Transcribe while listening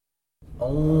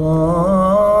Allahu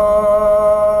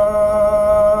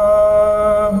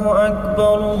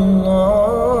Akbar,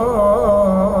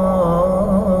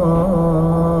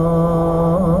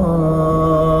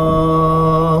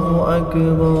 Allahu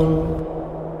Akbar,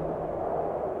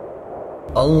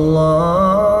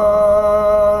 Allahu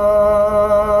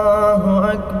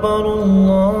Akbar,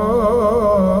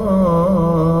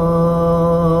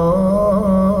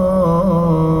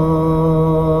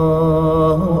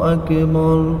 Allahu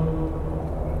Akbar.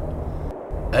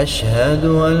 أشهد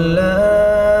أن لا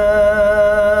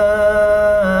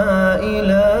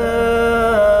إله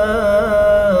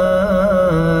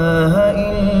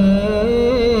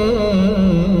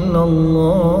إلا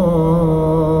الله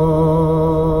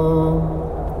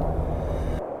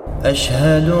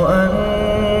أشهد أن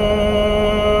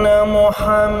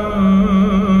محمدًا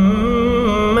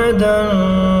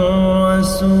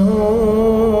رسول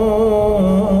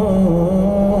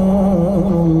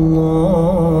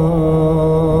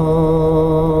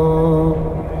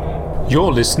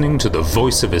You're listening to the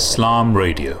Voice of Islam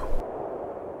Radio.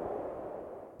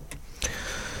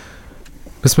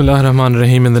 Bismillah ar-Rahman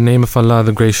ar-Rahim. In the name of Allah,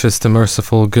 the Gracious, the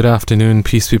Merciful. Good afternoon,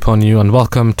 peace be upon you, and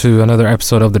welcome to another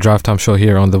episode of the Drive Time Show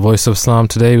here on the Voice of Islam.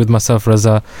 Today with myself,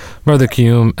 Raza, Brother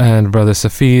Qayyum, and Brother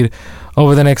Safir.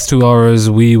 Over the next 2 hours,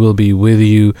 we will be with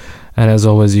you. And as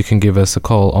always, you can give us a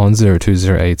call on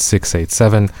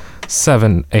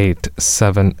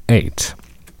 0208-687-7878.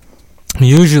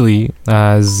 Usually,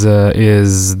 as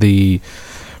is the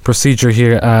procedure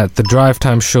here at the Drive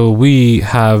Time Show, we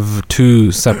have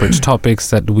two separate topics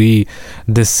that we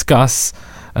discuss.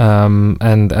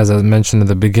 And as I mentioned in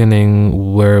the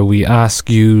beginning, where we ask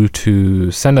you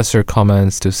to send us your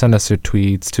comments, to send us your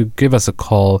tweets, to give us a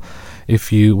call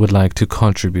if you would like to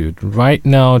contribute. Right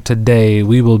now, today,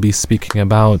 we will be speaking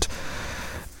about,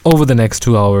 over the next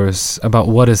 2 hours, about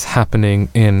what is happening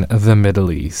in the Middle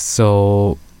East.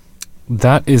 So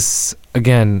that is,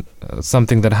 again,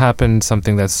 something that happened,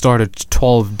 something that started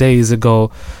 12 days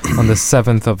ago on the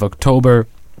 7th of October.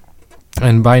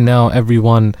 And by now,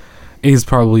 everyone is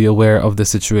probably aware of the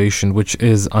situation which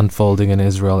is unfolding in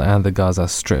Israel and the Gaza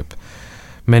Strip.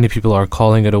 Many people are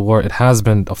calling it a war. It has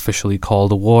been officially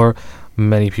called a war.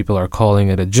 Many people are calling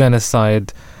it a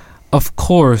genocide. Of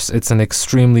course, it's an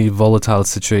extremely volatile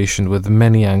situation with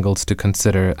many angles to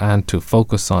consider and to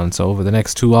focus on. So over the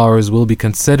next 2 hours, we'll be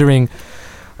considering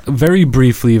very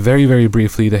briefly, very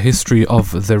briefly, the history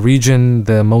of the region,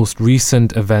 the most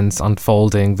recent events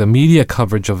unfolding, the media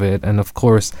coverage of it, and of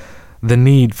course, the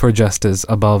need for justice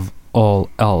above all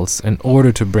else in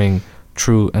order to bring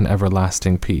true and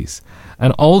everlasting peace.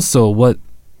 And also what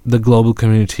the global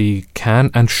community can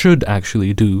and should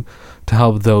actually do to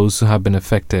help those who have been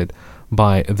affected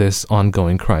by this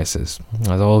ongoing crisis.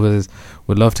 As always,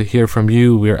 we'd love to hear from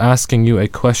you. We're asking you a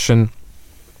question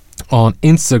on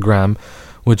Instagram,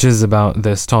 which is about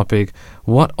this topic.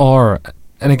 And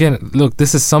again, look,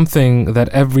 this is something that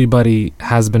everybody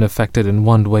has been affected in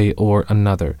one way or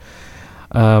another.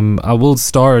 I will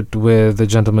start with the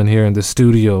gentleman here in the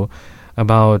studio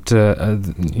about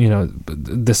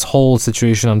this whole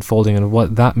situation unfolding and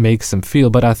what that makes him feel.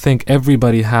 But I think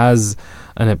everybody has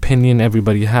an opinion.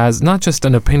 Everybody has not just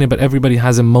an opinion, but everybody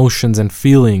has emotions and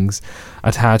feelings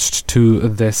attached to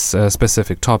this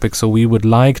specific topic. So we would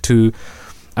like to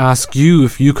ask you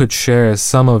if you could share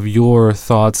some of your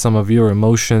thoughts, some of your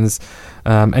emotions,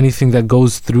 anything that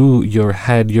goes through your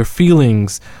head, your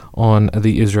feelings on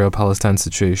the Israel-Palestine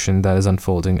situation that is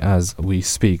unfolding as we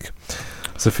speak.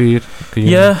 Safir?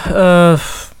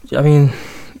 I mean,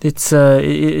 it's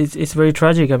very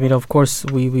tragic. I mean, of course,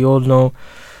 we all know,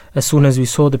 as soon as we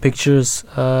saw the pictures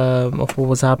of what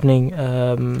was happening,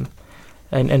 and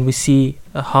we see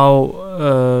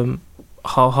how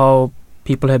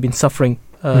people have been suffering,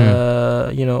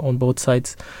 on both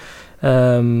sides,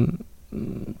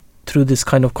 through this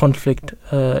kind of conflict,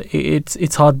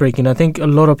 it's heartbreaking. I think a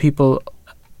lot of people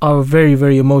are very,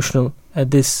 very emotional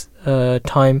at this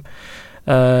time.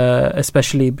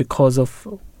 Especially because of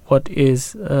what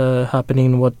is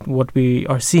happening, what we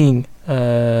are seeing,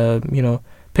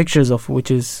 pictures of,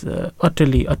 which is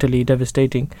utterly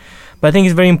devastating. But I think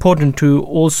it's very important to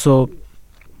also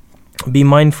be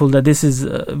mindful that this is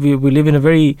we live in a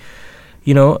very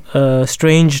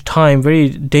strange time, very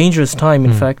dangerous time,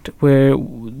 in fact, where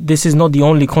this is not the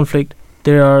only conflict.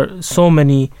 There are so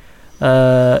many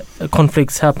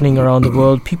conflicts happening around the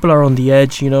world. People are on the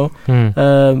edge,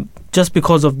 just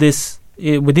because of this.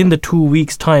 Within the 2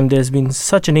 weeks' time, there's been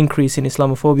such an increase in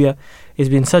Islamophobia. There's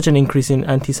been such an increase in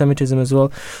anti-Semitism as well.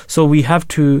 So we have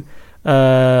to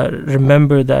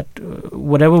remember that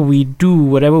whatever we do,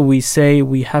 whatever we say,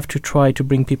 we have to try to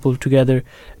bring people together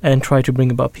and try to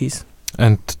bring about peace.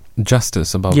 And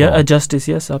justice above all. Yeah, justice,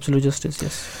 yes, absolute justice,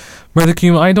 yes. Brother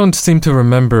Qayyum, I don't seem to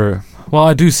remember. Well,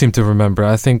 I do seem to remember.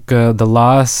 I think the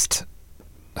last...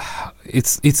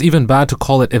 It's even bad to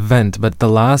call it event, but the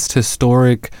last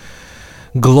historic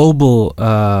global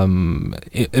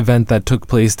event that took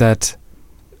place that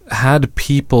had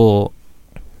people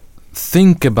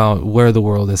think about where the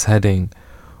world is heading,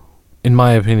 in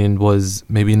my opinion, was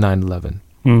maybe 9/11.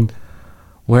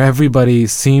 Where everybody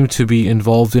seemed to be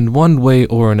involved in one way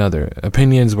or another.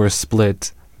 Opinions were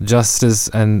split. Justice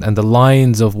and the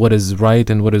lines of what is right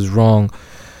and what is wrong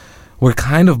were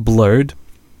kind of blurred.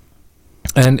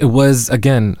 And it was,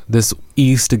 again, this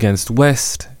East against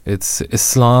West. It's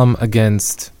Islam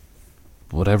against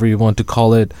whatever you want to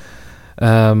call it.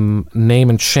 Name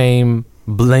and shame,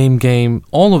 blame game,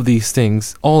 all of these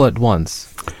things all at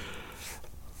once.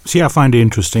 See, I find it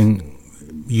interesting.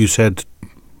 You said,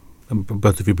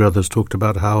 both of your brothers talked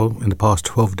about how in the past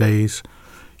 12 days,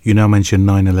 you now mentioned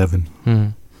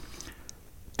 9/11.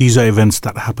 These are events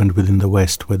that happened within the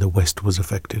West, where the West was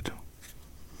affected.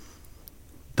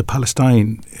 The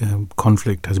Palestine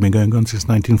conflict has been going on since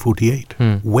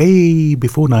 1948, way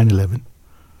before 9/11.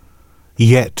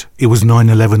 Yet, it was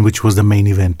 9/11 which was the main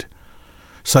event.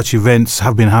 Such events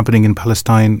have been happening in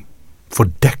Palestine for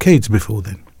decades before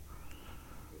then.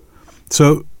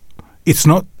 So, it's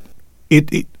not...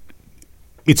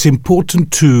 It's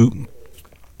important to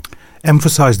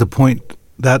emphasize the point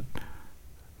that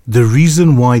the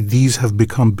reason why these have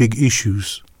become big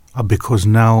issues are because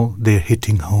now they're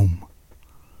hitting home,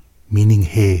 meaning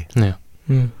here. Yeah.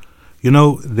 You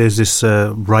know, there's this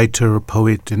writer,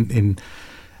 poet in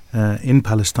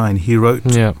Palestine. He wrote,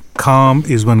 calm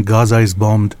is when Gaza is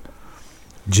bombed,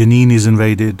 Jenin is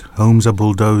invaded, homes are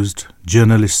bulldozed,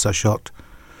 journalists are shot,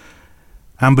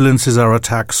 ambulances are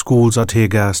attacked, schools are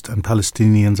tear-gassed, and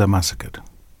Palestinians are massacred.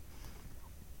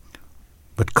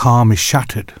 But calm is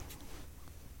shattered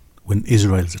when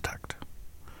Israel is attacked.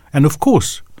 And of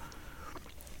course,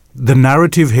 the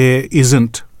narrative here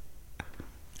isn't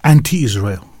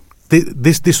anti-Israel.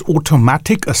 This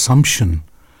automatic assumption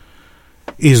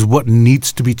is what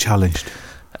needs to be challenged.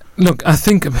 Look, I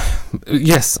think,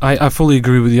 yes, I fully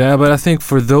agree with you, but I think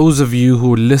for those of you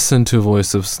who listen to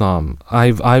Voice of Islam,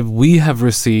 we have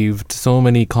received so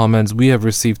many comments, we have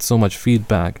received so much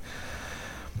feedback,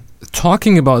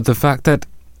 talking about the fact that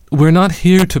we're not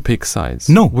here to pick sides.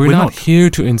 No, we're not here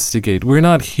to instigate. We're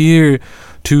not here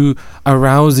to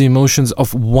arouse the emotions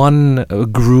of one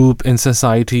group in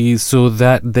society so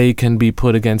that they can be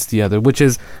put against the other, which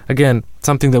is, again,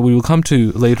 something that we will come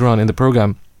to later on in the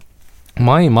program.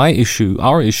 My issue,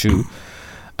 our issue,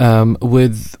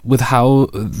 with how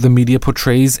the media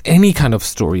portrays any kind of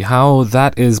story, how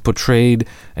that is portrayed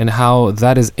and how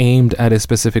that is aimed at a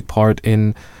specific part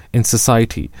in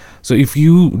society. So if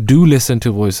you do listen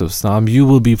to Voice of Islam, you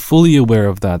will be fully aware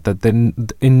of that then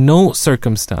in no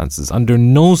circumstances, under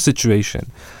no situation,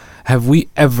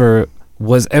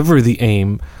 was ever the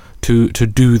aim to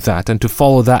do that and to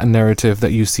follow that narrative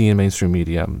that you see in mainstream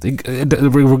media,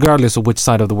 regardless of which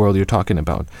side of the world you're talking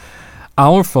about.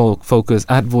 Our focus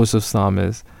at Voice of Islam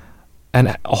is,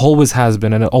 and always has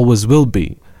been and it always will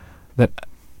be, that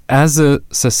as a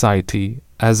society,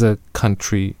 as a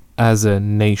country, as a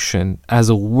nation, as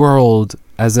a world,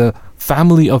 as a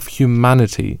family of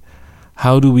humanity,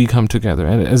 how do we come together?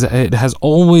 And it has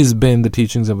always been the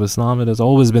teachings of Islam. It has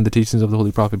always been the teachings of the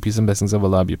Holy Prophet, peace and blessings of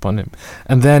Allah be upon him.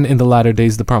 And then in the latter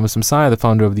days, the promised Messiah, the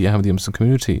founder of the Ahmadiyya Muslim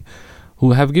Community,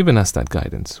 who have given us that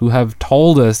guidance, who have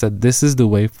told us that this is the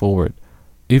way forward.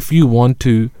 If you want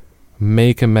to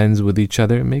make amends with each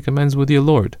other, make amends with your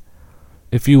Lord.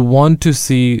 If you want to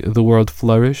see the world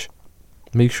flourish,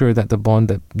 make sure that the bond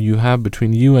that you have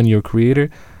between you and your Creator,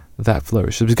 that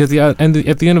flourishes. Because at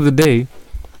the end of the day,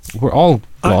 we're all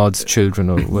God's children,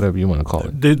 or whatever you want to call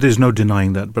it. There's no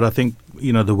denying that. But I think,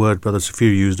 the word Brother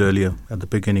Safir used earlier at the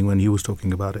beginning when he was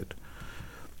talking about it.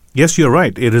 Yes, you're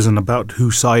right. It isn't about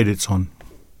whose side it's on.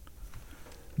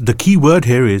 The key word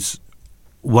here is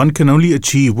one can only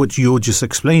achieve what you're just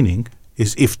explaining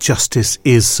is if justice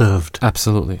is served.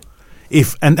 Absolutely.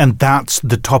 And that's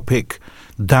the topic.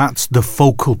 That's the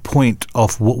focal point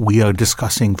of what we are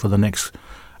discussing for the next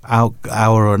hour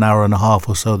or an hour and a half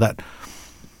or so, that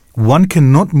one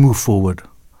cannot move forward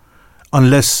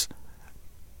unless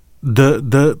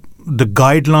the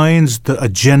guidelines, the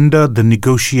agenda, the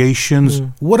negotiations,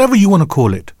 whatever you want to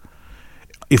call it,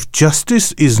 if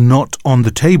justice is not on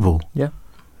the table,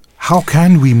 How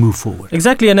can we move forward?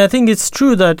 Exactly, and I think it's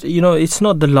true that it's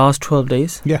not the last 12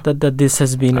 days that this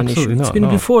has been Absolutely an issue. It's been no.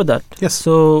 before that. Yes.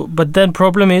 So, but then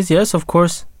problem is, yes, of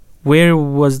course, where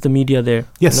was the media there?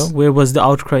 Yes. Where was the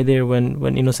outcry there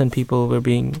when innocent people were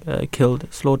being killed,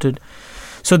 slaughtered?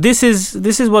 So this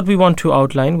is what we want to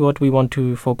outline. What we want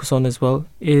to focus on as well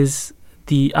is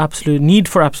the absolute need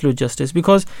for absolute justice,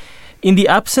 because in the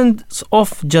absence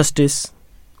of justice,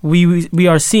 we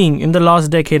are seeing in the last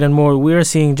decade and more, we are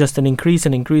seeing just an increase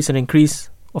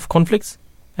of conflicts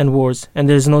and wars, and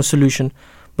there is no solution.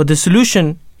 But the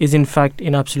solution is in fact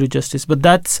in absolute justice. But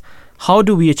that's how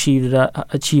do we achieve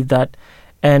that,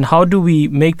 and how do we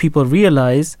make people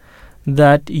realize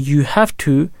that you have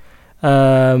to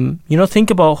think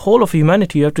about whole of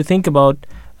humanity. You have to think about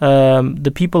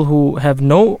the people who have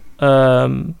no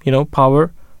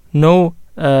power, no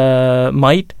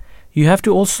might. You have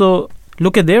to also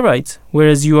look at their rights,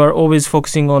 whereas you are always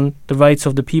focusing on the rights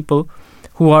of the people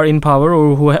who are in power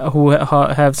or who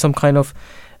have some kind of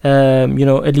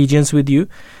allegiance with you.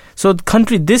 So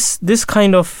this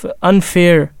kind of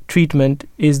unfair treatment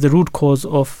is the root cause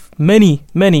of many,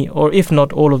 or if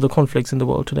not all of the conflicts in the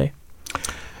world today.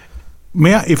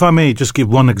 If I may just give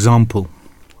one example.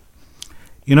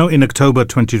 In October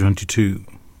 2022,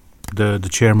 the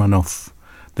chairman of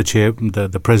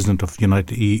the president of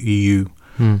United EU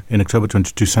in October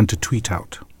 2022 sent a tweet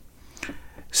out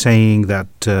saying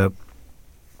that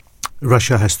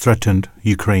Russia has threatened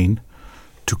Ukraine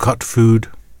to cut food,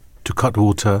 to cut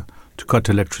water, to cut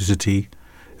electricity,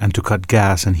 and to cut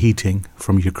gas and heating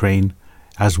from Ukraine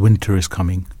as winter is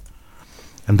coming.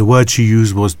 And the word she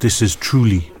used was, this is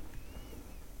truly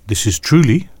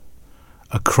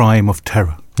a crime of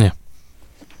terror. Yeah.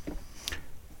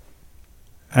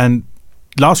 And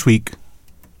last week,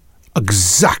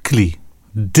 exactly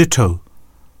ditto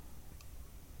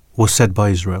was said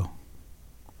by Israel.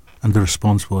 And the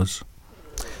response was,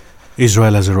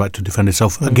 Israel has a right to defend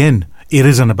itself. Again, it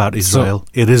isn't about Israel.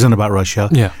 It isn't about Russia.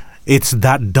 Yeah. It's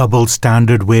that double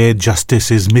standard where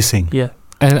justice is missing. Yeah.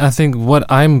 And I think what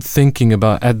I'm thinking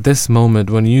about at this moment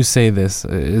when you say this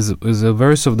is a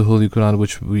verse of the Holy Quran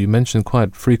which we mention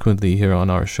quite frequently here on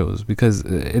our shows, because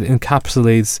it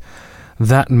encapsulates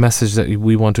that message that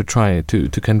we want to try to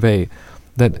convey,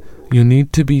 that you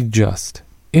need to be just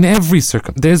in every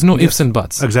circumstance. There's no ifs and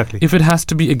buts. Exactly. If it has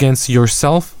to be against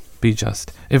yourself, be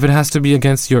just. If it has to be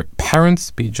against your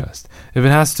parents, be just. If it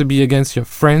has to be against your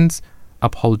friends,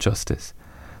 uphold justice.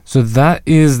 So that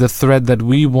is the thread that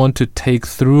we want to take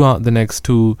throughout the next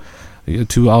 2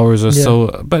 hours or so.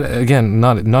 But again,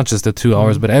 not just the 2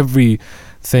 hours, but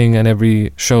everything and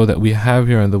every show that we have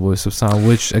here on The Voice of Sound,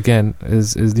 which again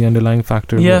is the underlying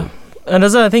factor. Yeah. And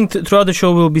as I think throughout the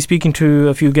show, we'll be speaking to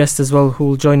a few guests as well who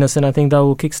will join us, and I think that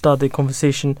will kickstart the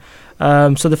conversation.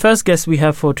 So the first guest we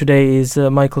have for today is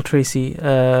Michael Tracey,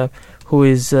 who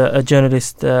is a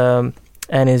journalist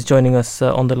and is joining us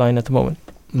on the line at the moment.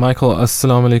 Michael,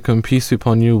 assalamu alaikum, peace be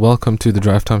upon you. Welcome to the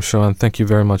Drive Time Show, and thank you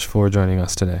very much for joining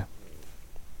us today.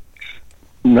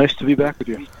 Nice to be back with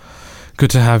you. Good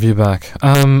to have you back.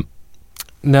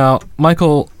 Now,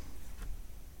 Michael,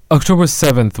 October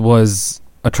 7th was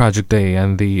a tragic day,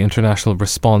 and the international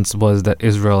response was that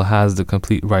Israel has the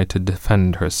complete right to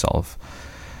defend herself.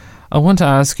 I want to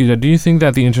ask you, do you think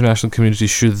that the international community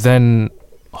should then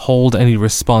hold any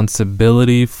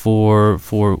responsibility for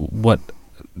what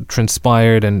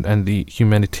transpired and the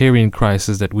humanitarian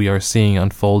crisis that we are seeing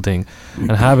unfolding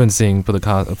and have been seeing for the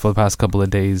past couple of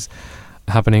days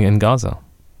happening in Gaza?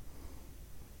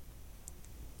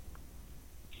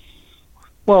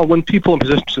 Well, when people in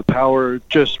positions of power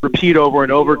just repeat over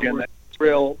and over again that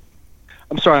Israel...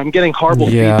 I'm sorry, I'm getting horrible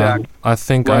feedback. I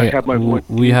think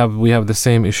we have the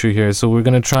same issue here. So we're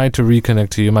going to try to reconnect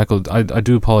to you, Michael. I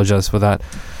do apologize for that.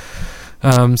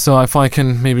 So if I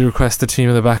can maybe request the team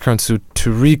in the background to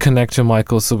reconnect to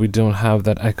Michael so we don't have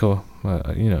that echo,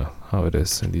 you know how it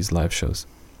is in these live shows.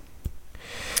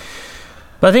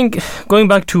 But I think going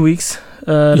back 2 weeks,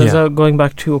 going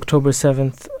back to October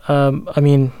 7th,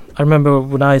 I remember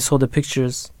when I saw the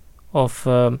pictures of,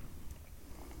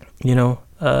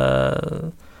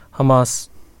 Hamas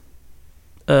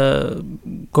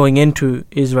going into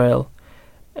Israel,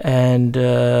 and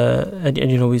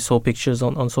we saw pictures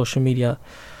on social media.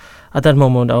 At that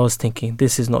moment, I was thinking,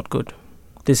 this is not good.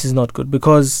 This is not good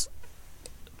because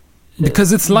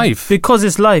it's life. Because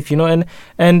it's life, and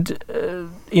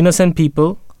innocent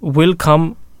people will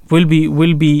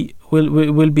be in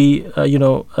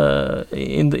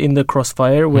the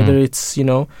crossfire, whether it's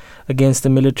against the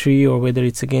military or whether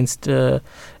it's against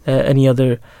any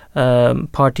other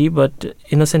party. But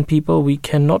innocent people, we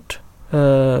cannot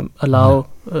allow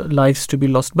lives to be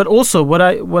lost. But also, what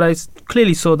I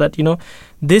clearly saw that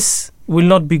this will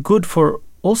not be good for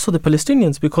also the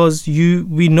Palestinians, because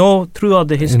we know throughout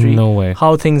the history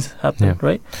how things happen,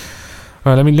 right?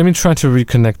 All right, let me try to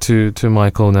reconnect to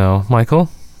Michael now. Michael?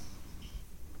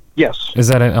 Yes. Is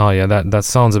that that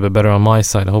sounds a bit better on my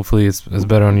side. Hopefully it's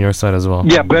better on your side as well.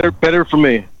 Yeah, better for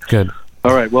me. Good.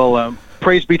 All right, well,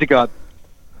 praise be to God.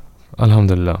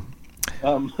 Alhamdulillah.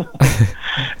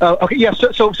 Okay, yeah, so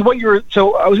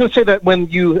I was going to say that when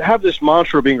you have this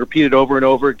mantra being repeated over and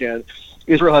over again,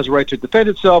 Israel has a right to defend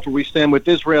itself, or we stand with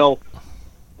Israel,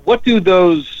 what do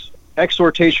those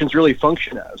exhortations really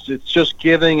function as? It's just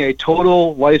giving a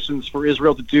total license for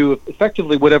Israel to do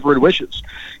effectively whatever it wishes.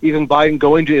 Even Biden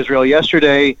going to Israel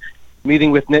yesterday,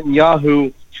 meeting with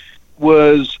Netanyahu,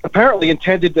 was apparently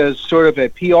intended as sort of a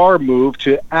PR move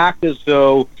to act as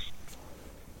though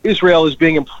Israel is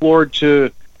being implored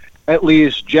to at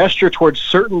least gesture towards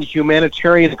certain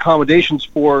humanitarian accommodations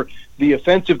for the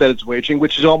offensive that it's waging,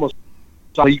 which is almost,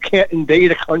 you can't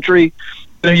invade a country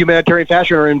in a humanitarian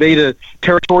fashion or invade a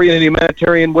territory in a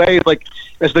humanitarian way, like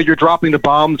as though you're dropping the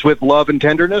bombs with love and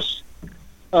tenderness.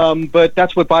 But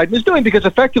that's what Biden is doing, because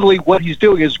effectively what he's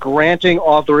doing is granting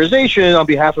authorization on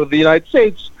behalf of the United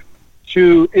States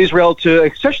to Israel to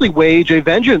essentially wage a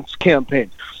vengeance campaign.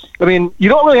 I mean, you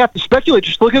don't really have to speculate.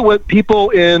 Just look at what people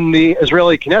in the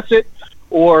Israeli Knesset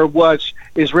or what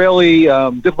Israeli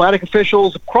diplomatic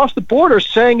officials across the board are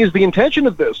saying is the intention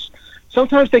of this.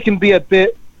 Sometimes they can be a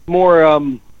bit more,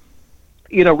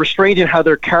 restrained in how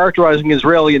they're characterizing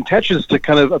Israeli intentions to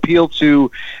kind of appeal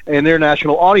to an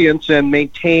international audience and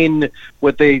maintain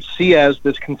what they see as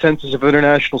this consensus of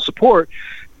international support.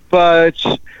 But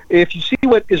if you see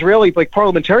what Israeli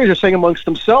parliamentarians are saying amongst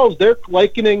themselves, they're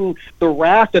likening the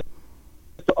wrath that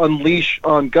they unleash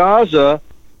on Gaza,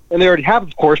 and they already have,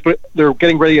 of course, but they're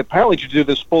getting ready apparently to do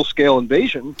this full-scale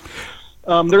invasion.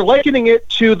 They're likening it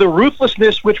to the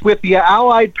ruthlessness with the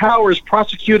Allied powers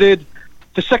prosecuted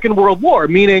the Second World War,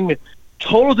 meaning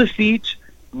total defeat,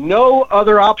 no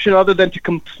other option other than to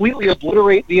completely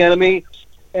obliterate the enemy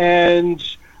and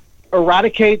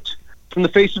eradicate from the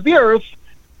face of the earth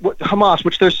Hamas,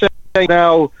 which they're saying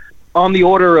now on the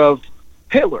order of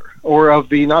Hitler or of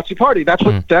the Nazi Party. That's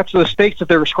the stakes that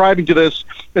they're ascribing to this,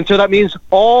 and so that means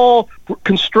all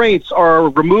constraints are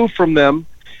removed from them,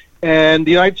 and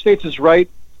the United States is right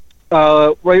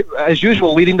as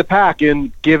usual, leading the pack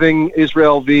in giving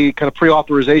Israel the kind of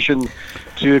pre-authorization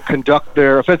to conduct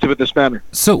their offensive in this manner.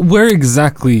 So where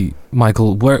exactly,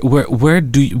 Michael, where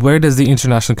does the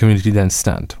international community then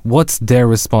stand? What's their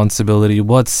responsibility?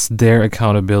 What's their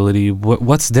accountability?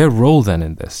 What's their role then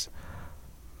in this?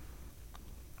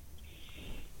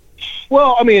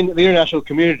 Well, I mean, the international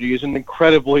community is an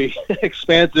incredibly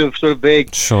expansive, sort of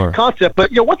vague concept.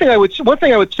 But one thing I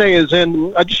would say is,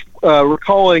 and I just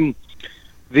recalling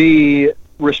the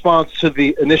response to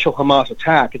the initial Hamas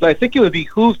attack, is I think it would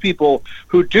behoove people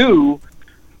who do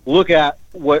look at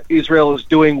what Israel is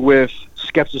doing with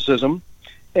skepticism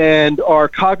and are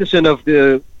cognizant of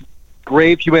the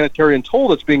grave humanitarian toll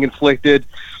that's being inflicted,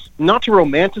 not to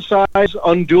romanticize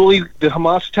unduly the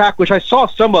Hamas attack, which I saw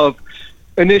some of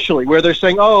initially, where they're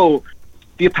saying, oh,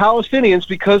 the Palestinians,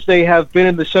 because they have been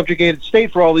in the subjugated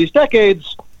state for all these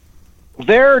decades,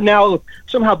 they're now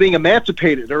somehow being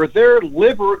emancipated, or they're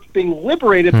being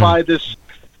liberated by this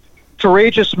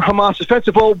courageous Hamas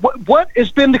offensive. Well, what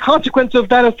has been the consequence of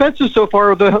that offensive so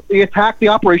far, the attack, the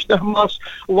operation that Hamas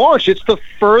launched? It's the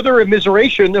further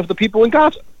immiseration of the people in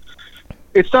Gaza.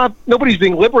 It's not, nobody's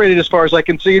being liberated as far as I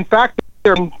can see. In fact,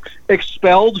 they're being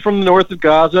expelled from the north of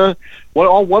Gaza.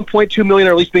 All 1.2 million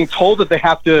are at least being told that they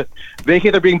have to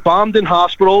vacate. They're being bombed in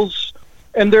hospitals,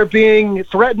 and they're being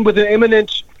threatened with an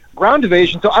imminent ground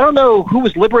invasion. So I don't know who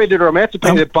was liberated or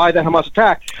emancipated by the Hamas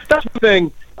attack. That's the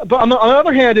thing. But on the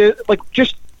other hand,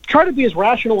 just try to be as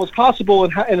rational as possible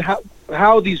and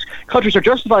how these countries are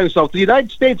justifying themselves. The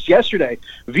United States yesterday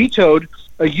vetoed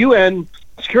a UN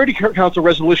Security Council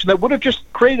resolution that would have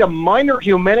just created a minor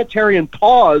humanitarian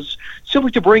pause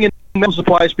simply to bring in medical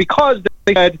supplies, because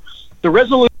they said the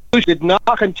resolution did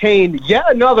not contain yet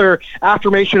another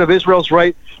affirmation of Israel's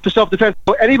right to self-defense.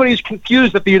 So anybody who's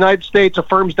confused that the United States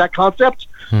affirms that concept,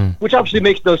 which obviously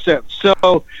makes no sense.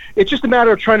 So it's just a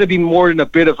matter of trying to be more in a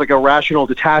bit of a rational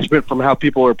detachment from how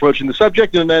people are approaching the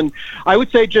subject. And then I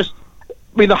would say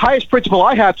the highest principle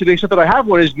I have, to the extent that I have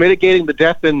one, is mitigating the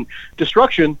death and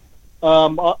destruction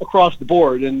across the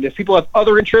board. And if people have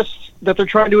other interests that they're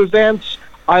trying to advance,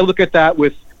 I look at that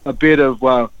with a bit of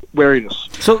wariness.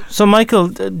 So Michael,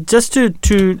 just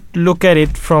to look at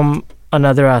it from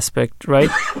another aspect, right?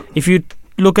 If you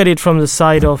look at it from the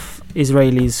side of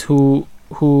Israelis who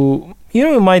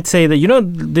might say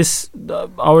that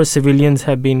our civilians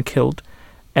have been killed,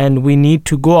 and we need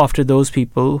to go after those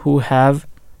people who have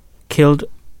killed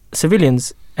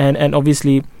civilians, and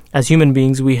obviously as human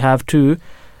beings we have to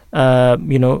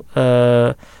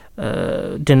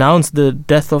denounce the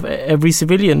death of every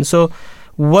civilian. So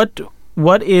what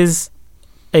is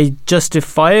a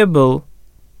justifiable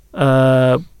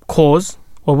cause,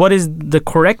 or what is the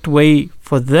correct way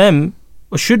for them,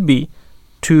 or should be,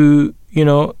 to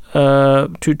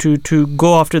to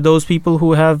go after those people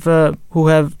who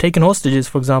have taken hostages,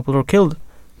 for example, or killed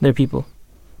their people?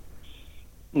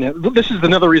 Yeah, this is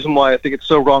another reason why I think it's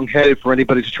so wrong-headed for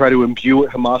anybody to try to imbue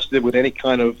what Hamas did with any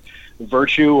kind of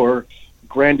virtue or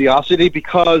grandiosity,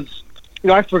 because,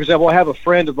 for example, I have a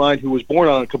friend of mine who was born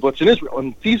on a kibbutz in Israel,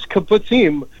 and these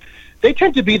kibbutzim, they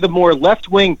tend to be the more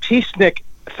left-wing peacenik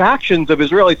factions of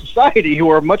Israeli society who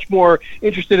are much more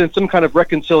interested in some kind of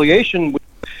reconciliation with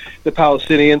the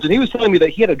Palestinians. And he was telling me that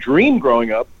he had a dream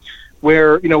growing up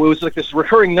where, it was like this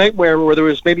recurring nightmare where there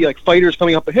was maybe like fighters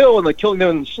coming up a hill and like killing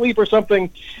them in sleep or something.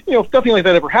 Nothing like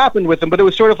that ever happened with him, but it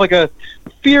was sort of like a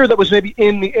fear that was maybe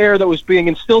in the air that was being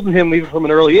instilled in him even from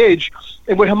an early age.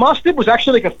 And what Hamas did was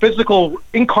actually like a physical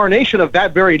incarnation of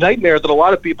that very nightmare that a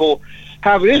lot of people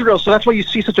have in Israel. So that's why you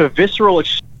see such a visceral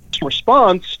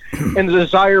response and the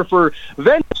desire for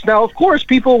vengeance. Now, of course,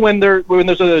 people, when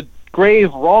there's a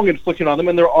grave wrong inflicted on them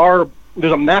and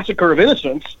there's a massacre of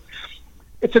innocents,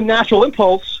 it's a natural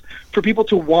impulse for people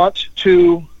to want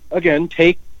to, again,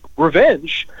 take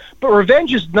revenge. But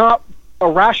revenge is not a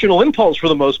rational impulse for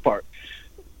the most part.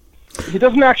 It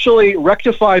doesn't actually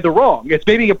rectify the wrong. It's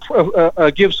maybe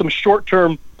give some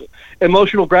short-term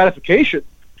emotional gratification.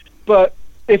 But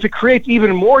if it creates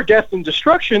even more death and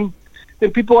destruction,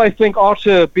 then people, I think, ought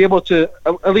to be able to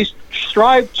at least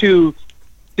strive to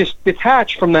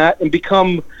detach from that and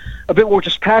become a bit more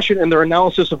dispassionate in their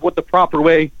analysis of what the proper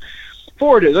way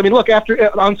forward is. I mean, look,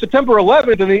 on September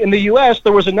 11th in the U.S.,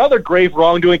 there was another grave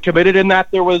wrongdoing committed in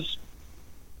that there was,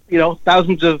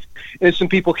 thousands of innocent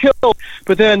people killed.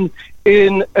 But then,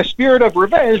 in a spirit of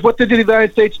revenge, what did the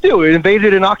United States do? It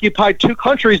invaded and occupied two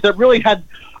countries that really had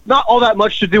not all that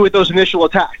much to do with those initial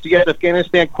attacks. Yet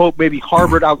Afghanistan, quote, maybe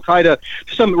harbored al-Qaeda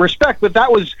to some respect, but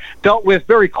that was dealt with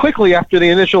very quickly after the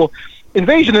initial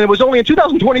invasion, and it was only in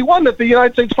 2021 that the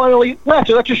United States finally left.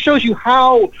 So that just shows you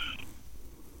how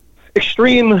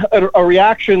extreme a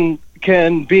reaction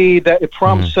can be, that it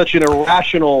prompts such an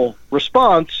irrational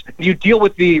response. You deal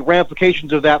with the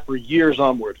ramifications of that for years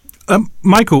onward.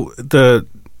 Michael, the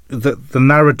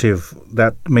narrative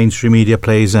that mainstream media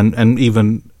plays, and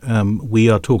even we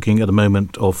are talking at the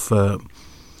moment of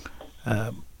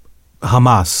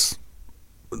Hamas.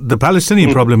 The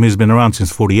Palestinian problem has been around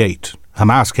since 48.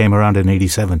 Hamas came around in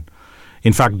 87.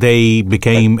 In fact, they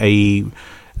became a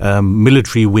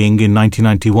military wing in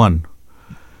 1991.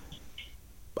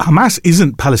 Hamas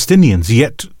isn't Palestinians,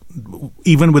 yet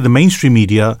even with the mainstream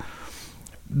media,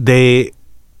 they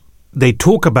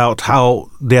talk about how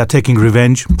they are taking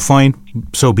revenge. Fine,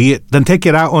 so be it. Then take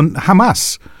it out on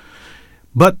Hamas.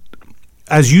 But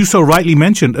as you so rightly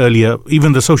mentioned earlier,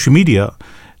 even the social media,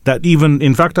 that even,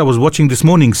 in fact, I was watching this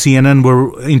morning, CNN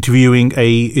were interviewing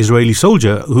a Israeli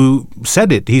soldier who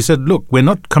said it. He said, look, we're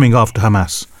not coming after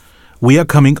Hamas. We are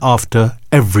coming after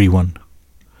everyone.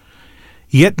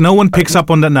 Yet no one picks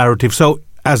up on that narrative. So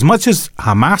as much as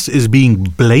Hamas is being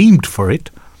blamed for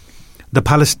it, the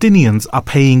Palestinians are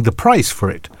paying the price for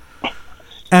it.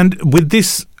 And with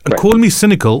this, call me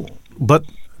cynical, but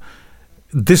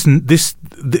this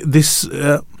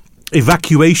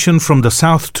evacuation from the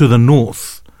south to the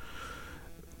north,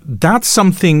 that's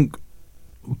something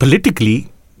politically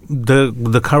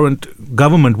the current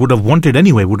government would have wanted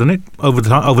anyway, wouldn't it,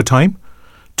 over time,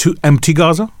 to empty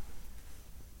Gaza?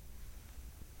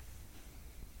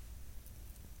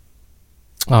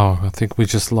 Oh, I think we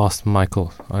just lost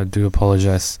Michael. I do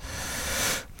apologize.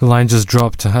 The line just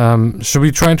dropped. Should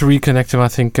we try to reconnect him? I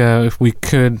think if we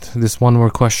could, this one more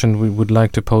question we would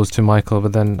like to pose to Michael,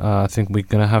 but then I think we're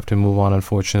going to have to move on,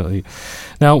 unfortunately.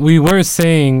 Now, we were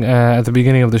saying at the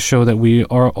beginning of the show that we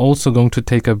are also going to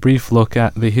take a brief look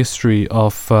at the history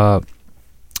of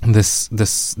this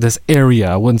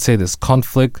area. I wouldn't say this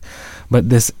conflict, but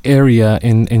this area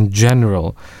in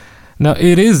general. Now,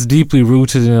 it is deeply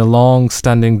rooted in a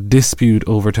long-standing dispute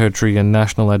over territory and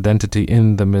national identity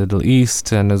in the Middle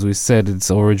East, and as we said, its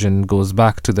origin goes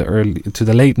back to the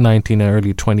late 19th and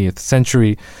early 20th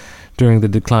century, during the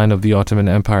decline of the Ottoman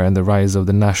Empire and the rise of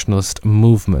the nationalist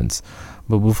movements.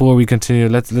 But before we continue,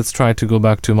 let's try to go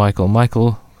back to Michael.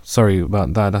 Michael, sorry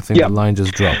about that. I think the line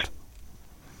just dropped.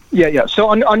 Yeah. So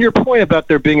on your point about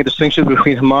there being a distinction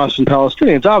between Hamas and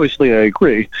Palestinians, obviously I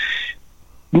agree.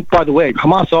 By the way,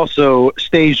 Hamas also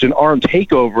staged an armed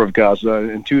takeover of Gaza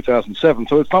in 2007,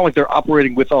 so it's not like they're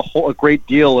operating with a great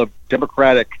deal of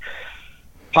democratic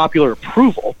popular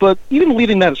approval. But even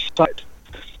leaving that aside,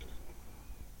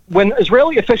 when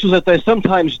Israeli officials, as they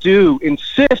sometimes do,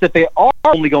 insist that they are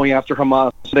only going after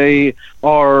Hamas, they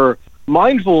are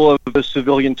mindful of the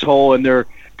civilian toll, and they're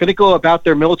going to go about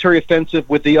their military offensive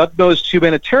with the utmost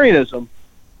humanitarianism.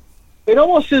 It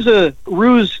almost is a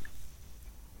ruse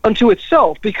unto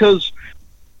itself, because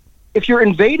if you're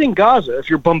invading Gaza, if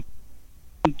you're bombarding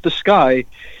the sky,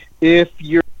 if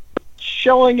you're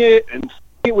shelling it and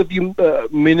it with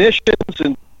munitions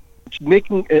and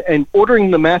making and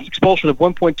ordering the mass expulsion of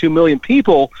 1.2 million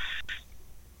people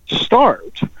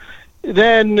starved,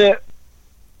 then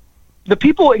the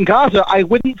people in Gaza, I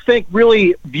wouldn't think,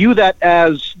 really view that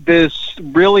as this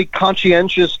really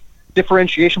conscientious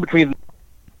differentiation between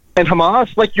and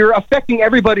Hamas. Like, you're affecting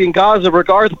everybody in Gaza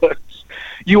regardless.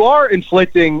 You are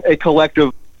inflicting a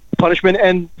collective punishment,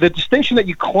 and the distinction that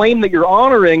you claim that you're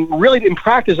honoring really in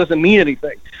practice doesn't mean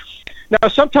anything. Now,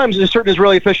 sometimes certain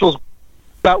Israeli officials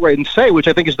outright and say, which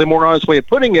I think is the more honest way of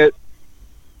putting it,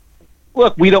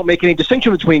 look, we don't make any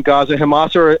distinction between Gaza and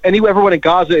Hamas, or everyone in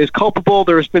Gaza is culpable.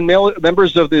 There's been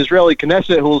members of the Israeli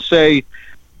Knesset who will say,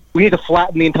 we need to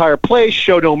flatten the entire place,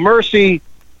 show no mercy.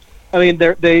 I mean,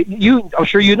 I'm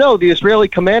sure you know, the Israeli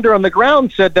commander on the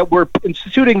ground said that we're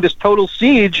instituting this total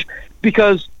siege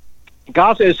because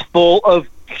Gaza is full of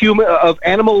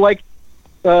animal-like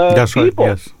That's people.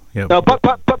 Right, yes. Yep. Now, but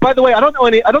by the way, I don't know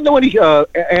any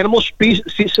animal species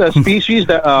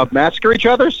that massacre each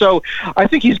other. So I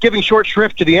think he's giving short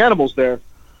shrift to the animals there.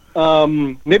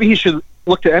 Maybe he should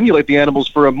look to emulate the animals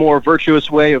for a more virtuous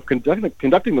way of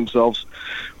conducting themselves.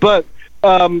 But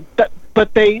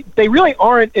they really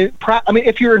aren't. I mean,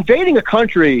 if you're invading a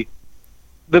country,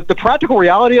 the practical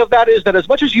reality of that is that as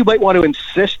much as you might want to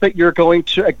insist that you're going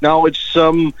to acknowledge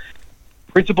some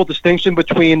principal distinction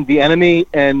between the enemy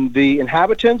and the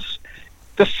inhabitants,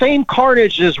 the same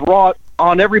carnage is wrought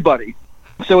on everybody.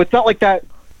 So it's not like that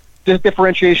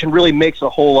differentiation really makes a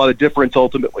whole lot of difference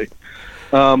ultimately.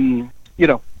 I mean,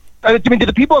 did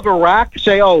the people of Iraq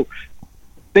say, oh,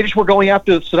 they just were going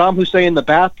after Saddam Hussein and the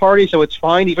Ba'ath Party, so it's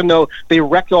fine, even though they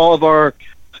wrecked all of our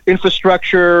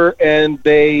infrastructure and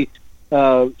they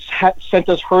sent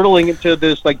us hurtling into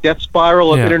this death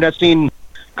spiral of internecine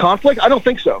conflict? I don't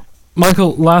think so.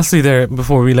 Michael, lastly there,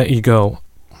 before we let you go,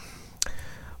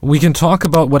 we can talk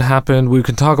about what happened, we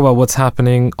can talk about what's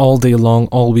happening all day long,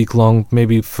 all week long,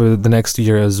 maybe for the next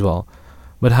year as well.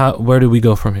 But where do we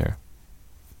go from here?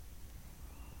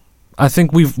 I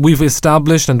think we've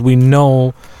established, and we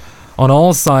know on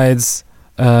all sides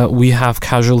we have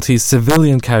casualties,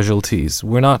 civilian casualties.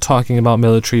 We're not talking about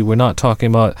military, we're not talking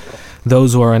about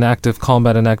those who are in active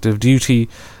combat and active duty,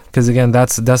 because again,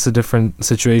 that's a different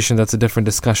situation, that's a different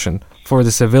discussion. For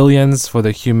the civilians, for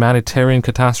the humanitarian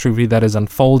catastrophe that is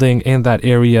unfolding in that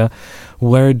area,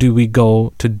 where do we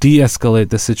go to de-escalate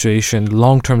the situation,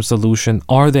 long-term solution?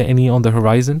 Are there any on the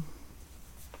horizon?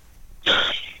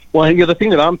 Well, the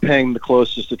thing that I'm paying the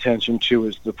closest attention to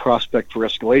is the prospect for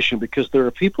escalation, because there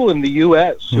are people in the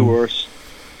U.S. who are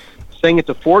saying it's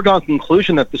a foregone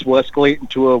conclusion that this will escalate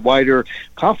into a wider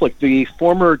conflict. The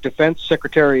former Defense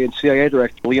Secretary and CIA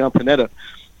Director, Leon Panetta,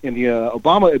 in the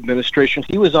Obama administration,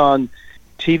 he was on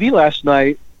TV last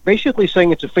night basically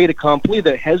saying it's a fait accompli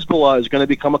that Hezbollah is going to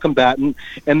become a combatant,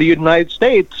 and the United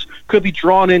States could be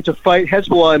drawn in to fight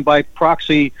Hezbollah and by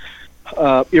proxy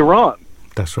Iran.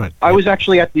 That's right. I was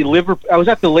actually at the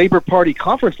Labour Party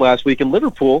conference last week in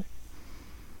Liverpool,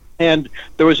 and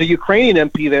there was a Ukrainian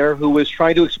MP there who was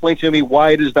trying to explain to me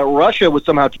why it is that Russia was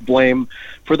somehow to blame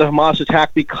for the Hamas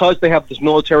attack because they have this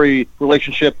military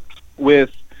relationship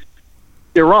with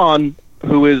Iran,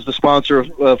 who is the sponsor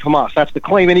of Hamas. That's the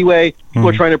claim anyway. People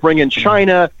are trying to bring in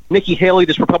China. Nikki Haley,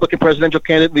 this Republican presidential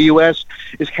candidate in the U.S.,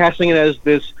 is casting it as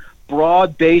this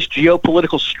broad-based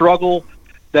geopolitical struggle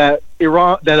that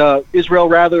Israel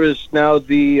is now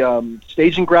the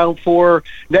staging ground for.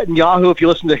 Netanyahu, if you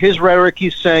listen to his rhetoric,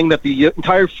 he's saying that the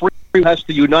entire free has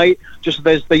to unite, just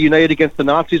as they united against the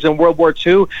Nazis in World War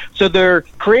II. So they're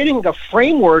creating a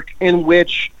framework in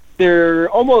which they're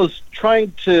almost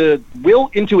trying to will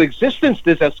into existence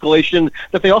this escalation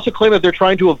that they also claim that they're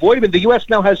trying to avoid. But the U.S.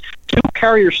 now has two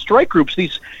carrier strike groups,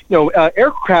 these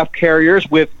aircraft carriers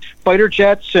with fighter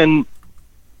jets and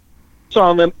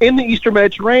on them in the Eastern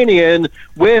Mediterranean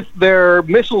with their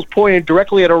missiles pointed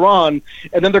directly at Iran,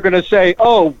 and then they're going to say,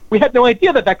 oh, we had no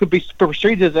idea that could be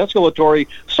perceived as escalatory.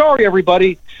 Sorry,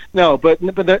 everybody. No, but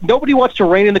nobody wants to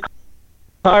rein in the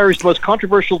is the most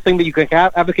controversial thing that you can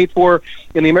advocate for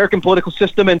in the American political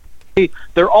system, and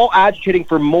they're all agitating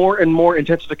for more and more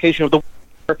intensification of the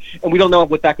war, and we don't know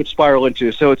what that could spiral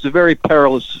into. So it's a very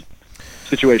perilous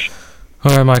situation.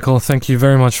 All right, Michael, thank you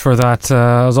very much for that. It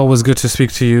was always good to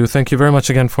speak to you. Thank you very much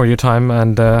again for your time,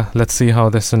 and let's see how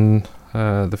this in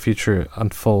the future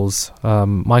unfolds.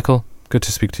 Michael, good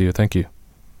to speak to you. Thank you.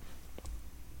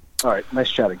 All right,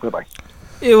 nice chatting. Bye-bye.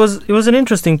 It was an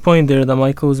interesting point there that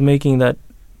Michael was making, that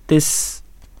this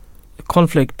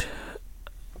conflict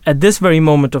at this very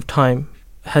moment of time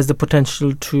has the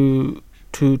potential to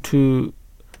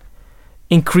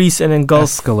increase and engulf,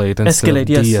 escalate, yes,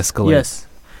 de-escalate. Yes,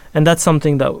 and that's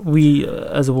something that we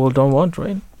as a world don't want,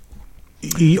 right?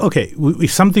 Okay,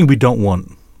 it's something we don't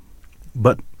want,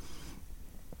 but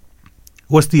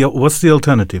what's the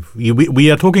alternative?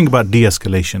 We are talking about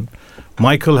de-escalation.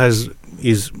 Michael is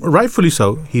rightfully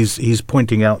so. He's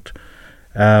pointing out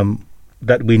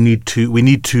that we need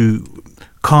to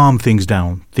calm things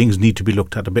down. Things need to be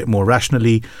looked at a bit more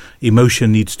rationally.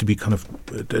 Emotion needs to be kind of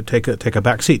take a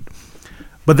back seat.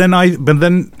 But we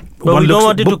don't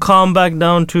want it to calm back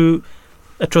down to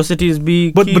atrocities.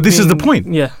 But this is the point.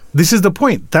 Yeah, this is the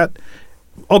point that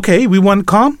okay, we want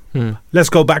calm. Let's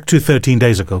go back to 13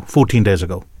 days ago, 14 days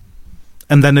ago,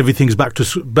 and then everything's back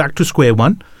to square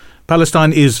one.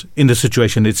 Palestine is in the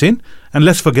situation it's in, and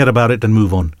let's forget about it and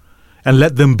move on, and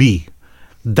let them be.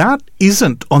 That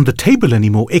isn't on the table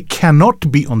anymore. It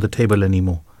cannot be on the table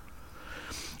anymore.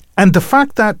 And the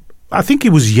fact that, I think it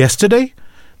was yesterday,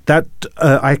 that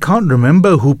I can't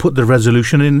remember who put the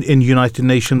resolution in United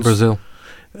Nations. Brazil.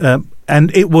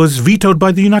 And it was vetoed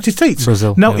by the United States.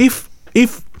 Brazil. Now, if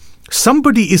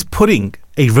somebody is putting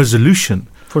a resolution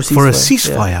for a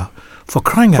ceasefire, for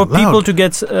crying out loud, for people to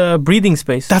get breathing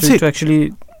space, that's to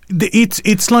actually...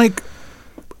 It's like,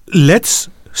 let's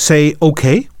say,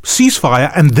 okay, ceasefire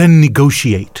and then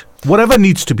negotiate. Whatever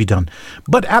needs to be done.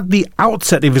 But at the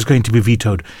outset, if it's going to be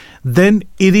vetoed, then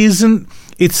it isn't...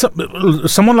 It's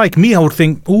someone like me, I would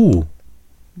think, ooh,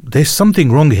 there's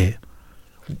something wrong here.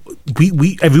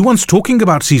 Everyone's talking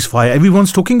about ceasefire,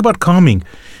 everyone's talking about calming,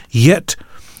 yet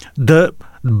the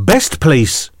best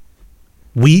place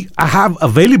we have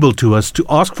available to us to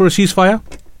ask for a ceasefire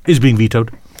is being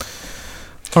vetoed.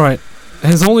 All right.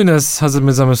 His Holiness Hazrat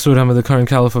Mirza Masroor Ahmed, the current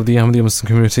Caliph of the Ahmadiyya Muslim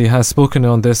Community, has spoken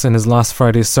on this in his last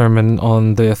Friday's sermon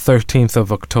on the 13th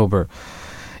of October.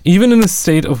 Even in a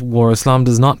state of war, Islam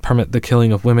does not permit the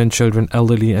killing of women, children,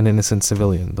 elderly, and innocent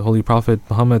civilians. The Holy Prophet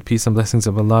Muhammad, peace and blessings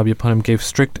of Allah be upon him, gave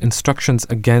strict instructions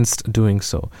against doing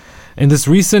so. In this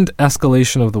recent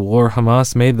escalation of the war,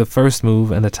 Hamas made the first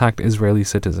move and attacked Israeli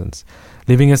citizens.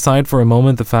 Leaving aside for a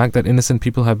moment the fact that innocent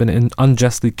people have been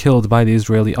unjustly killed by the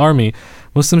Israeli army,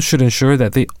 Muslims should ensure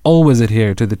that they always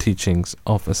adhere to the teachings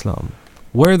of Islam.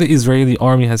 Where the Israeli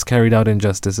army has carried out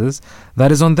injustices,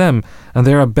 that is on them, and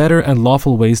there are better and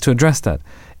lawful ways to address that.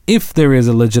 If there is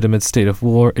a legitimate state of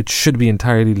war, it should be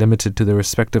entirely limited to the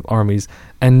respective armies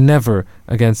and never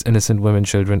against innocent women,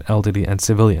 children, elderly, and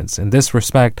civilians. In this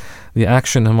respect, the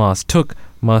action Hamas took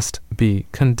must be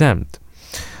condemned.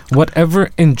 Whatever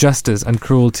injustice and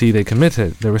cruelty they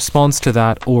committed, the response to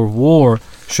that or war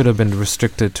should have been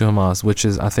restricted to Hamas, which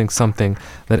is, I think, something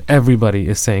that everybody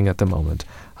is saying at the moment.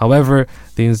 However,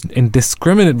 the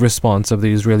indiscriminate response of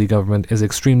the Israeli government is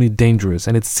extremely dangerous,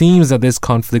 and it seems that this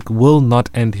conflict will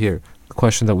not end here. The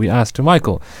question that we asked to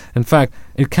Michael. In fact,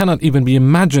 it cannot even be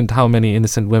imagined how many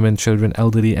innocent women, children,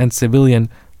 elderly, and civilian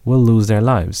will lose their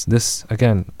lives. This,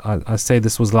 again, I say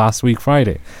this was last week,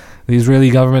 Friday. The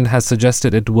Israeli government has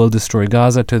suggested it will destroy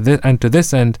Gaza, and to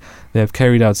this end, they have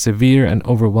carried out severe and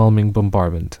overwhelming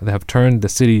bombardment. They have turned the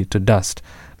city to dust.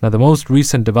 Now, the most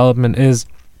recent development is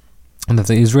that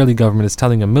the Israeli government is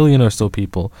telling 1 million or so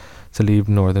people to leave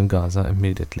northern Gaza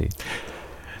immediately.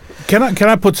 Can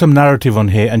I put some narrative on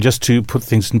here, and just to put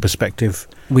things in perspective?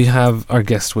 We have our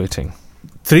guest waiting.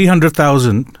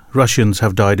 300,000 Russians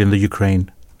have died in the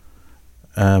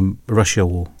Ukraine-Russia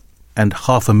war, and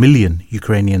 500,000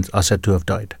 Ukrainians are said to have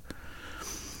died.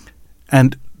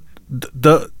 And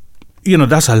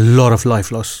that's a lot of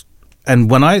life loss. And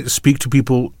when I speak to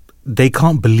people, they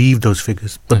can't believe those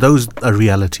figures, but those are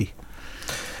reality.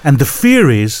 And the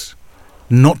fear is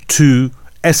not to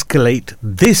escalate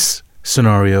this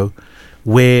scenario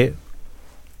where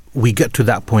we get to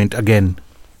that point again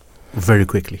very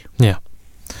quickly. Yeah.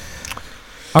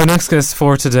 Our next guest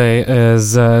for today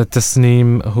is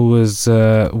Tasneem, who is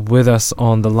with us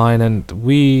on the line, and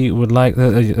we would like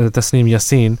Tasneem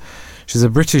Yassine. She's a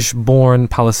British-born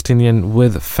Palestinian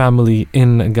with family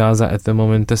in Gaza at the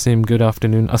moment. Tasneem, good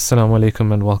afternoon. Assalamu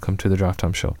alaikum and welcome to the Draft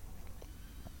Time Show.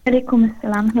 Alaikum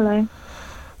assalam. Hello.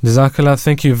 Jazakallah,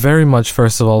 thank you very much,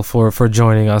 first of all, for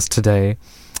joining us today.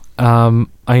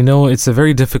 I know it's a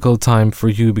very difficult time for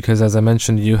you because, as I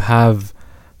mentioned, you have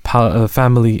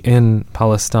family in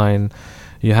Palestine.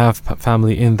 You have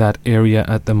family in that area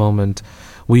at the moment.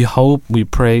 We hope, we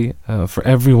pray for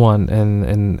everyone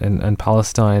in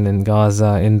Palestine, in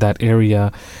Gaza, in that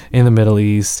area, in the Middle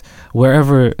East,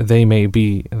 wherever they may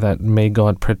be, that may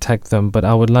God protect them. But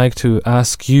I would like to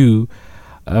ask you,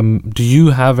 do you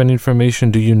have any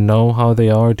information? Do you know how they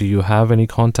are? Do you have any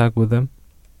contact with them?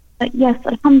 Yes,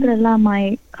 alhamdulillah,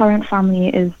 my current family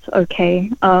is okay.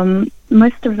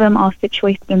 Most of them are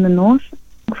situated in the north,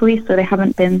 thankfully, so they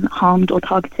haven't been harmed or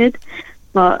targeted.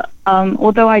 But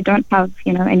although I don't have,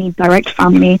 any direct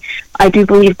family, I do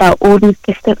believe that all these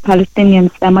distant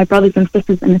Palestinians, they're my brothers and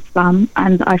sisters in Islam,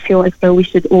 and I feel as though we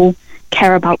should all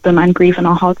care about them and grieve in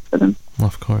our hearts for them.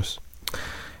 Of course.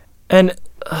 And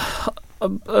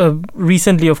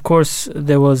recently, of course,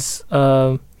 there was,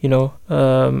 a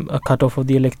cutoff of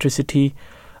the electricity.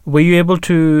 Were you able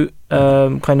to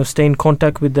kind of stay in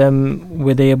contact with them?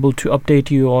 Were they able to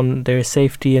update you on their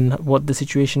safety and what the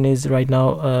situation is right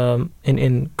now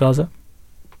in Gaza?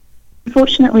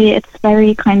 Unfortunately, it's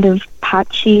very kind of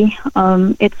patchy.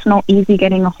 It's not easy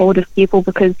getting a hold of people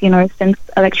because, since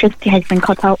electricity has been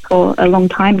cut out for a long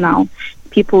time now,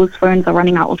 people's phones are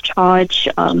running out of charge.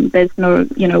 There's no,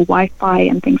 Wi-Fi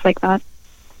and things like that.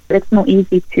 It's not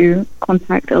easy to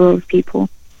contact a lot of people.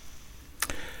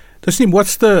 Tasneem,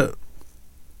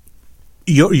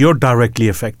 you're directly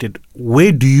affected.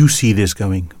 Where do you see this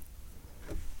going?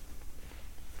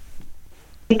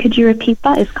 Could you repeat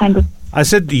that? It's kind of. I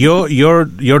said you're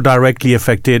directly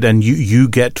affected, and you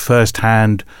get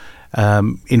first-hand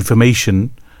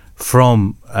information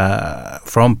from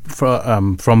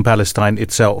Palestine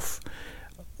itself.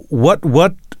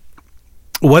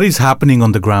 What is happening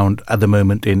on the ground at the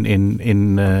moment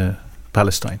in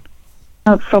Palestine?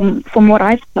 From what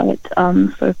I've heard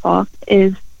so far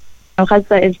is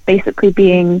Gaza is basically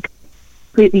being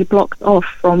completely blocked off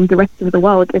from the rest of the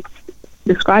world. It's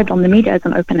described on the media as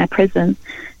an open-air prison.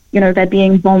 They're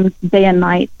being bombed day and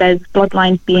night. There's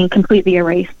bloodlines being completely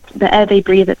erased. The air they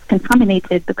breathe is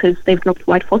contaminated because they've dropped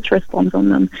white phosphorus bombs on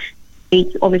them.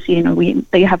 Obviously,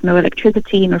 they have no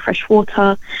electricity, no fresh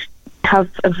water, have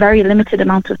a very limited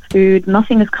amount of food.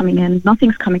 Nothing is coming in,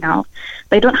 nothing's coming out.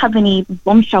 They don't have any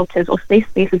bomb shelters or safe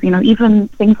spaces. Even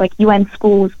things like UN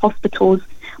schools, hospitals,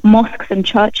 mosques and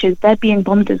churches, they're being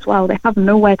bombed as well. They have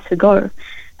nowhere to go.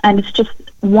 And it's just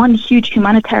one huge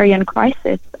humanitarian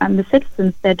crisis, and the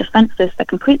citizens, they're defenseless, they're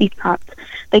completely trapped.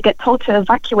 They get told to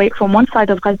evacuate from one side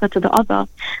of Gaza to the other,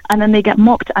 and then they get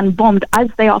mocked and bombed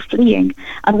as they are fleeing.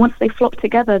 And once they flock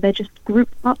together, they're just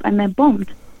grouped up and they're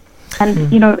bombed.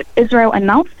 And, Israel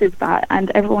announces that, and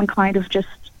everyone kind of just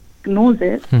ignores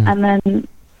it. And then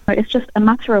it's just a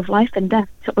matter of life and death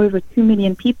to over 2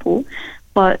 million people.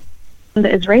 But in the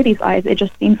Israelis' eyes, it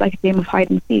just seems like a game of hide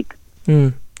and seek.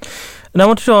 And I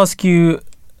wanted to ask you,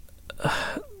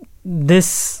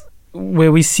 this,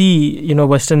 where we see,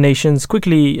 Western nations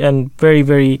quickly and very,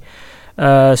 very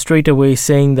straight away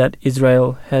saying that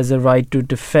Israel has a right to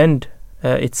defend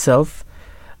itself,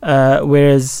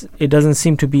 whereas it doesn't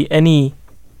seem to be any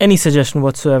suggestion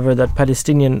whatsoever that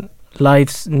Palestinian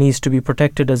lives needs to be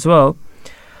protected as well.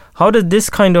 How does this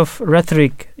kind of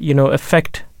rhetoric,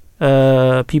 affect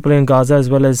people in Gaza as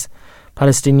well as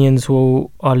Palestinians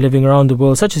who are living around the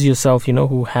world, such as yourself,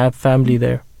 who have family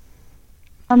there?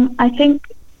 I think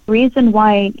the reason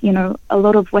why, a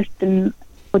lot of Western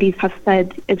bodies have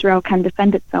said Israel can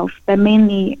defend itself, they're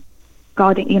mainly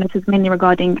regarding, it is mainly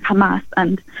regarding Hamas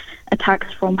and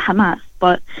attacks from Hamas.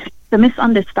 But the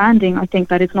misunderstanding, I think,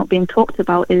 that is not being talked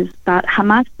about is that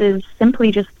Hamas is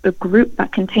simply just a group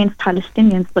that contains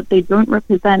Palestinians, but they don't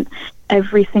represent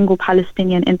every single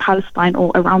Palestinian in Palestine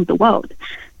or around the world,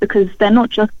 because they're not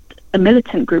just a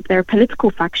militant group, they're a political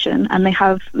faction, and they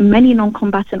have many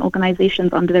non-combatant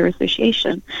organizations under their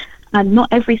association. And not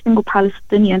every single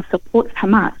Palestinian supports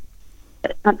Hamas.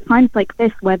 At times like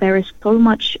this, where there is so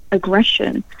much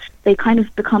aggression, they kind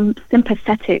of become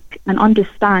sympathetic and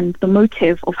understand the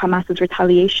motive of Hamas's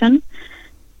retaliation.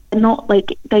 Not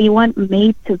like they weren't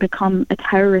made to become a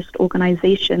terrorist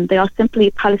organization. They are simply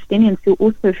Palestinians who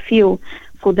also feel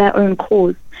for their own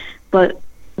cause. But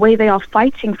the way they are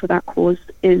fighting for that cause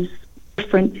is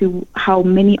different to how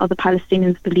many other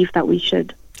Palestinians believe that we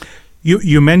should.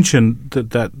 You mentioned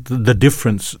that the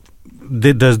difference.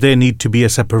 Does there need to be a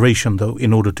separation, though,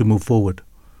 in order to move forward?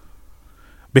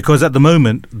 Because at the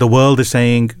moment, the world is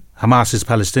saying Hamas is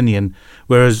Palestinian,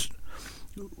 whereas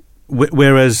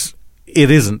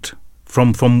it isn't.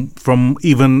 From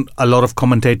even a lot of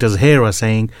commentators here are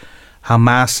saying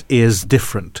Hamas is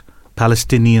different.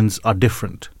 Palestinians are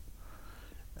different.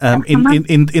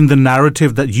 In the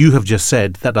narrative that you have just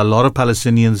said, that a lot of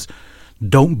Palestinians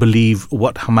don't believe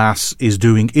what Hamas is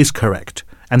doing is correct,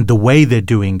 and the way they're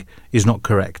doing is not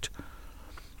correct.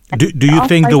 Do you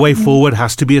think the way forward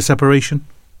has to be a separation?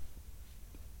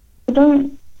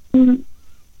 I'm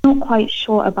not quite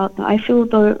sure about that. I feel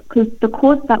though, because the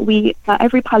cause that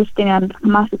every Palestinian and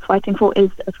Hamas is fighting for is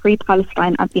a free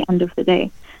Palestine at the end of the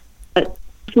day. But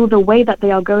I feel the way that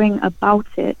they are going about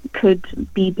it could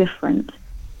be different.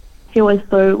 I feel as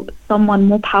though someone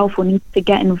more powerful needs to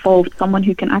get involved, someone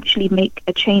who can actually make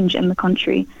a change in the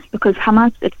country, because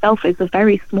Hamas itself is a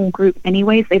very small group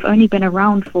anyways. They've only been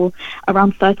around for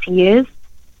around 30 years.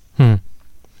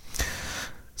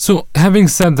 So having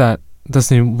said that,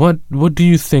 Tasneem, what do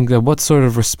you think, that what sort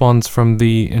of response from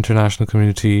the international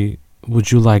community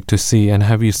would you like to see, and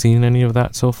have you seen any of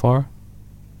that so far?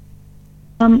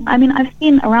 I mean, I've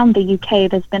seen around the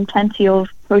UK, there's been plenty of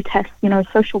protests,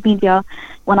 social media.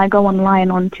 When I go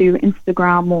online onto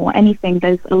Instagram or anything,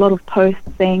 there's a lot of posts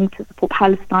saying to support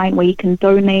Palestine, where you can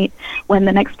donate when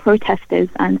the next protest is.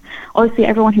 And obviously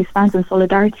everyone who stands in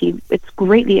solidarity, it's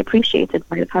greatly appreciated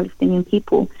by the Palestinian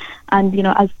people. And,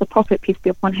 as the Prophet, peace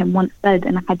be upon him, once said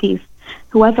in a hadith,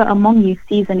 whoever among you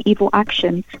sees an evil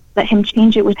action, let him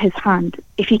change it with his hand.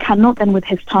 If he cannot, then with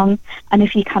his tongue. And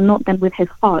if he cannot, then with his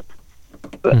heart.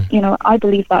 But, I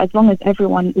believe that as long as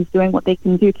everyone is doing what they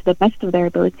can do to the best of their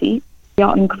ability, we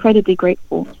are incredibly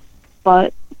grateful.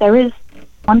 But there is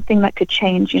one thing that could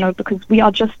change, because we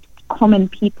are just common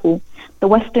people. The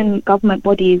Western government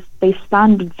bodies, they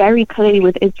stand very clearly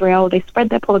with Israel. They spread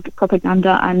their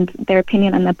propaganda and their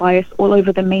opinion and their bias all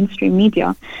over the mainstream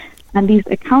media. And these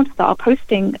accounts that are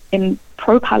posting in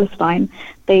pro-Palestine,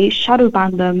 they shadow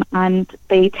ban them and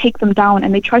they take them down,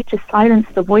 and they try to silence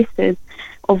the voices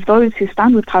of those who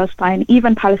stand with Palestine,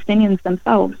 even Palestinians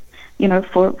themselves.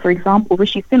 For example,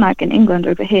 Rishi Sunak in England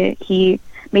over here, he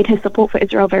made his support for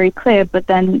Israel very clear, but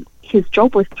then his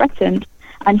job was threatened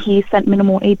and he sent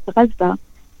minimal aid to Gaza,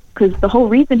 because the whole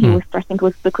reason he was threatened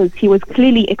was because he was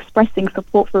clearly expressing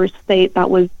support for a state that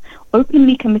was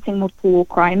openly committing multiple war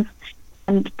crimes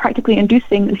and practically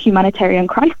inducing a humanitarian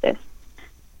crisis.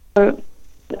 So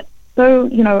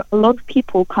a lot of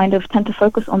people kind of tend to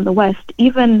focus on the West.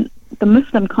 Even the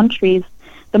Muslim countries,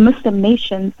 the Muslim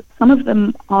nations, some of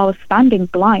them are standing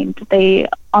blind. They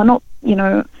are not,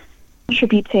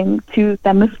 contributing to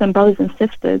their Muslim brothers and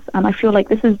sisters. And I feel like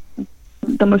this is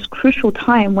the most crucial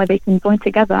time where they can join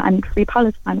together and free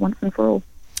Palestine once and for all.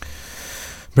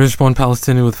 British-born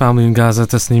Palestinian with family in Gaza,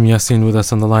 Tasneem Yassine with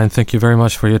us on the line. Thank you very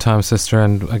much for your time, sister.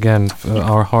 And again,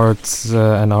 our hearts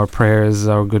and our prayers,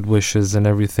 our good wishes and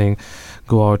everything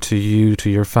go out to you, to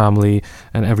your family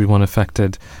and everyone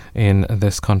affected in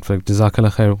this conflict.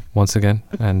 Jazakallah khair once again,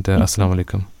 and assalamu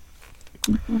alaikum.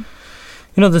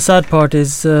 The sad part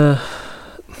is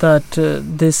that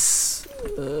this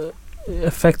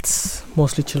affects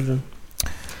mostly children.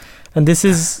 And this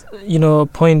is, a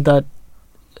point that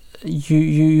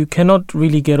you cannot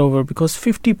really get over, because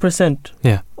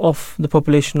 50% of the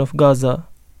population of Gaza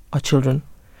are children.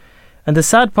 And the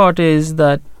sad part is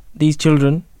that these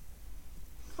children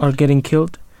are getting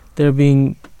killed, they're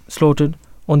being slaughtered.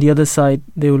 On the other side,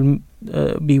 they will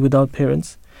be without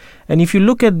parents. And if you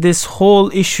look at this whole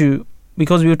issue,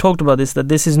 because we talked about this, that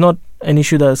this is not an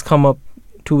issue that has come up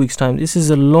 2 weeks' time, this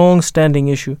is a long-standing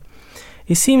issue.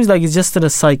 It seems like it's just in a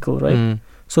cycle, right?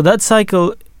 So that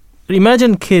cycle,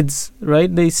 imagine kids,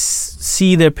 right? They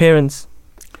see their parents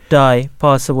die,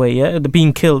 pass away, they're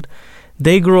being killed.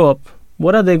 They grow up.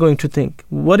 What are they going to think?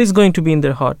 What is going to be in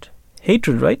their heart?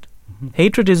 Hatred, right?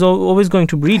 Hatred is always going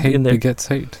to breed in there. Hate begets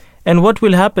hate. And what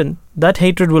will happen? That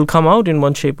hatred will come out in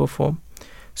one shape or form.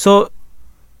 So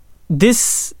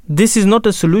this is not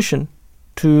a solution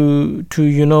to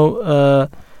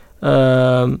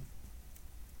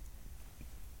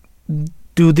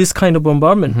do this kind of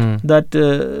bombardment that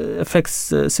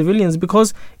affects civilians,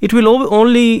 because it will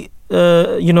only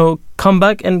come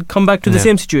back to the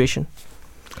same situation.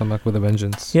 Come back with a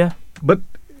vengeance. Yeah. But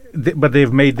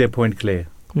they've made their point clear.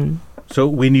 So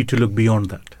we need to look beyond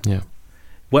that. Yeah.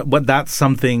 But that's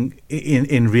something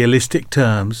in realistic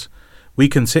terms. We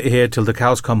can sit here till the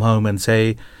cows come home and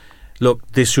say, look,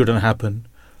 this shouldn't happen.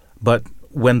 But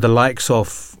when the likes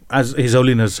of, as His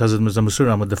Holiness Hazrat Mirza Masroor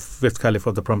Ahmad, the fifth Caliph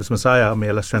of the Promised Messiah, may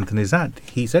Allah strengthen his hand,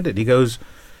 he said it. He goes,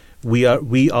 we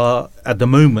are at the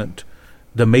moment,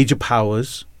 the major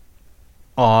powers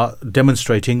are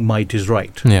demonstrating might is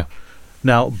right. Yeah.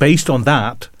 Now, based on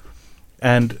that,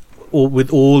 and with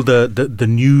all the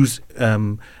news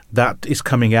that is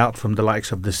coming out from the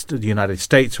likes of the United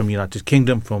States, from United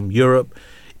Kingdom, from Europe,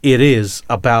 it is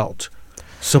about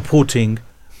supporting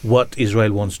what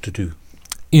Israel wants to do.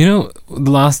 You know,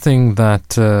 the last thing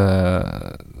that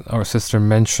our sister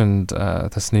mentioned,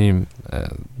 Tasneem,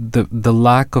 the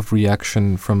lack of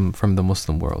reaction from the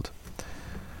Muslim world.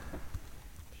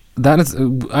 That is,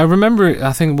 I remember,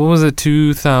 I think, what was it,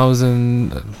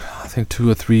 2000, I think 2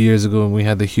 or 3 years ago, when we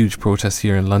had the huge protests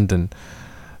here in London.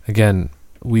 Again,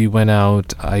 we went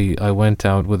out, I went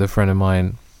out with a friend of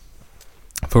mine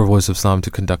for Voice of Islam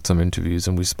to conduct some interviews,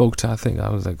 and we spoke to, I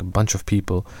was like a bunch of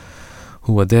people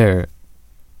who were there.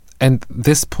 And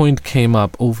this point came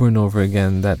up over and over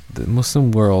again, that the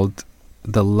Muslim world,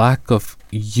 the lack of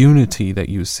unity that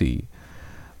you see,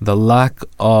 the lack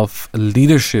of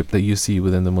leadership that you see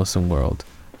within the Muslim world,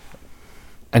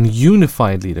 and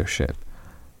unified leadership,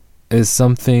 is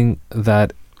something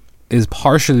that is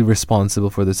partially responsible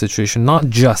for the situation, not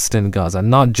just in Gaza,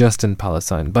 not just in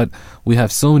Palestine, but we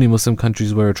have so many Muslim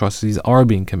countries where atrocities are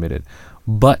being committed.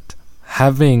 But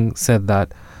having said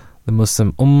that, the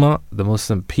Muslim Ummah, the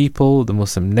Muslim people, the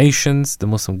Muslim nations, the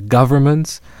Muslim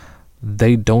governments,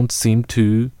 they don't seem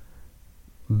to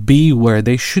be where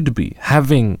they should be,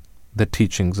 having the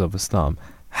teachings of Islam,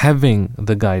 having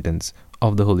the guidance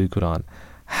of the Holy Quran,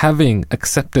 having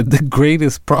accepted the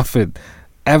greatest prophet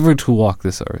ever to walk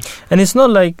this earth. And it's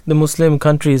not like the Muslim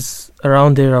countries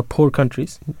around there are poor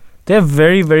countries. They're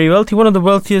very, very wealthy. One of the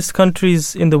wealthiest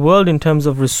countries in the world in terms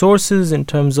of resources, in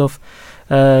terms of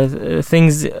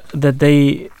things that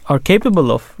they are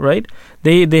capable of, right?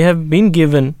 They have been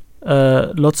given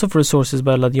lots of resources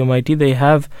by Allah the Almighty. They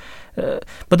have,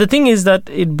 but the thing is that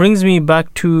it brings me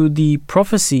back to the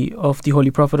prophecy of the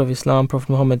Holy Prophet of Islam, Prophet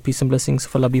Muhammad, peace and blessings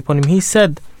of Allah be upon him. He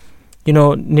said,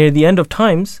 near the end of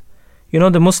times,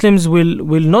 the Muslims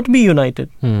will not be united,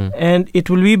 and it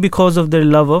will be because of their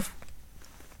love of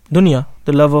dunya,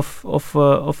 the love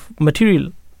of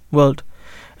material world.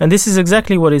 And this is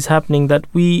exactly what is happening, that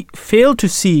we fail to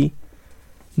see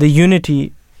the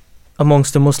unity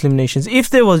amongst the Muslim nations.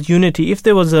 If there was unity, if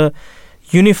there was a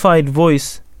unified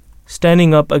voice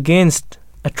standing up against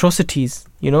atrocities,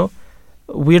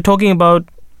 we are talking about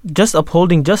just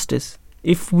upholding justice.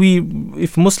 If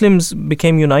Muslims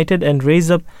became united and raised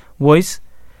up voice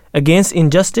against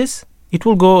injustice, it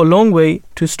will go a long way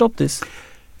to stop this.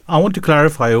 I want to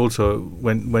clarify also,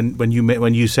 when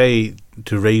you say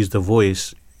to raise the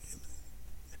voice,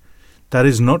 that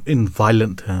is not in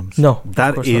violent terms. No,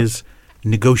 that is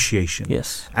negotiation.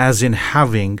 Yes, as in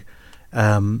having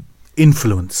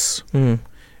influence,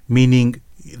 meaning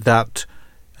that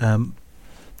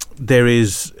there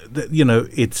is,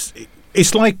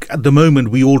 it's like at the moment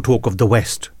we all talk of the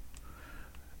West,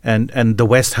 and the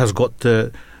West has got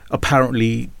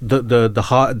apparently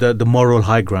the moral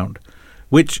high ground,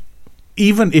 which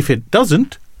even if it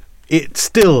doesn't, it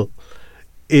still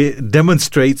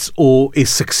demonstrates or is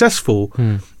successful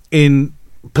in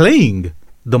playing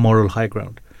the moral high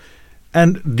ground.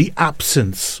 And the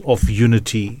absence of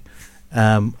unity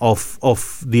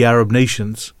of the Arab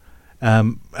nations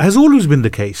has always been the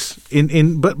case.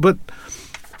 But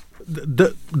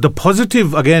the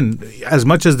positive, again, as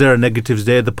much as there are negatives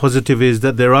there, the positive is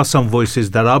that there are some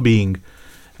voices that are being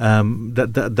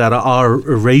that are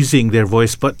raising their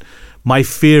voice. But my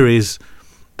fear is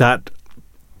that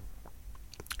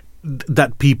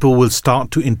people will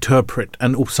start to interpret,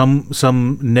 and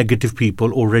some negative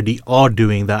people already are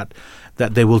doing that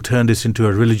they will turn this into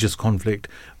a religious conflict,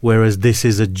 whereas this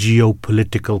is a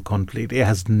geopolitical conflict. It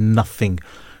has nothing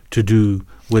to do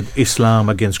with Islam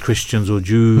against Christians or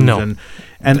Jews. No.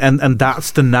 And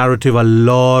that's the narrative a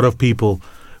lot of people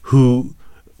who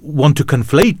want to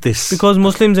conflate this. Because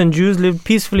Muslims and Jews lived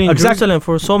peacefully in Jerusalem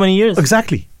for so many years.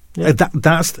 Exactly. Yeah.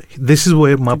 This is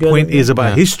where my point is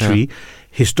about history. Yeah.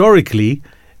 Historically,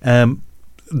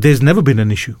 there's never been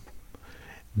an issue.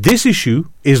 This issue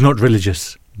is not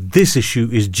religious. This issue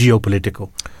is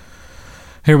geopolitical.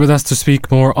 Here with us to speak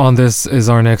more on this is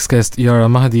our next guest. Yara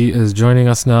Mahdi is joining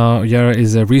us now. Yara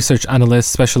is a research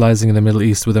analyst specialising in the Middle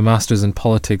East with a master's in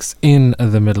politics in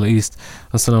the Middle East.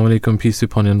 Assalamu alaikum, peace be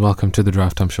upon you, and welcome to the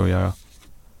Drive Time Show, Yara.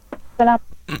 Salam.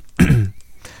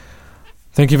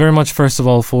 Thank you very much, first of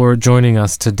all, for joining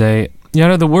us today.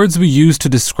 Yara, the words we use to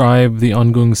describe the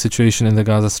ongoing situation in the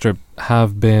Gaza Strip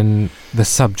have been the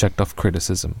subject of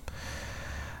criticism.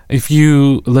 If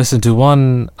you listen to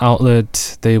one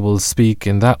outlet, they will speak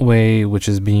in that way, which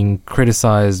is being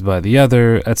criticized by the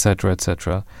other, etc.,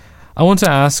 etc. I want to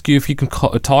ask you if you can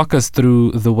talk us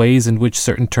through the ways in which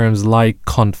certain terms like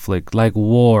conflict, like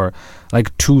war,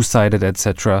 like two-sided,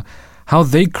 etc., how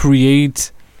they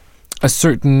create a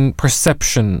certain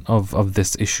perception of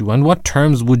this issue? And what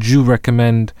terms would you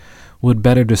recommend would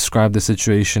better describe the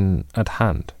situation at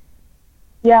hand?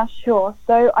 Yeah, sure.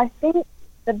 So I think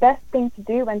the best thing to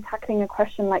do when tackling a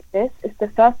question like this is to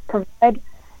first provide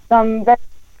some very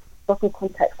historical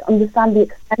context, understand the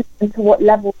extent and to what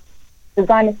level the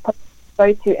Zionist project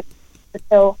go to and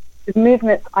fulfill the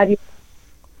movement's ideology.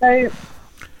 So,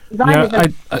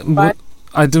 Zionism,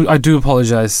 I do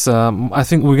apologize. I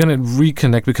think we're going to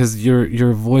reconnect because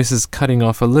your voice is cutting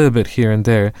off a little bit here and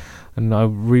there, and I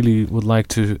really would like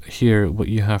to hear what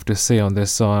you have to say on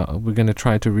this. So we're going to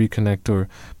try to reconnect or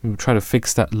try to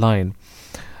fix that line.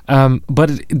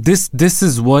 But this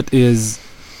is what is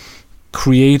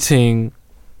creating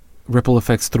ripple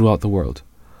effects throughout the world.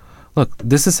 Look,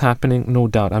 this is happening, no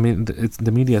doubt. I mean,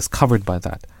 the media is covered by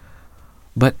that.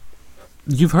 But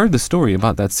you've heard the story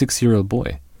about that 6-year-old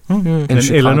boy. In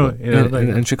Chicago,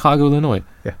 in Chicago, Illinois.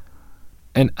 Yeah.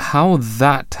 And how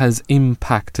that has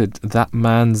impacted that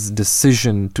man's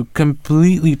decision to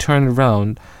completely turn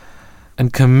around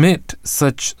and commit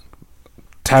such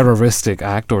terroristic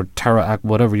act or terror act,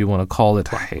 whatever you want to call it,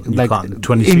 like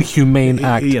inhumane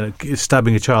act.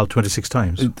 Stabbing a child 26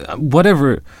 times.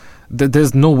 Whatever.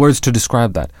 There's no words to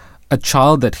describe that. A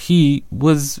child that he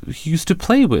used to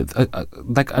play with,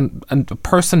 a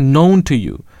person known to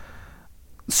you.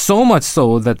 So much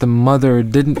so that the mother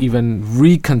didn't even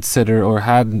reconsider or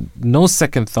had no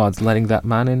second thoughts letting that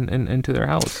man into their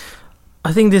house.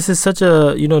 I think this is such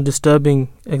a disturbing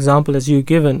example as you've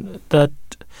given that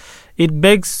it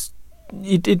makes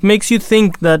you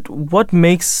think that what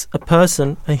makes a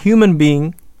person, a human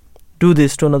being, do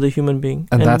this to another human being.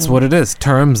 And that's what it is.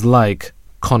 Terms like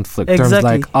conflict, exactly. Terms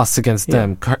like us against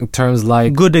them, terms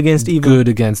like good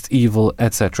against evil,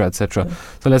 etc., etc. Yeah.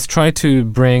 So let's try to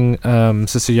bring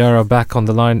Sister Yara back on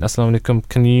the line. Assalamu alaikum.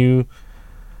 Can you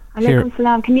hear? Alaikum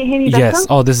salam. Can you hear me better? Yes.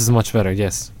 Oh, this is much better.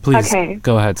 Yes. Please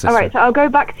go ahead, Sister. All right. So I'll go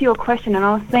back to your question, and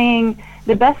I was saying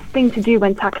the best thing to do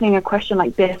when tackling a question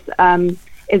like this,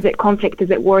 is it conflict, is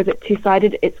it war, is it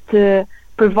two-sided? It's to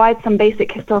provide some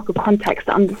basic historical context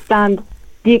to understand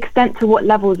the extent to what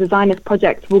levels the Zionist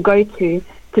project will go to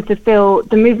fulfill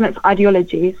the movement's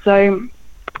ideology. So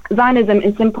Zionism,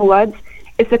 in simple words,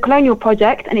 it's a colonial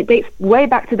project, and it dates way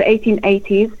back to the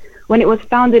 1880s when it was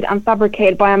founded and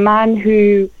fabricated by a man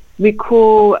who we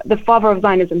call the father of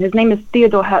Zionism. His name is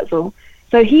Theodor Herzl.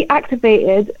 So he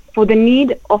activated for the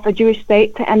need of a Jewish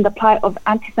state to end the plight of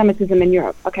anti-Semitism in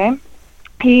Europe, okay?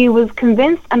 He was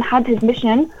convinced and had his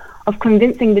mission of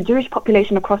convincing the Jewish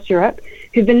population across Europe,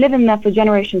 who've been living there for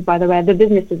generations, by the way. The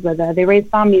businesses were there, they raised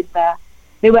families there,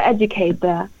 they were educated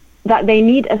there, that they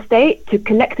need a state to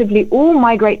collectively all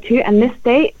migrate to, and this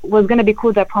state was going to be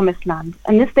called their promised land.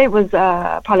 And this state was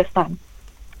Palestine.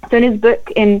 So in his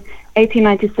book in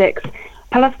 1896,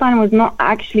 Palestine was not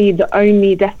actually the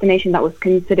only destination that was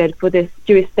considered for this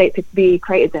Jewish state to be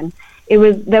created in.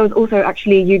 There was also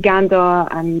actually Uganda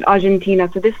and Argentina.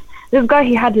 So this guy,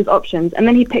 he had his options, and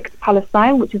then he picked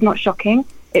Palestine, which is not shocking.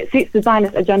 It suits the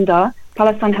Zionist agenda.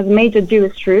 Palestine has major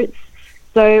Jewish roots.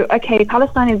 So, okay,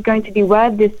 Palestine is going to be where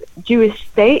this Jewish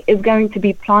state is going to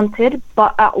be planted,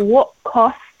 but at what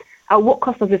cost? At what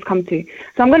cost does this come to?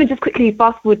 So I'm going to just quickly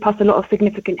fast forward past a lot of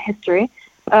significant history,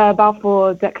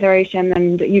 Balfour Declaration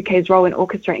and the UK's role in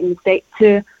orchestrating the state,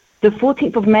 to the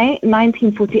 14th of May,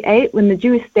 1948, when the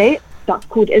Jewish state, that's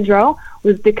called Israel,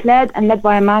 was declared and led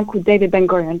by a man called David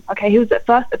Ben-Gurion. Okay, he was the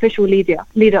first official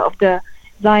leader of the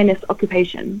Zionist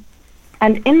occupation.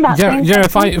 And in that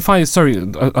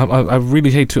I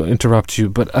really hate to interrupt you,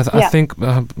 but I think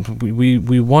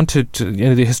we wanted to,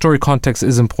 the historic context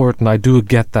is important. I do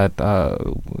get that,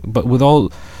 but with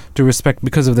all due respect,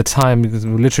 because of the time, because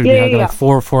we literally had like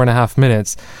 4.5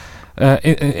 minutes.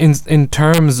 In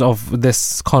terms of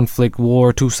this conflict,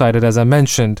 war, two-sided, as I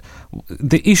mentioned,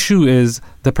 the issue is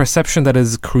the perception that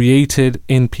is created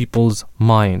in people's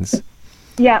minds.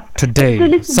 Yeah.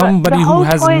 Today, so somebody who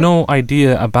has no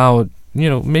idea about,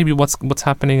 maybe what's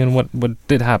happening and what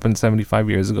did happen 75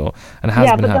 years ago and has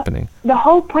been happening. The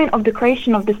whole point of the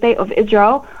creation of the state of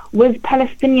Israel was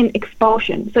Palestinian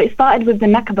expulsion. So it started with the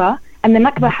Nakba, and the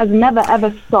Nakba has never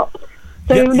ever stopped.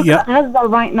 So look at Gaza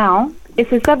right now. It's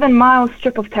a 7-mile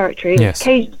strip of territory. Yes.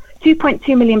 Caged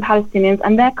 2.2 million Palestinians,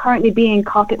 and they're currently being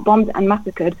carpet bombed and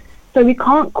massacred. So we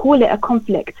can't call it a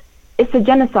conflict. It's a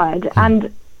genocide. And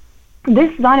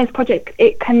this Zionist project,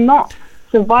 it cannot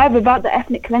survive without the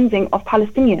ethnic cleansing of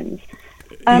Palestinians.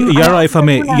 Yara, if I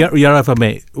may,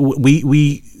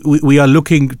 we are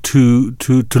looking to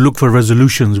look for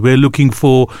resolutions. We're looking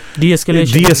for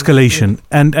de-escalation.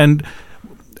 And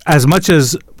as much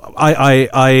as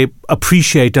I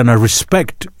appreciate and I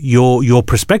respect your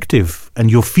perspective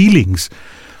and your feelings.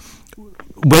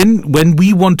 When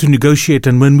we want to negotiate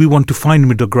and when we want to find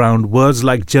middle ground, words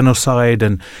like genocide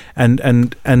and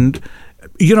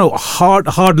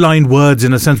hardline words,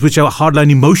 in a sense, which are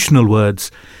hardline emotional words,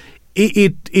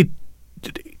 it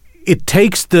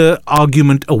takes the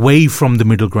argument away from the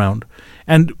middle ground.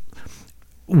 And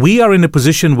we are in a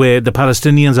position where the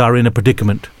Palestinians are in a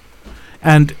predicament,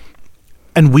 and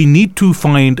we need to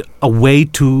find a way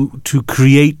to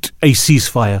create a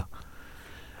ceasefire.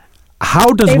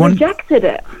 How does They one... rejected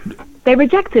it. They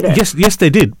rejected it. Yes, they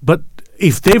did. But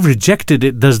if they've rejected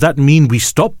it, does that mean we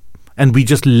stop and we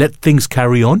just let things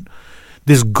carry on?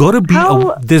 There's got to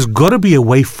be a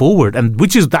way forward, and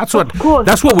that's what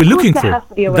we're looking for.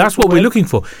 That's what we're looking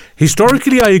for.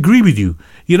 Historically, I agree with you.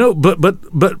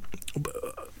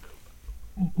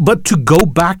 But to go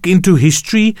back into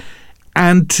history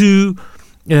and to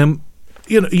and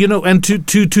to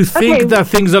think that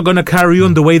things are going to carry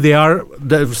on the way they are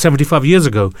 75 years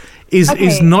ago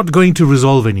is not going to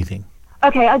resolve anything.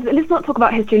 Okay, let's not talk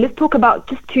about history. Let's talk about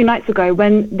just 2 nights ago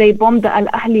when they bombed the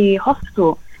Al-Ahli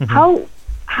hospital. Mm-hmm.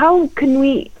 How can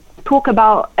we talk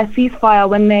about a ceasefire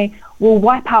when they will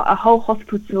wipe out a whole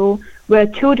hospital where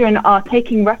children are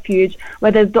taking refuge,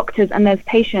 where there's doctors and there's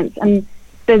patients and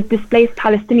there's displaced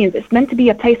Palestinians? It's meant to be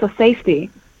a place of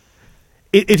safety.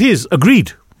 It is.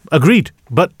 Agreed.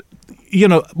 But,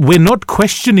 we're not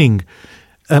questioning...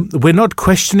 we're not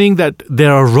questioning that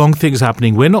there are wrong things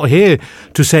happening. We're not here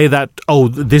to say that,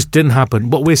 this didn't happen.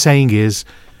 What we're saying is,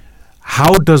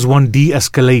 how does one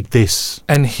de-escalate this?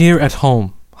 And here at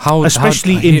home,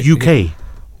 especially in UK,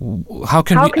 how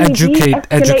can we educate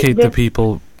the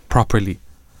people properly?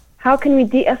 How can we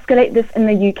de-escalate this in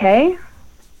the UK?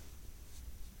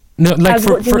 No, like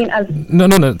what do you mean as? No.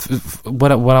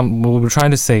 What we're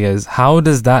trying to say is, how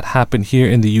does that happen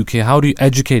here in the UK? How do you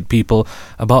educate people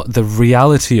about the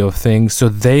reality of things so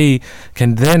they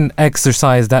can then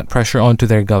exercise that pressure onto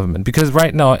their government? Because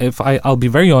right now, I'll be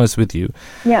very honest with you.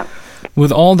 Yeah.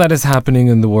 With all that is happening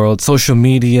in the world, social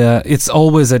media, it's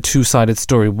always a two-sided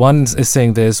story. One is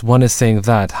saying this, one is saying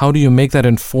that. How do you make that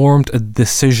informed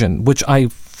decision? Which I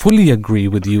fully agree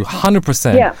with you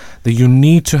 100% that you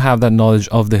need to have that knowledge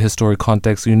of the historic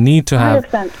context. You need to have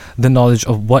 100%. the knowledge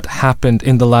of what happened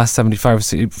in the last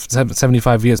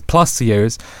 75 years plus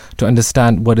years to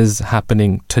understand what is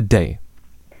happening today.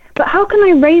 But how can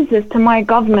I raise this to my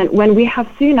government when we have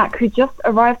Sunak, who just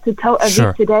arrived to Tel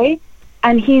Aviv today,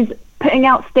 and he's putting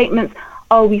out statements,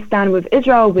 we stand with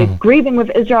Israel, we're grieving with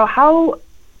Israel. How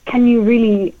can you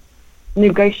really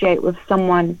negotiate with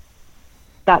someone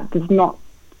that does not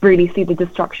really see the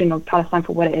destruction of Palestine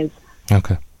for what it is?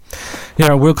 Okay.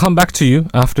 Yeah, we'll come back to you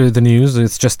after the news.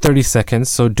 It's just 30 seconds,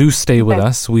 so do stay with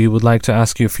us. We would like to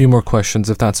ask you a few more questions,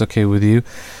 if that's okay with you.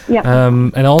 Yeah.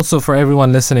 And also for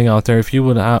everyone listening out there, if you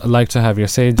would like to have your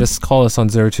say, just call us on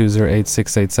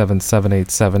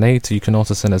 0208-687-7878. You can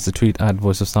also send us a tweet at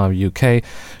Voice of Islam UK.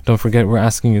 Don't forget, we're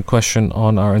asking you a question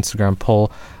on our Instagram poll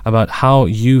about how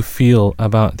you feel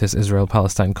about this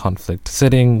Israel-Palestine conflict.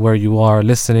 Sitting where you are,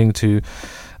 listening to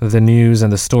the news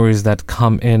and the stories that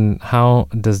come in, how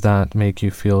does that make you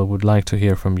feel? Would like to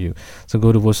hear from you. So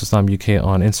go to Voice of Islam UK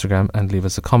on Instagram and leave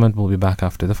us a comment. We'll be back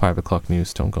after the 5 o'clock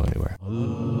news. Don't go anywhere.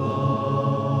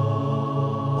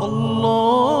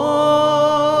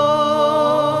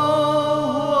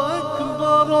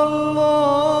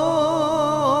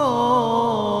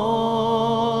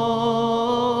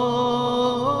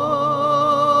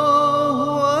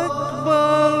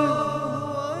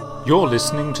 You're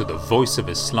listening to the Voice of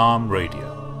Islam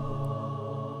Radio,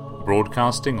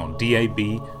 broadcasting on DAB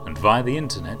and via the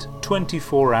internet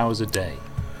 24 hours a day.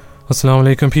 Assalamu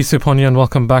alaikum, peace be upon you, and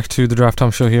welcome back to the Draft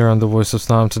Time Show here on the Voice of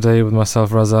Islam. Today with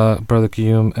myself, Raza, Brother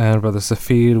Qayyum and Brother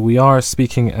Safir. We are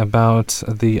speaking about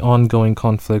the ongoing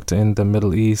conflict in the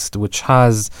Middle East, which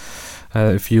has,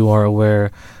 if you are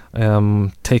aware,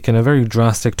 taken a very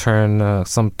drastic turn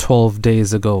some 12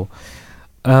 days ago.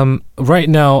 Right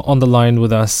now on the line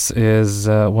with us is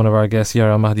one of our guests,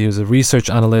 Yara Ahmed, who's a research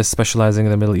analyst specialising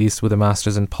in the Middle East with a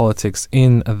master's in politics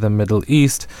in the Middle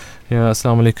East.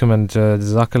 Assalamu alaikum and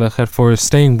jazakallah khair for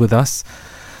staying with us.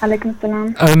 Alaikum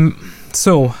salam.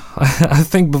 So, I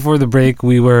think before the break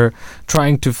we were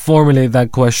trying to formulate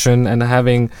that question and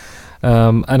having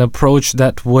an approach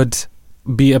that would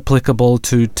be applicable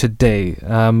to today.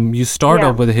 You start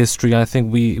off with a history. I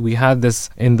think we had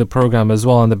this in the program as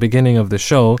well in the beginning of the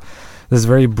show, this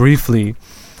very briefly.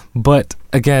 But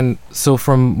again, so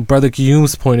from Brother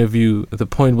Qayyum's point of view, the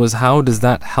point was, how does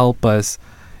that help us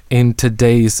in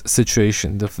today's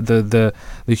situation, the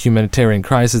humanitarian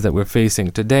crisis that we're facing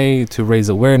today, to raise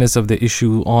awareness of the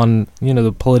issue on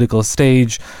the political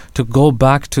stage, to go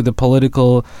back to the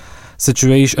political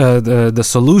situation, the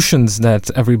solutions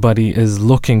that everybody is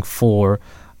looking for,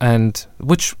 and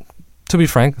which, to be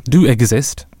frank, do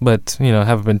exist, but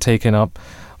have been taken up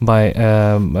by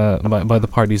the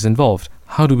parties involved.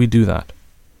 How do we do that?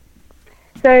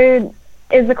 So,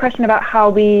 is the question about how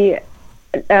we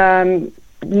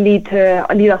lead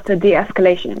us to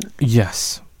de-escalation?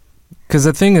 Yes, because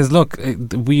the thing is, look,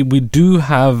 we do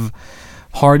have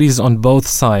parties on both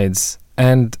sides,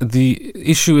 and the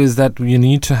issue is that you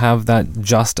need to have that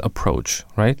just approach,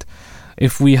 right?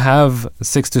 If we have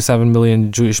 6 to 7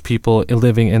 million Jewish people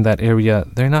living in that area,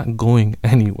 they're not going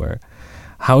anywhere.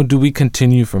 How do we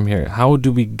continue from here? How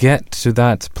do we get to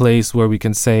that place where we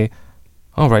can say,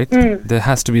 all right, there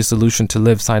has to be a solution to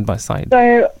live side by side?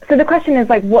 So the question is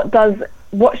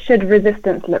what should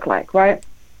resistance look like, right?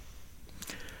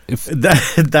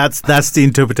 That's the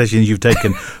interpretation you've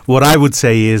taken. What I would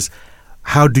say is,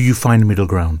 how do you find middle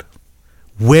ground?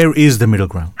 Where is the middle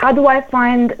ground? How do I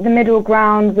find the middle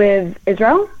ground with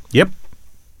Israel? Yep.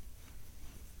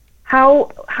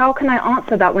 How can I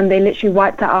answer that when they literally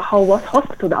wiped out our whole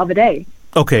hospital the other day?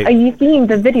 Okay. Are you seeing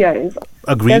the videos?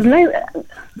 Agreed. There's no.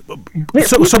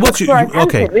 So what's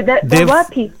okay? There were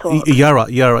peace talks. Yara,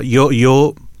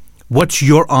 your what's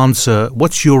your answer?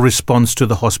 What's your response to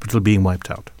the hospital being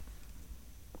wiped out?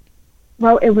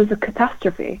 Well, it was a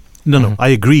catastrophe. No, I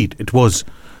agreed. It was.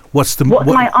 What's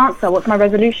my answer? What's my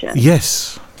resolution?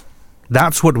 Yes,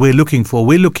 that's what we're looking for.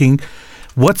 We're looking.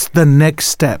 What's the next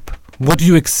step? What do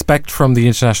you expect from the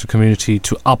international community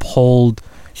to uphold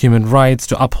human rights,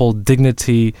 to uphold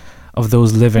dignity of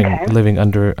those living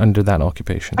under that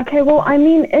occupation? Okay, well, I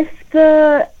mean, if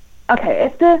the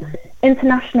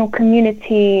international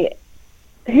community,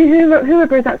 who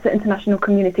represents the international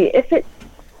community? If it's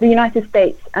the United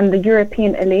States and the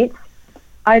European elites,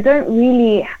 I don't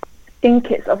really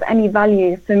think it's of any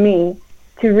value for me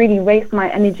to really waste my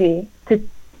energy.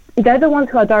 They're the ones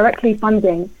who are directly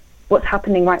funding what's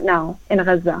happening right now in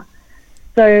Gaza.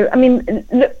 So, I mean,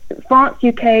 look, France,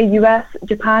 UK, US,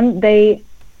 Japan, they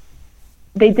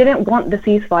didn't want the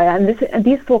ceasefire. And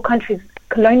these four countries,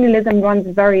 colonialism runs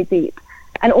very deep.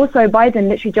 And also Biden,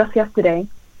 literally just yesterday,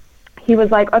 he was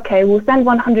like, okay, we'll send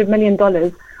 $100 million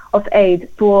of aid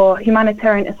for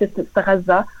humanitarian assistance to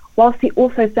Gaza, whilst he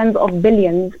also sends off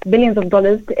billions of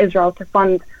dollars to Israel to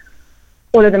fund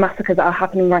all of the massacres that are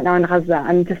happening right now in Gaza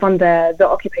and to fund the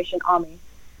occupation army.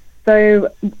 So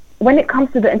when it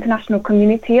comes to the international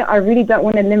community, I really don't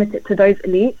want to limit it to those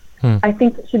elites. I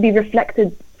think it should be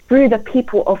reflected through the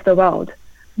people of the world.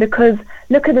 Because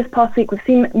look at this past week, we've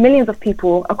seen millions of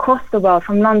people across the world,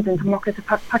 from London to Morocco to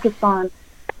Pakistan,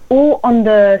 all on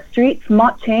the streets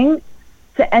marching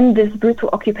to end this brutal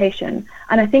occupation.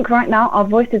 And I think right now our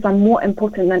voices are more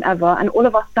important than ever, and all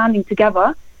of us standing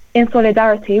together in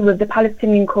solidarity with the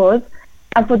Palestinian cause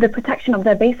and for the protection of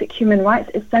their basic human rights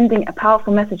is sending a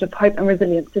powerful message of hope and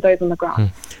resilience to those on the ground.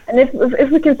 And if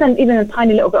we can send even a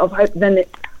tiny little bit of hope, then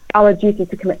it's our duty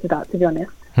to commit to that, to be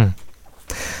honest.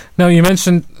 Now, you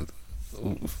mentioned,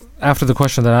 after the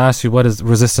question that I asked you, what does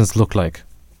resistance look like?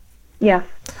 Yes.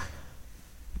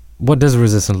 What does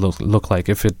resistance look like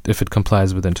if it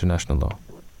complies with international law?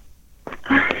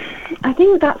 I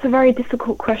think that's a very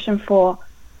difficult question for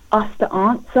us to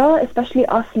answer, especially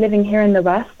us living here in the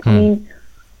West. I mean,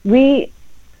 we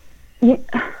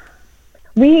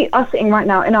are sitting right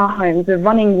now in our homes with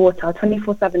running water,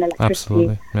 24/7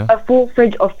 electricity, a full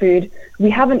fridge of food. We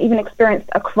haven't even experienced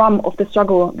a crumb of the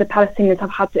struggle the Palestinians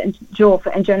have had to endure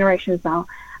for generations now.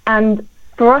 And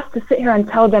for us to sit here and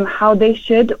tell them how they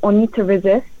should or need to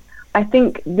resist, I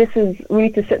think we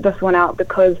need to sit this one out,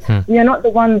 because we are not the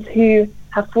ones who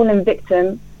have fallen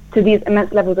victim to these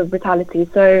immense levels of brutality.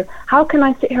 So how can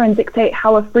I sit here and dictate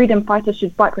how a freedom fighter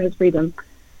should fight for his freedom?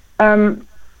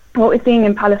 What we're seeing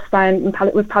in Palestine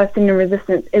with Palestinian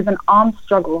resistance is an armed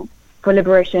struggle for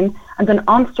liberation, and an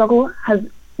armed struggle has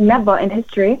never in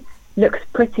history looked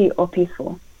pretty or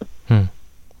peaceful.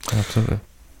 Absolutely.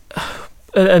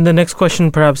 And the next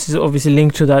question perhaps is obviously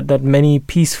linked to that many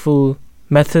peaceful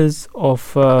methods of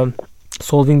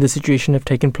solving the situation have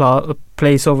taken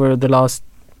place over the last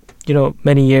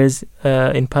many years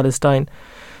in Palestine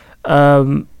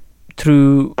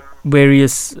through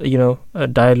various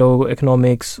dialogue,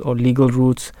 economics or legal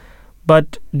routes.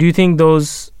 But do you think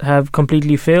those have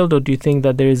completely failed, or do you think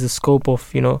that there is a scope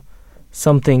of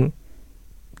something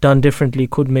done differently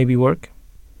could maybe work?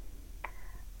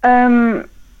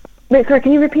 Wait, sorry,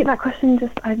 can you repeat that question?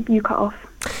 You cut off.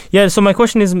 Yeah, so my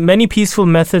question is, many peaceful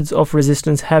methods of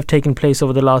resistance have taken place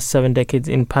over the last 7 decades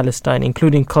in Palestine,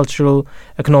 including cultural,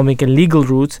 economic and legal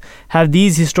routes. Have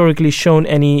these historically shown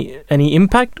any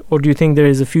impact, or do you think there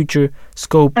is a future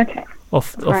scope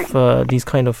of these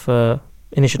kind of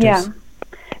initiatives? Yeah.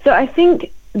 So I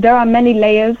think there are many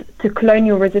layers to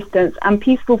colonial resistance, and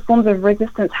peaceful forms of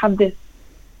resistance has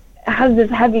this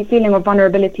heavy feeling of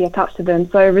vulnerability attached to them.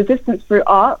 So resistance through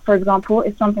art, for example,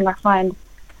 is something I find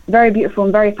very beautiful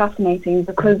and very fascinating,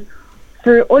 because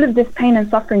through all of this pain and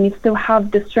suffering, you still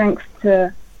have the strength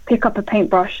to pick up a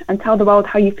paintbrush and tell the world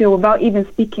how you feel without even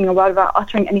speaking or without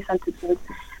uttering any sentences.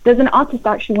 There's an artist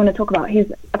I actually want to talk about. He's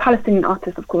a Palestinian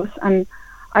artist, of course, and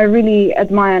I really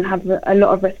admire and have a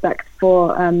lot of respect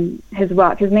for his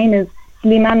work. His name is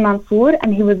Sliman Mansour,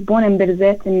 and he was born in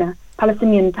Birzeit, in a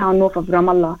Palestinian town north of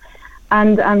Ramallah.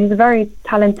 And he's a very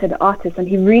talented artist, and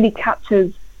he really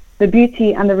captures the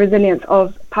beauty and the resilience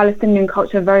of Palestinian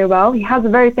culture very well. He has a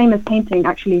very famous painting,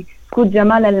 actually. It's called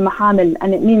Jamal al-Mahamil,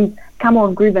 and it means camel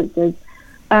of grievances.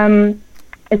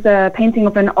 It's a painting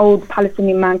of an old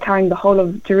Palestinian man carrying the whole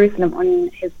of Jerusalem on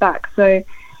his back. So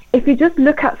if you just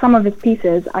look at some of his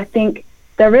pieces, I think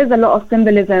there is a lot of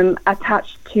symbolism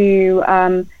attached to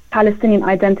Palestinian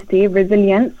identity,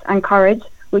 resilience and courage,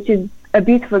 which is a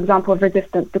beautiful example of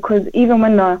resistance, because even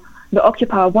when the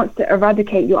occupier wants to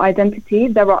eradicate your identity,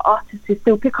 there are artists who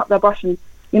still pick up their brush and,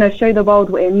 show the world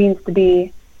what it means to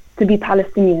be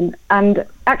Palestinian. And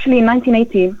actually in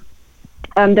 1980,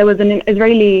 there was an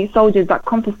Israeli soldiers that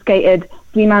confiscated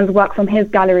Sliman's work from his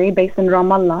gallery based in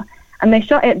Ramallah, and they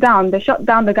shut it down. They shut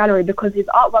down the gallery because his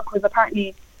artwork was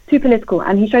apparently too political,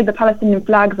 and he showed the Palestinian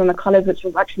flags and the colours, which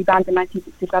was actually banned in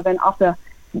 1967. After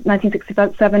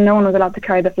 1967, no one was allowed to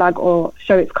carry the flag or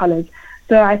show its colours.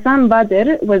 So Isam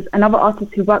Badir was another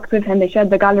artist who worked with him. They shared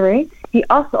the gallery. He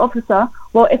asked the officer,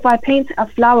 well, if I paint a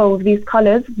flower with these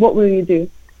colours, what will you do?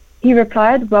 He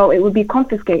replied, well, it will be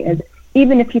confiscated.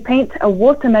 Even if you paint a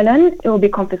watermelon, it will be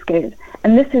confiscated.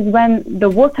 And this is when the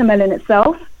watermelon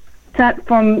itself turned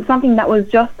from something that was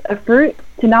just a fruit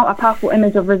to now a powerful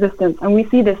image of resistance. And we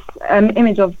see this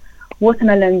image of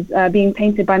watermelons being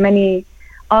painted by many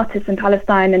artists in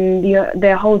Palestine, and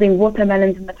they're holding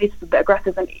watermelons in the faces of the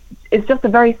aggressors, and it's just a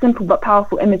very simple but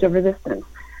powerful image of resistance.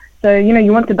 So,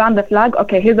 you want to ban the flag?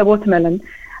 Okay, here's a watermelon,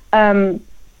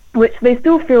 which they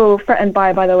still feel threatened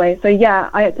by the way. So yeah,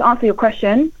 to answer your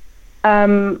question,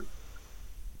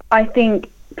 I think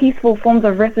peaceful forms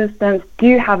of resistance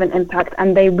do have an impact,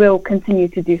 and they will continue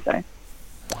to do so.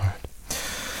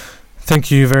 Thank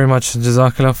you very much,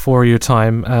 Jazakallah, for your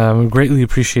time. Greatly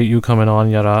appreciate you coming on,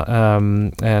 Yara,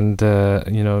 and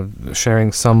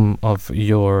sharing some of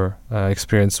your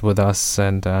experience with us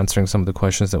and answering some of the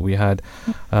questions that we had.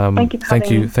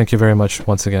 Thank you very much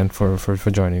once again for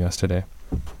joining us today.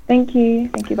 Thank you.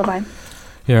 Bye-bye.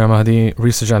 Yara Mahdi,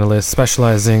 research analyst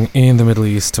specializing in the Middle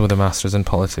East with a master's in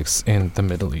politics in the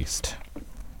Middle East.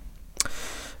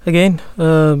 Again,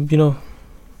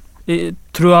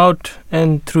 throughout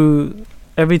and through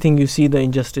everything, you see the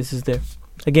injustice is there.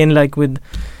 Again, like with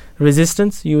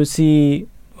resistance, you will see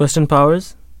Western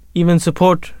powers even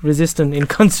support resistance in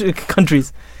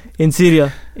countries, in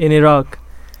Syria, in Iraq.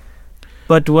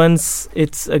 But once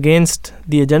it's against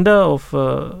the agenda of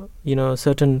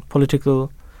certain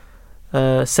political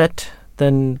set,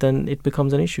 then it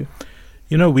becomes an issue.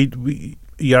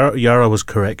 Yara was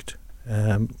correct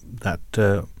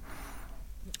that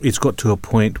it's got to a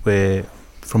point where,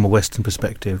 from a Western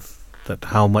perspective, that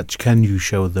how much can you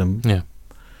show them? Yeah.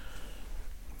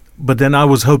 But then I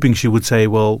was hoping she would say,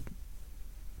 well,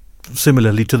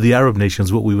 similarly to the Arab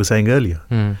nations, what we were saying earlier,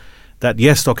 that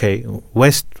yes, okay,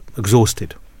 West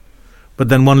exhausted, but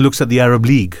then one looks at the Arab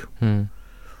League.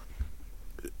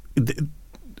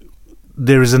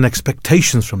 There is an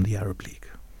expectation from the Arab League,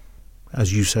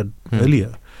 as you said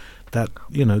earlier, that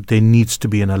there needs to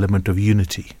be an element of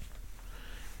unity.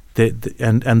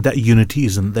 And that unity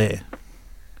isn't there.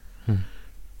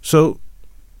 So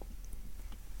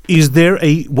is there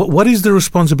what is the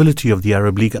responsibility of the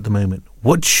Arab League at the moment?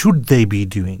 What should they be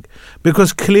doing?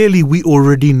 Because clearly we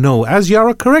already know, as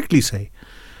Yara correctly say,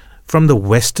 from the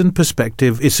Western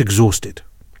perspective, it's exhausted.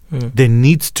 There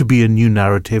needs to be a new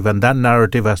narrative, and that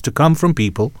narrative has to come from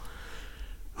people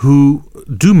who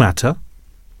do matter,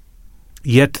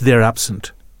 yet they're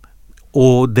absent,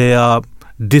 or they are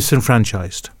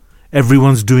disenfranchised.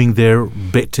 Everyone's doing their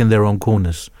bit in their own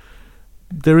corners.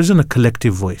 There isn't a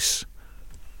collective voice.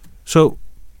 So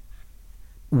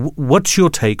what's your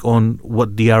take on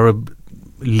what the Arab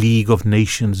League of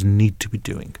Nations need to be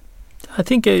doing? I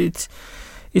think it's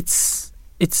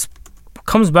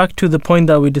comes back to the point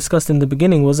that we discussed in the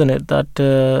beginning, wasn't it?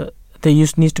 That there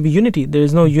needs to be unity. There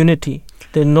is no unity.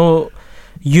 There's no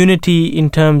unity in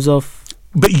terms of...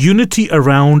 But unity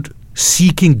around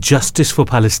seeking justice for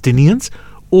Palestinians,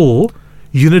 or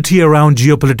unity around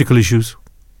geopolitical issues?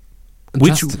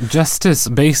 Justice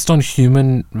based on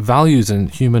human values and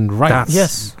human rights.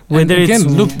 Yes. And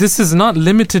again, look, this is not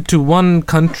limited to one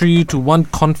country, to one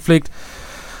conflict.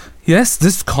 Yes,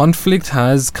 this conflict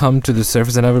has come to the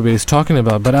surface and everybody's talking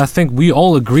about it, but I think we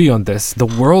all agree on this. The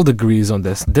world agrees on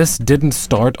this. This didn't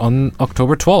start on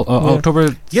October 12th,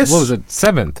 October, Yes. what was it,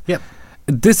 7th. Yep.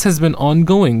 This has been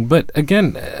ongoing, but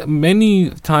again, many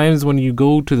times when you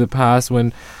go to the past,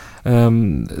 when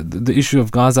the issue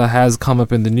of Gaza has come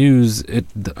up in the news,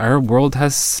 our world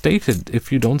has stated,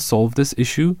 if you don't solve this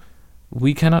issue,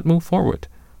 we cannot move forward.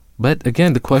 But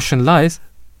again, the question lies,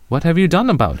 what have you done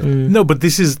about it? No, but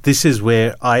this is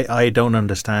where I don't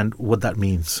understand what that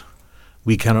means.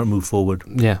 We cannot move forward.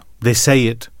 Yeah. They say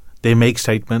it. They make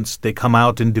statements. They come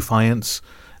out in defiance.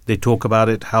 They talk about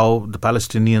it, how the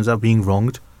Palestinians are being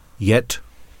wronged. Yet,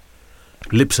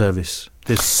 lip service.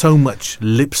 There's so much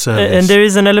lip service. And there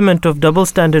is an element of double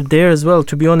standard there as well,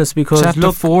 to be honest, because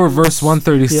Chapter 4, verse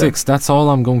 136. That's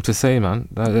all I'm going to say, man.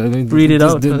 Read it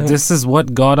out. This is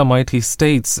what God Almighty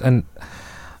states. And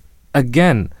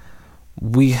again,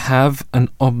 we have an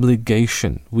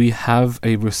obligation. We have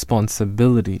a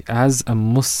responsibility as a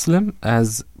Muslim,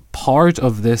 as part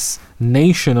of this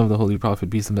nation of the Holy Prophet,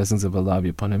 peace and blessings of Allah be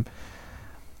upon him.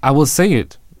 I will say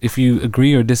it. If you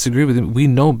agree or disagree with him, we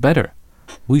know better.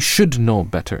 We should know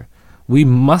better. We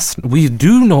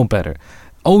do know better.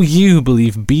 O ye who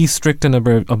believe, be strict in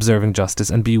observing justice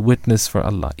and be witness for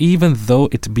Allah, even though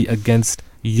it be against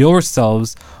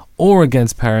yourselves or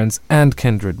against parents and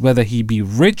kindred, whether he be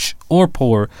rich or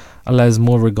poor, Allah is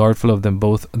more regardful of them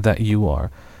both that you are.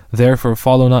 Therefore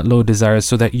follow not low desires,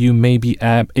 so that you may be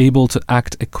able to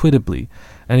act equitably.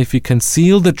 And if you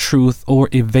conceal the truth or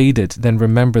evade it, then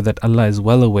remember that Allah is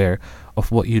well aware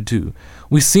of what you do.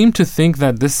 We seem to think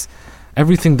that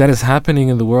everything that is happening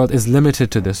in the world is limited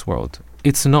to this world.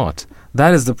 It's not.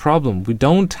 That is the problem. We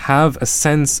don't have a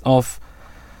sense of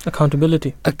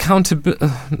accountability.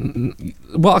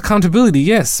 Accountability,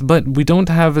 yes, but we don't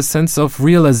have a sense of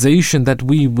realization that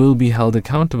we will be held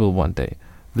accountable one day.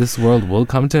 This world will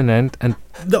come to an end, and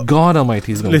God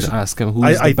Almighty is going to ask him who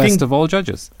is the best of all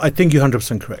judges. I think you're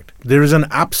 100% correct. There is an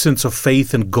absence of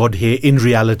faith in God here in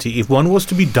reality. If one was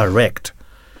to be direct,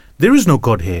 there is no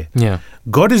God here. Yeah.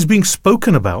 God is being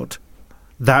spoken about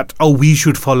that, we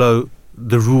should follow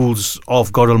the rules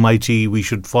of God Almighty, we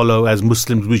should follow as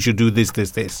Muslims, we should do this.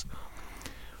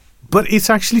 But it's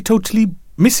actually totally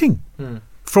missing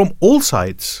from all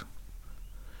sides.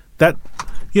 That,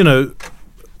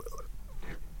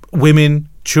 women,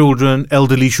 children,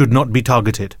 elderly should not be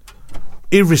targeted,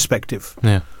 irrespective.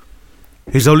 Yeah.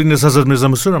 His Holiness Hazrat Mirza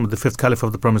Masroor, the fifth Caliph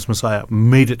of the Promised Messiah,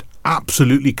 made it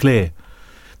absolutely clear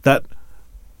that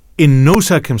in no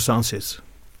circumstances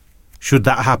should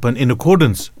that happen in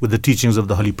accordance with the teachings of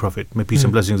the Holy Prophet, may peace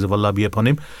and blessings of Allah be upon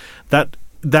him. That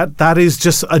is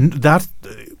just that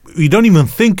we don't even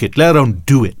think it, let alone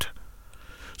do it.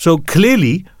 So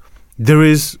clearly there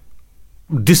is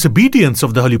disobedience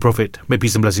of the Holy Prophet, may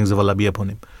peace and blessings of Allah be upon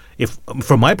him. If,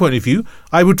 from my point of view,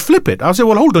 I would flip it. I'll say,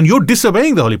 well, hold on, you're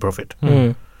disobeying the Holy Prophet.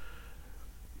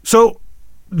 So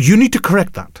you need to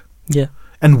correct that. Yeah.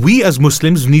 And we as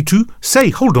Muslims need to say,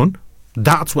 hold on,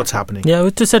 that's what's happening. Yeah, we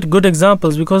have to set good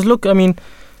examples, because look,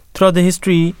 throughout the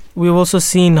history, we've also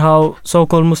seen how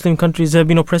so-called Muslim countries have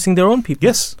been oppressing their own people.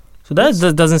 Yes. So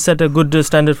that doesn't set a good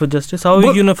standard for justice. How are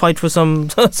you going to fight for some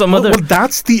other? Well,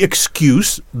 that's the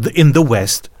excuse in the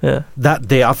West that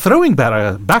they are throwing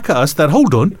back at us. That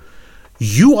hold on,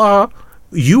 you are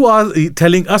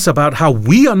telling us about how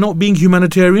we are not being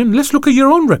humanitarian. Let's look at your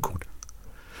own record.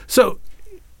 So,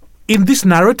 in this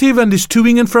narrative and this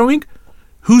toing and froing,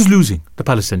 who's losing? The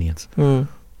Palestinians,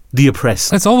 the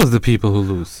oppressed. It's always the people who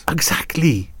lose.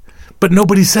 Exactly, but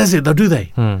nobody says it, though, do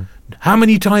they? How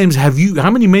many times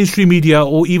how many mainstream media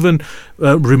or even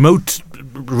remote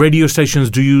radio stations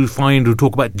do you find who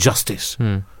talk about justice?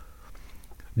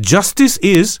 Justice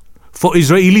is for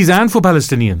Israelis and for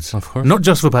Palestinians. Of course. Not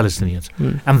just for Palestinians.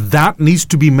 And that needs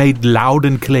to be made loud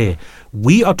and clear.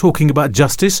 We are talking about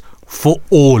justice for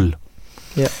all.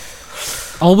 Yeah.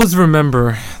 Always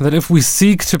remember that if we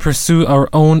seek to pursue our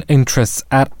own interests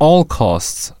at all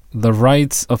costs, the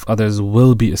rights of others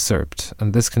will be usurped,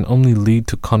 and this can only lead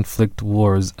to conflict,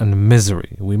 wars, and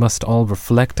misery. We must all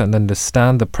reflect and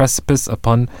understand the precipice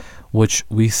upon which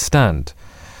we stand.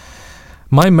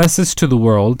 My message to the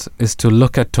world is to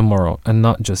look at tomorrow and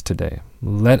not just today.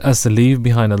 Let us leave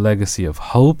behind a legacy of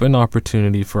hope and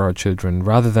opportunity for our children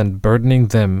rather than burdening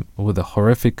them with the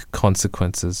horrific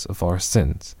consequences of our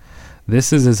sins.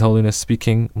 This is His Holiness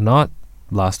speaking, not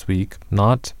last week,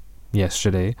 not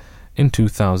yesterday, in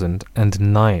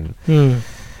 2009.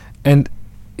 And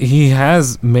he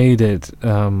has made it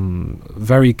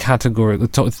very categorical.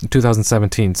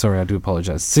 2017, sorry, I do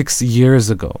apologize. 6 years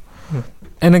ago.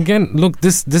 And again, look,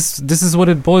 this is what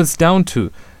it boils down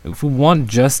to. If we want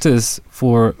justice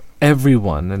for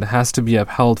everyone, and it has to be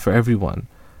upheld for everyone,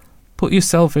 put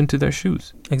yourself into their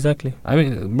shoes. Exactly. I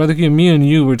mean, Brother Q, me and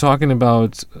you were talking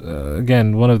about,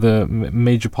 again, one of the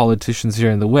major politicians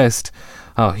here in the West,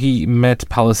 how he met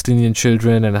Palestinian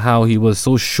children and how he was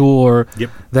so sure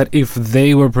that if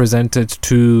they were presented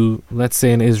to, let's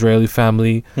say, an Israeli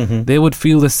family, they would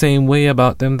feel the same way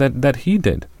about them that he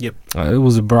did. It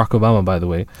was Barack Obama, by the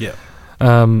way.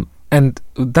 And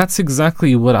that's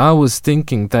exactly what I was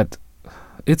thinking, that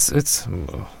it's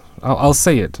I'll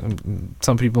say it.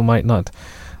 Some people might not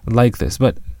like this,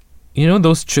 but you know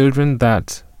those children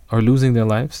that are losing their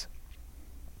lives?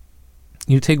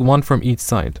 You take one from each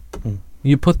side.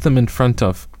 You put them in front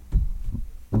of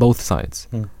both sides.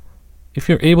 If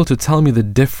you're able to tell me the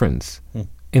difference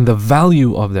in the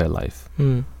value of their life,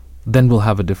 then we'll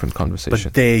have a different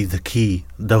conversation. But they're the key,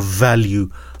 the value.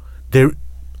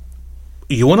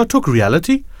 You want to talk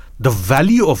reality? The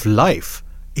value of life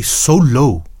is so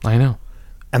low. I know.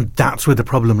 And that's where the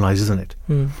problem lies, isn't it?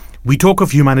 We talk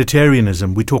of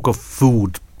humanitarianism, we talk of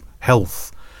food,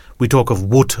 health, we talk of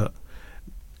water.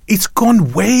 It's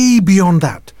gone way beyond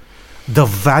that. The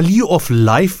value of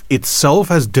life itself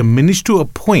has diminished to a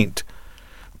point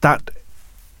that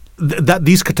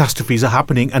these catastrophes are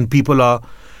happening, and people are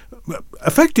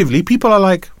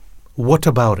like, what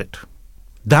about it?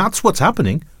 That's what's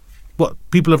happening. What,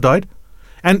 people have died?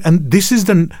 And this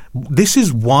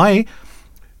is why,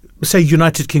 say,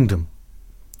 United Kingdom,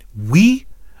 we,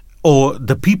 or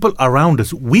the people around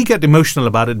us, we get emotional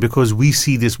about it because we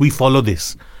see this, we follow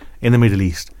this in the Middle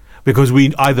East. Because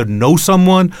we either know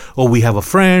someone, or we have a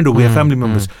friend, or we have family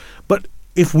members. But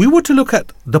if we were to look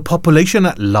at the population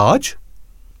at large,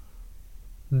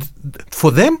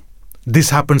 for them, this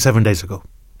happened 7 days ago.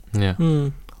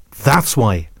 That's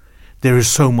why there is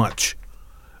so much,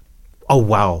 oh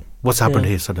wow, what's happened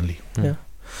here suddenly? And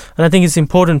I think it's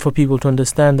important for people to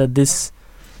understand that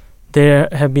there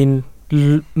have been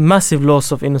massive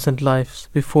loss of innocent lives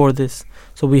before this.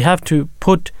 So we have to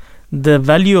put the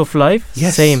value of life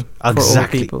same for all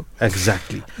people.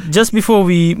 Exactly. Just before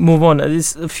we move on,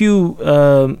 there's a few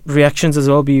reactions as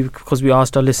well, because we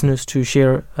asked our listeners to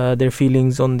share their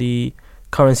feelings on the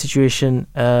current situation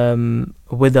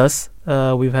with us.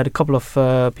 We've had a couple of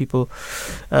people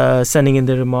sending in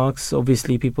their remarks.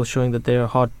 Obviously, people showing that they're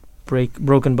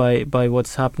broken by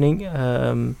what's happening.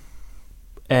 And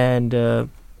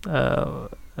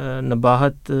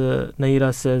Nabahat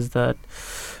Naira says that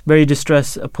very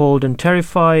distressed, appalled and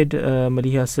terrified.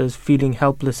 Maliha says feeling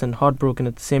helpless and heartbroken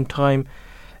at the same time.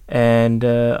 And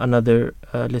another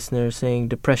listener saying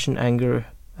depression, anger,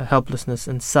 helplessness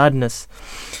and sadness.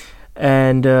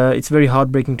 And it's very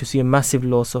heartbreaking to see a massive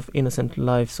loss of innocent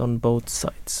lives on both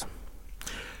sides.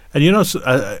 And you know,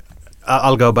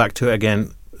 I'll go back to it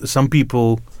again. Some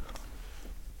people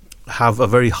have a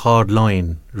very hard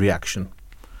line reaction,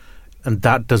 and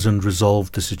that doesn't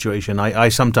resolve the situation. I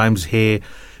sometimes hear,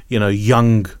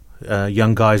 young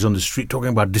guys on the street talking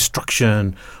about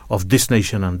destruction of this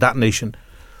nation and that nation.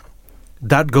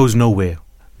 That goes nowhere.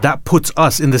 That puts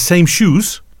us in the same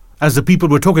shoes as the people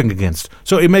we're talking against.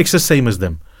 So it makes us same as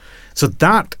them. So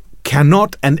that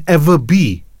cannot and ever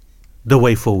be the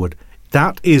way forward.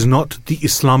 That is not the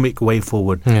Islamic way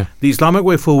forward. Yeah. The Islamic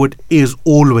way forward is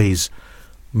always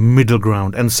middle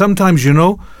ground. And sometimes,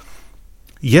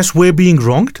 yes, we're being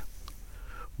wronged,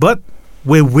 but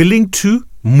we're willing to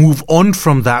move on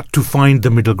from that to find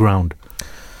the middle ground.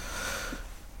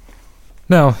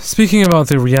 Now, speaking about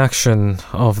the reaction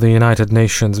of the United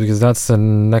Nations, because that's the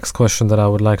next question that I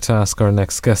would like to ask our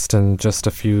next guest in just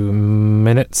a few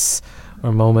minutes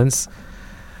or moments.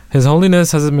 His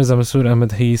Holiness Hazrat Mirza Masroor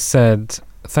Ahmad, he said,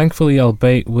 thankfully,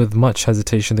 albeit with much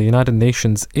hesitation, the United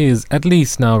Nations is at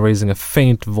least now raising a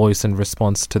faint voice in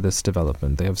response to this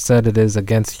development. They have said it is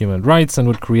against human rights and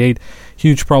would create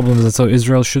huge problems, and so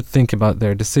Israel should think about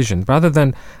their decision. Rather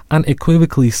than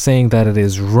unequivocally saying that it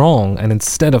is wrong, and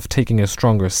instead of taking a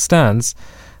stronger stance,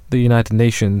 the United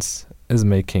Nations is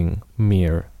making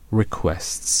mere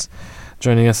requests.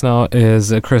 Joining us now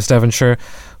is Chris Devonshire,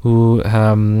 who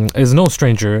is no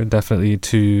stranger, definitely,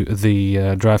 to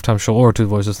the Drive Time Show or to the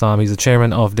Voice of Islam. He's the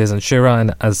chairman of Dezan, Shira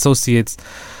and Associates.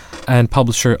 and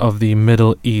publisher of the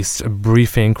Middle East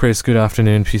Briefing. Chris, good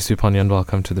afternoon. Peace be upon you and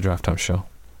welcome to the Draft Time Show.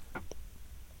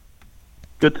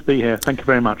 Good to be here. Thank you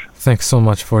very much. Thanks so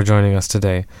much for joining us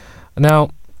today.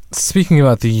 Now, speaking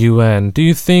about the UN, do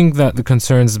you think that the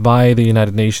concerns by the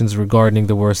United Nations regarding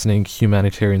the worsening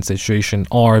humanitarian situation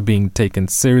are being taken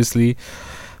seriously?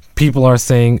 People are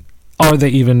saying, are they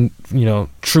even,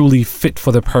 truly fit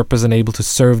for the purpose and able to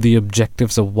serve the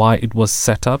objectives of why it was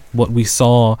set up? What we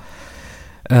saw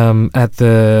at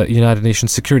the United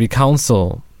Nations Security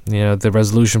Council, the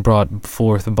resolution brought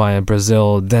forth by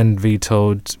Brazil, then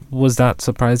vetoed, was that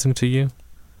surprising to you?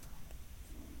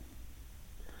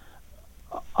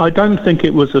 I don't think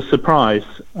it was a surprise,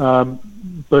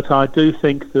 but I do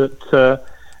think that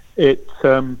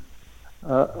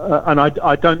and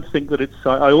I don't think that it's.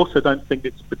 I also don't think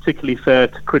it's particularly fair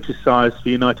to criticise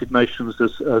the United Nations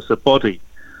as a body.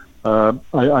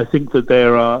 I think that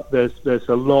there's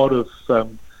a lot of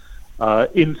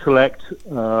intellect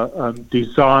and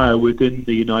desire within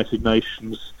the United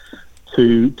Nations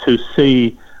to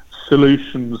see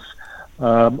solutions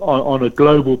on a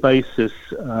global basis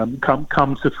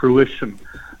come to fruition.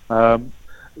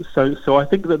 So I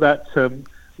think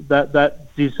that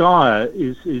desire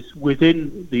is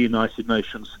within the United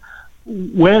Nations.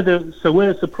 Where's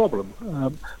the problem?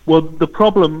 Well, the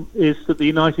problem is that the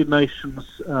United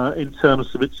Nations, in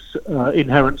terms of its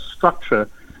inherent structure,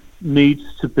 needs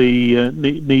to be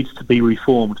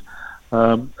reformed.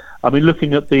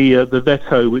 Looking at the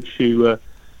veto which you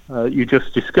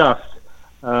just discussed.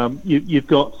 You've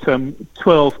got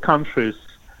 12 countries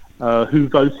who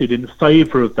voted in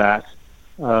favour of that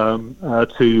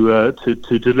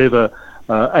to deliver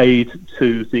aid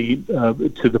to the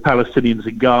Palestinians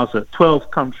in Gaza.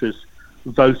 12 countries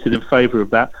voted in favour of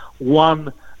that.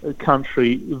 One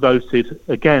country voted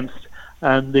against,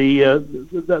 and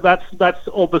that's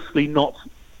obviously not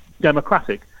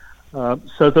democratic.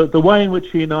 So the way in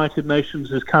which the United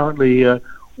Nations is currently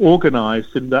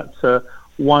organised, in that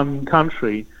one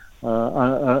country,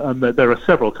 and there are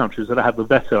several countries that have a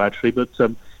veto actually, but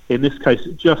in this case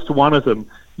just one of them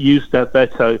used that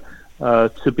veto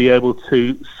to be able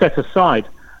to set aside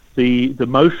the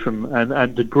motion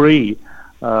and agree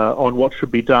on what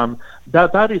should be done.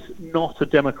 That is not a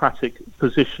democratic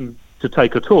position to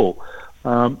take at all.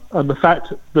 And the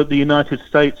fact that the United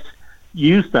States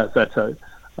used that veto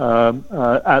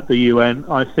at the UN,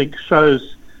 I think,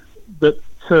 shows that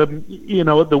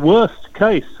at the worst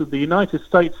case, the United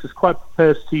States is quite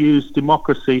prepared to use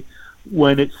democracy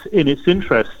when it's in its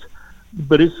interest,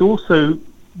 but it's also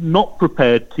not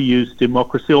prepared to use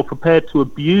democracy or prepared to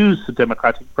abuse the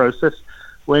democratic process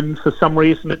when, for some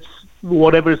reason,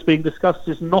 whatever is being discussed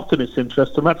is not in its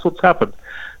interest, and that's what's happened.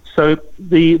 So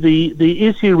the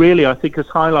issue really, I think, has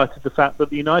highlighted the fact that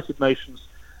the United Nations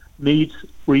needs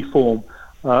reform,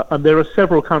 and there are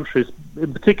several countries,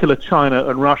 in particular China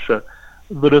and Russia,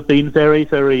 that have been very,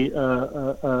 very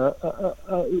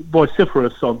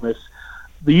vociferous on this.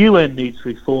 The UN needs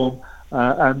reform,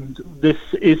 and this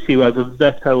issue of the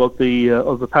veto of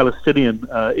the Palestinian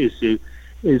issue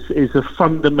is a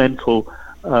fundamental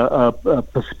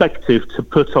perspective to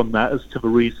put on that as to the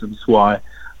reasons why.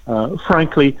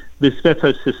 Frankly, this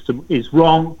veto system is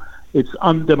wrong, it's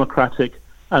undemocratic,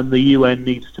 and the UN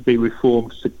needs to be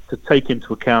reformed to take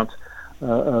into account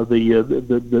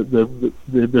the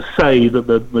say that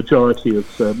the majority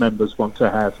of members want to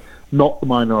have, not the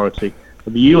minority.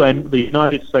 And the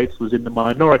United States was in the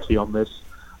minority on this.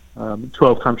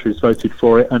 12 countries voted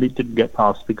for it, and it didn't get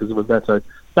passed because of a veto.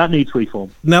 That needs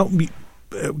reform. Now,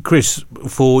 Chris,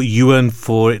 for UN,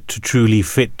 for it to truly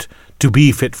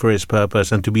be fit for its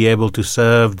purpose and to be able to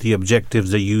serve the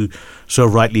objectives that you so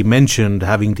rightly mentioned,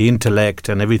 having the intellect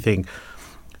and everything,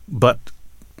 but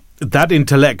that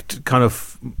intellect kind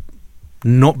of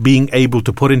not being able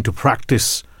to put into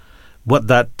practice what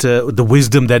the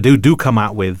wisdom that they do come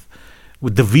out with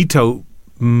the veto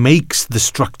makes the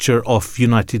structure of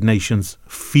United Nations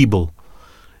feeble,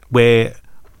 where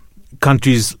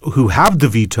countries who have the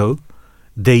veto,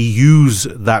 they use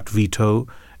that veto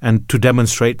and to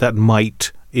demonstrate that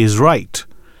might is right.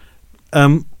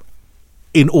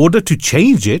 In order to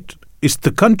change it, it's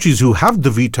the countries who have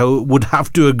the veto would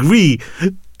have to agree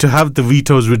to have the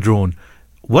vetoes withdrawn.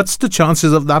 What's the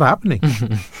chances of that happening?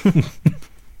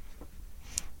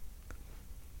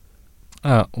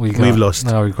 We've lost.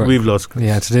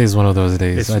 Yeah, today is one of those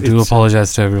days. I do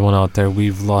apologize to everyone out there.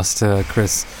 We've lost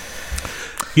Chris.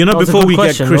 Before we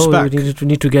get Chris back, we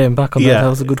need to get him back on that. That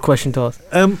was a good question to ask.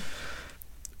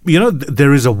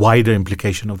 There is a wider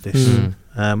implication of this.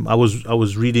 I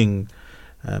was reading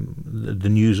the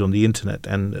news on the internet,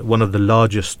 and one of the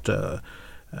largest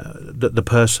the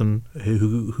person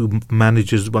who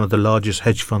manages one of the largest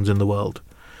hedge funds in the world.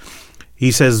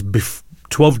 He says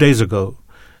 12 days ago,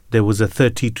 there was a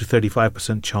 30 to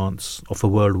 35% chance of a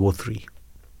World War III.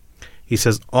 He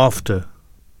says after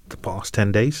the past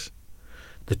 10 days,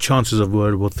 the chances of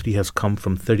World War III has come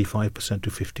from 35% to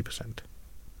 50%.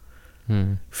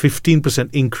 15%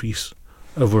 increase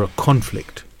over a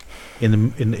conflict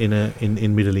in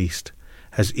Middle East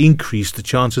has increased the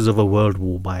chances of a world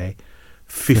war by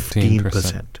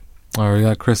 15%. All right, we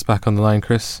got Chris back on the line.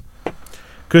 Chris,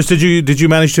 did you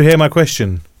manage to hear my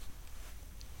question?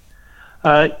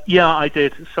 Yeah, I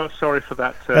did. So sorry for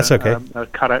that. That's okay.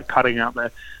 Cutting out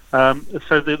there. I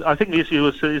think the issue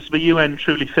was: is the UN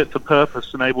truly fit for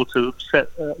purpose and able to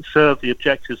serve the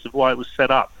objectives of why it was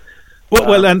set up?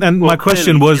 My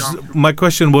question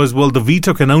was, well, the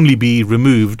veto can only be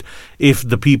removed if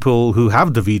the people who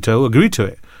have the veto agree to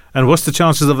it. And what's the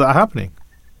chances of that happening?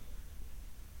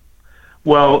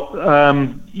 Well,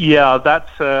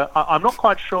 that's. I'm not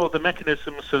quite sure the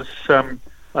mechanisms as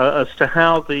to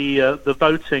how the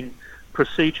voting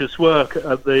procedures work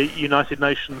at the United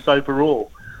Nations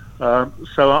overall. I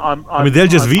mean, they'll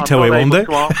just veto it, won't they?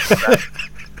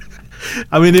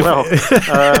 I mean,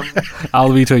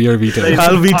 I'll veto your veto.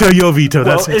 I'll veto your veto.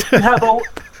 That's it.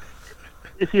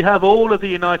 If you have all of the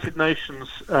United Nations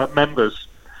members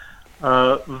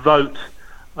vote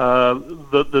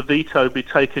the veto be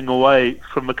taken away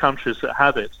from the countries that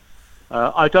have it,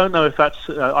 I don't know if that's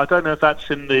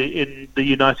in the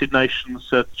United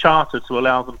Nations Charter to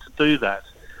allow them to do that.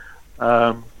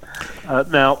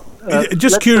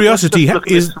 Just curiosity,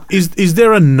 is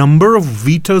there a number of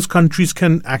vetoes countries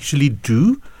can actually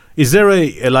do? Is there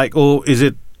or is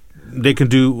it they can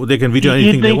veto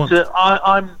anything they want?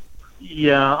 I'm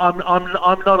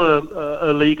not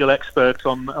a legal expert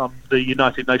on the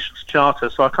United Nations Charter,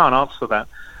 so I can't answer that.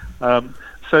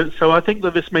 So I think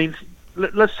that this means,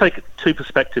 let's take two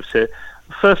perspectives here.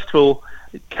 First of all,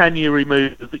 can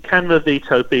the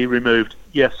veto be removed?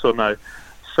 Yes or no?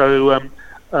 So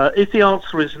if the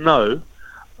answer is no,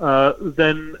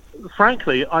 then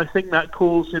frankly, I think that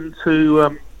calls into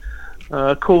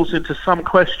some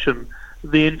question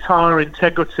the entire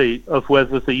integrity of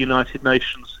whether the United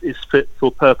Nations is fit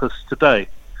for purpose today,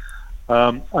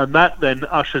 and that then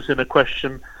ushers in a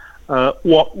question: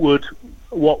 what would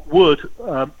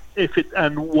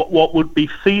be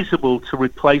feasible to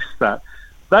replace that?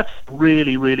 That's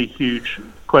really, really huge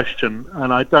question,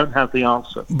 and I don't have the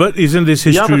answer. But isn't this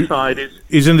history? The other side is,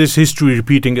 isn't this history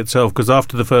repeating itself? Because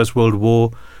after the First World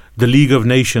War, the League of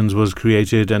Nations was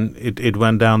created, and it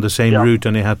went down the same route,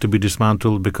 and it had to be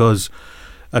dismantled because,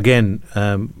 again,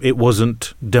 it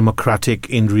wasn't democratic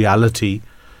in reality.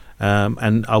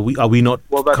 And are we not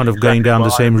kind of going down the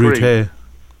same route here?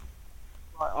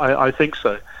 I think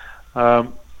so.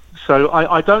 So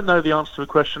I don't know the answer to the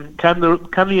question. Can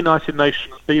the United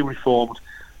Nations be reformed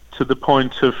to the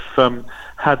point of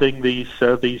having these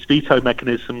veto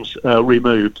mechanisms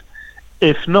removed?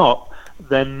 If not,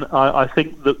 then I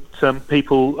think that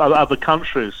other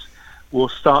countries will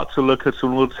start to look at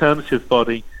an alternative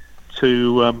body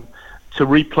to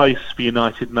replace the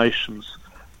United Nations.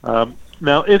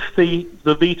 Now, if the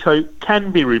veto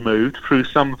can be removed through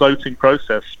some voting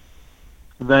process,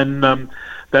 then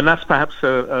that's perhaps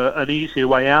an easier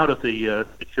way out of the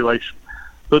situation.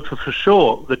 But for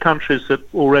sure, the countries that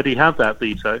already have that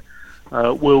veto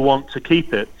will want to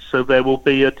keep it. So there will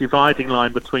be a dividing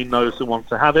line between those that want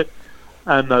to have it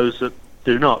and those that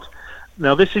do not.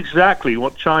 Now, this is exactly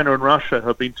what China and Russia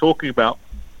have been talking about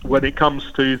when it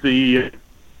comes to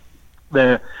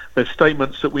their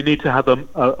statements that we need to have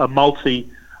a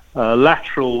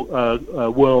multilateral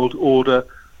world order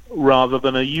rather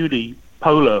than a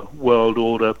unipolar world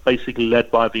order, basically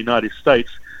led by the United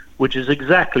States, which is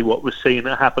exactly what we're seeing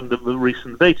that happened at the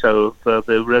recent veto of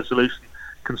the resolution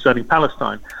concerning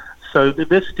Palestine. So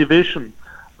this division,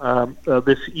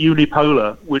 this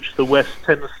unipolar, which the West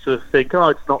tends to think,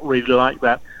 it's not really like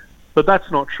that, but that's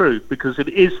not true, because it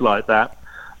is like that.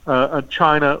 And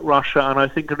China, Russia, and I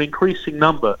think an increasing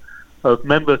number of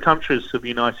member countries of the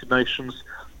United Nations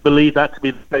believe that to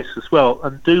be the case as well,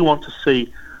 and do want to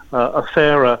see a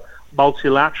fairer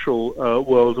multilateral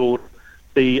world order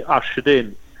be ushered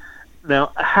in.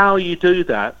 Now, how you do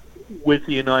that with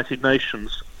the United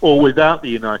Nations or without the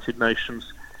United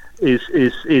Nations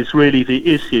is really the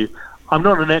issue. I'm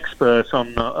not an expert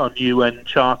on UN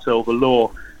Charter or the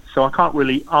law, so I can't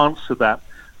really answer that.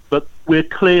 But we're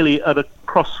clearly at a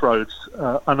crossroads,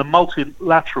 and a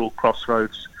multilateral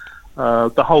crossroads.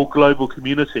 The whole global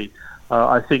community,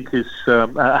 I think,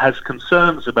 has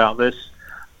concerns about this.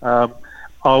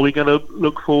 Are we going to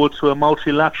look forward to a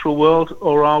multilateral world,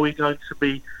 or are we going to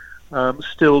be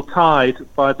still tied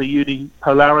by the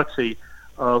unipolarity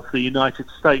of the United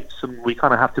States, and we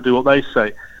kind of have to do what they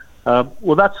say?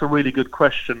 Well, that's a really good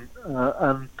question,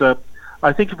 and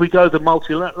I think if we go the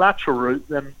multilateral route,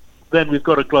 then we've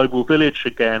got a global village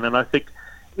again, and I think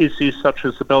issues such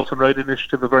as the Belt and Road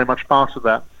Initiative are very much part of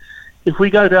that. If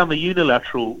we go down the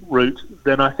unilateral route,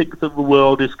 then I think that the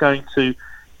world is going to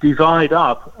divide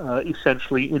up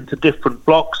essentially into different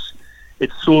blocks.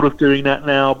 It's sort of doing that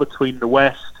now between the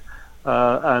West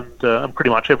and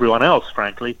pretty much everyone else,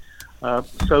 frankly.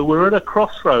 So we're at a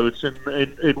crossroads in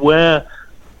where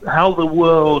how the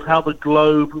world, how the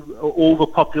globe, all the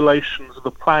populations of the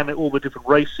planet, all the different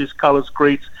races, colours,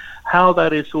 creeds, how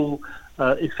that is all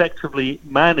effectively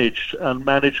managed on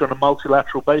a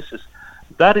multilateral basis.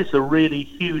 That is a really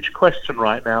huge question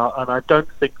right now, and I don't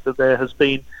think that there's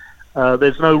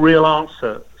no real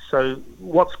answer. So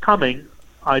what's coming,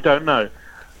 I don't know.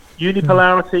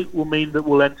 Unipolarity will mean that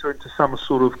we'll enter into some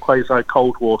sort of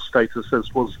quasi-Cold War status as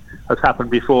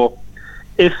happened before.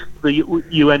 If the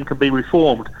UN can be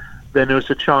reformed, then there's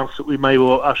a chance that we may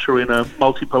well usher in a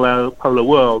multipolar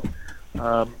world.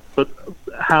 But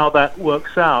how that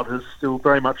works out is still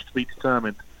very much to be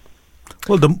determined.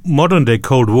 Well, the modern-day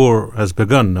Cold War has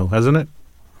begun, no, hasn't it?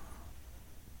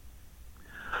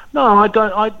 No, I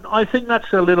don't. I think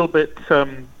that's a little bit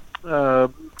pessimistic.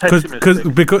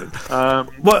 Because I'll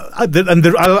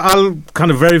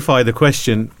kind of verify the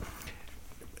question.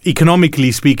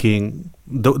 Economically speaking,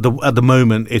 at the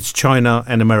moment, it's China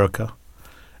and America,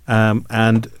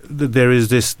 and there is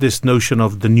this notion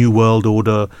of the New World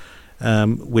Order,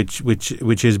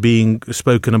 which is being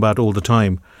spoken about all the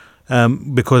time.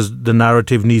 Because the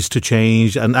narrative needs to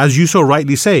change, and as you so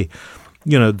rightly say,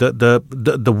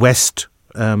 the West,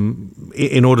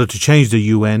 in order to change the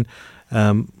UN,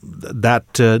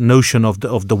 that notion of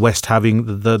the West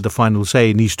having the final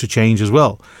say needs to change as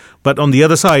well. But on the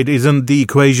other side, isn't the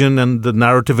equation and the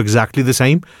narrative exactly the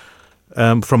same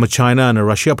from a China and a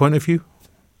Russia point of view?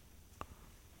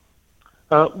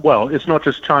 Well, it's not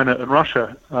just China and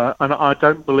Russia, and I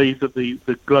don't believe that the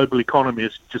global economy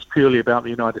is just purely about the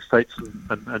United States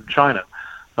and China.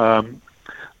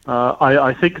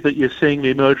 I think that you're seeing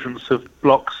the emergence of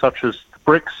blocs such as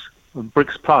BRICS and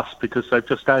BRICS Plus, because they've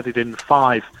just added in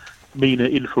 5 MENA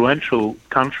influential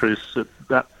countries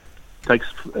that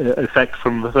takes effect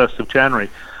from the 1st of January.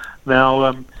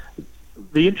 Now,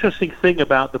 the interesting thing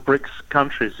about the BRICS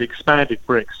countries, the expanded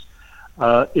BRICS,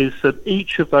 is that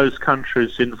each of those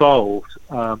countries involved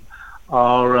are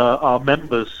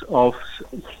members of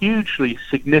hugely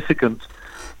significant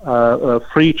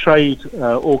free trade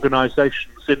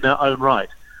organizations in their own right.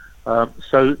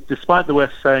 So despite the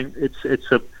West saying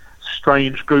it's a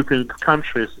strange grouping of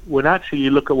countries, when actually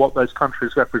you look at what those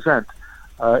countries represent,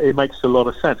 it makes a lot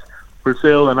of sense.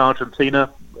 Brazil and Argentina,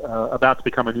 about to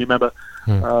become a new member,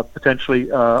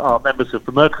 potentially are members of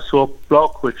the Mercosur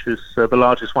bloc, which is the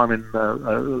largest one in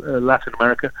Latin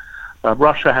America.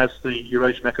 Russia has the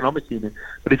Eurasian Economic Union.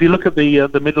 But if you look at the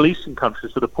Middle Eastern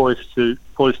countries that are poised to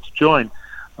join,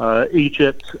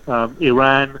 Egypt,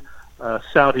 Iran,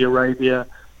 Saudi Arabia,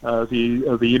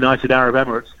 the United Arab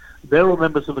Emirates, they're all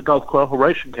members of the Gulf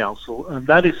Cooperation Council, and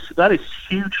that is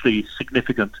hugely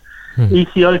significant.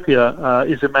 Ethiopia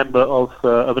is a member of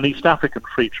an East African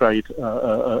free trade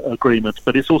agreement,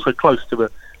 but it's also close to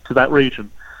that region.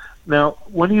 Now,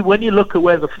 when you look at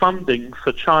where the funding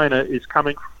for China is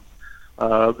coming from,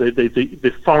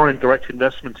 the foreign direct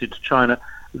investment into China,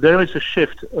 there is a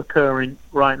shift occurring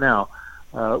right now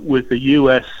with the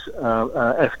US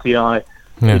FDI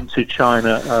into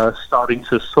China starting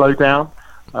to slow down,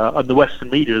 and the Western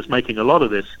media is making a lot of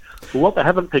this. But what they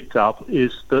haven't picked up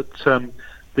is that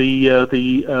the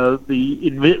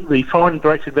foreign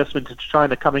direct investment into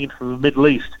China coming in from the Middle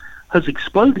East has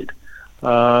exploded,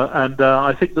 and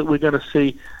I think that we're going to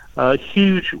see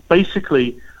huge,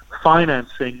 basically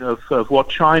financing of what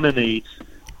China needs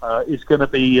is going to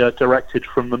be directed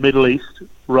from the Middle East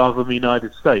rather than the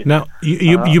United States. Now,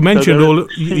 you mentioned all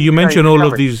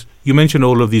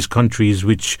of these countries,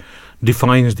 which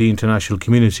defines the international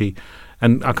community.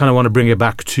 And I kind of want to bring it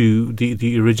back to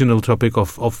the original topic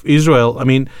of Israel. I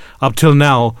mean, up till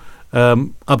now,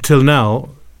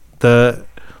 the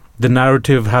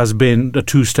narrative has been a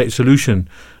two-state solution.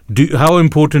 How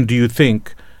important do you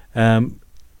think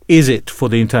is it for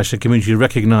the international community to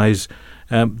recognize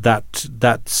that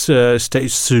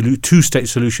two-state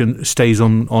solution stays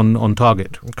on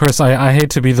target? Chris, I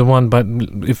hate to be the one, but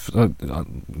if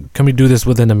can we do this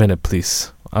within a minute,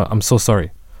 please? I'm so sorry.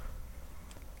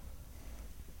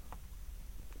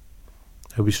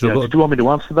 Have we still Yeah, got? do you want me to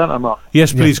answer that or not?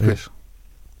 Yes, please, Yes, Chris.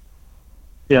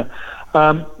 Yeah.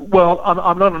 Well,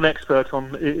 I'm not an expert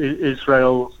on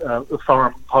Israel's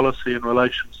foreign policy and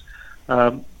relations,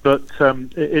 but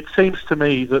it seems to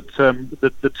me that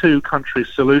the two-country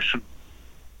solution,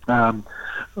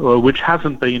 which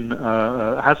hasn't been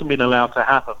allowed to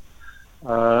happen,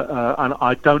 and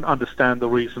I don't understand the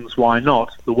reasons why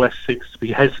not. The West seems to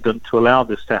be hesitant to allow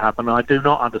this to happen. I do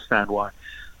not understand why.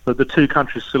 But the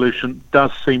two-country solution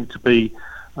does seem to be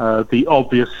the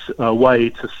obvious way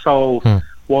to solve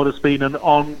what has been an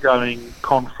ongoing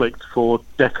conflict for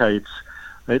decades.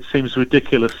 It seems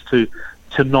ridiculous to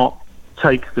not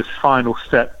take this final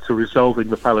step to resolving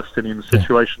the Palestinian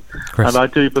situation. And I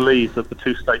do believe that the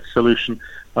two-state solution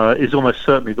is almost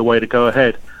certainly the way to go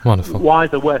ahead. Wonderful. Why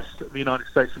the West, the United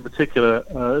States in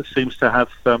particular, seems to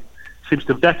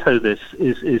veto this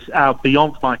is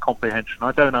beyond my comprehension.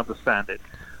 I don't understand it.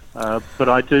 But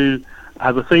I do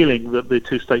have a feeling that the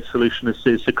two-state solution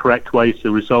is the correct way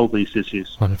to resolve these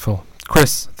issues. Wonderful.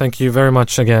 Chris, thank you very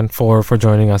much again for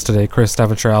joining us today. Chris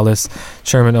Devonshire-Ellis,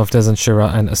 Chairman of Dezan, Shira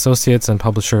and Associates and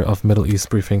publisher of Middle East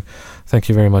Briefing. Thank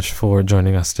you very much for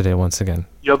joining us today once again.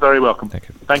 You're very welcome. Thank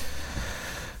you. Thank you.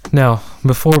 Now,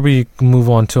 before we move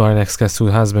on to our next guest who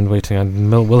has been waiting,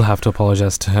 and we'll have to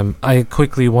apologize to him, I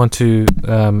quickly want to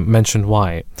mention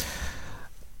why.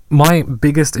 My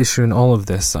biggest issue in all of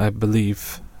this, I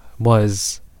believe,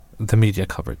 was the media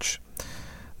coverage.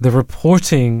 The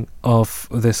reporting of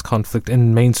this conflict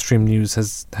in mainstream news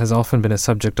has often been a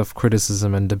subject of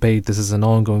criticism and debate. This is an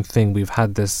ongoing thing. We've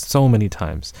had this so many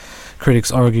times.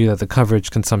 Critics argue that the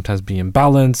coverage can sometimes be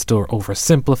imbalanced or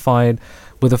oversimplified,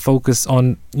 with a focus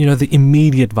on, the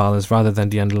immediate violence rather than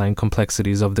the underlying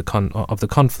complexities of the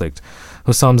conflict.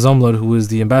 Hussam Zamlud, who is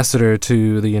the ambassador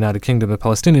to the United Kingdom, the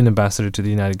Palestinian ambassador to the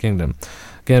United Kingdom,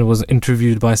 again was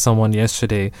interviewed by someone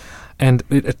yesterday, and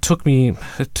it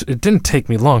didn't take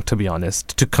me long, to be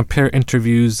honest, to compare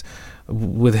interviews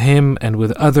with him and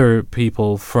with other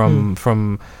people from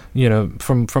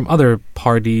other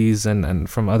parties and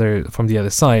from the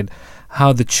other side.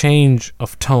 How the change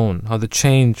of tone, how the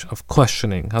change of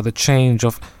questioning, how the change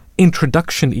of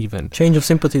introduction even. Change of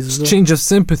sympathies as well. Change of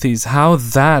sympathies, how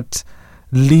that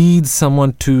leads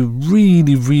someone to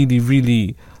really, really,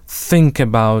 really think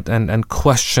about and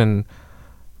question,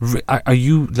 are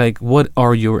you, what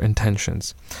are your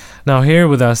intentions? Now here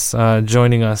with us,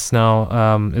 joining us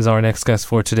now is our next guest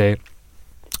for today.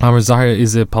 Ahmad Zahr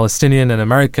is a Palestinian and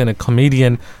American, a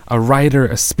comedian, a writer,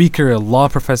 a speaker, a law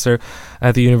professor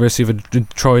at the University of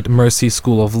Detroit Mercy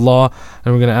School of Law.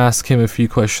 And we're going to ask him a few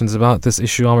questions about this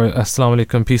issue. Ahmad, assalamu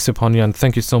alaikum, peace upon you, and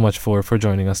thank you so much for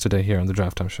joining us today here on the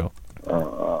Draft Time Show.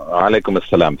 Alaikum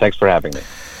assalam. Thanks for having me.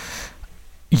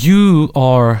 You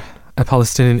are a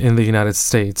Palestinian in the United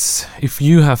States. If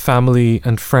you have family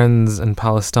and friends in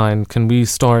Palestine, can we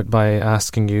start by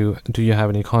asking you, do you have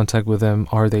any contact with them?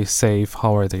 Are they safe?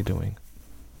 How are they doing?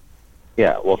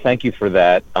 Yeah, well, thank you for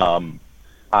that.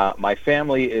 My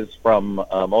family is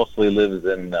mostly lives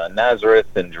in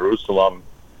Nazareth and Jerusalem,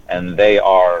 and they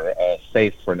are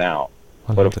safe for now.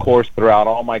 But of course, throughout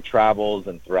all my travels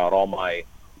and throughout all my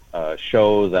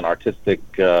shows and artistic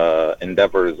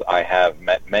endeavors, I have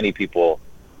met many people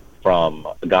from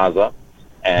Gaza,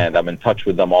 and I'm in touch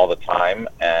with them all the time,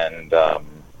 and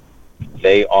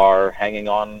they are hanging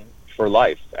on for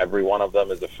life. Every one of them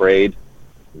is afraid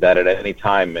that at any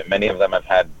time, many of them have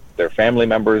had their family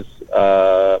members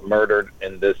murdered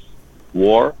in this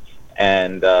war,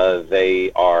 and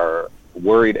they are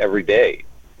worried every day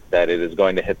that it is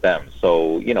going to hit them.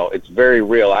 So, it's very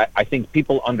real. I think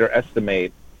people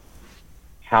underestimate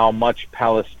how much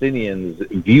Palestinians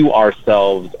view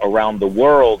ourselves around the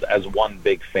world as one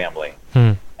big family.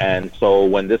 And so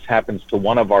when this happens to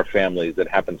one of our families, it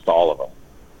happens to all of us.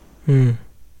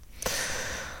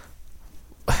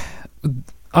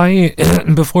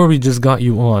 Before we just got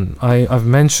you on, I've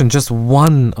mentioned just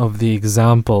one of the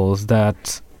examples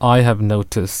that I have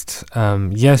noticed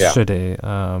yesterday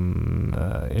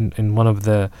in one of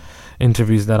the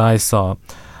interviews that I saw.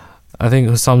 I think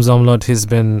Hussam Zamlud has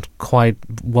been quite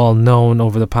well known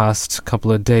over the past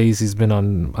couple of days. He's been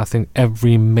on, I think,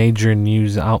 every major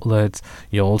news outlet.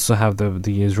 You also have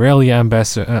the Israeli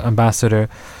ambassador.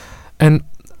 And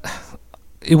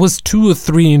it was 2 or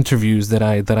 3 interviews that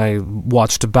I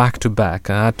watched back to back.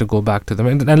 I had to go back to them.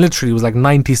 And literally it was like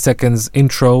 90 seconds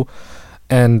intro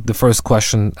and the first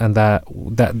question, and that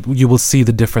you will see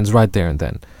the difference right there and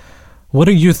then. What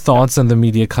are your thoughts on the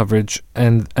media coverage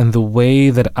and the way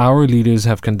that our leaders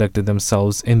have conducted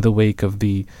themselves in the wake of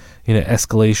the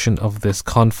escalation of this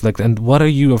conflict? And what are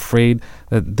you afraid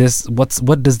that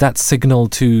what does that signal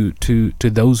to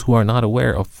those who are not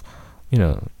aware of,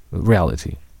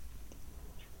 reality?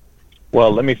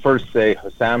 Well, let me first say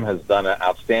Hussam has done an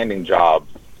outstanding job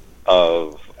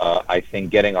of, I think,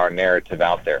 getting our narrative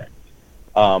out there.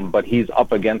 But he's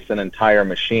up against an entire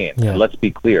machine. Yeah. And let's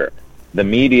be clear. The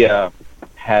media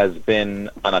has been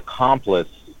an accomplice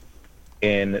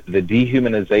in the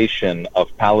dehumanization of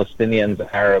Palestinians,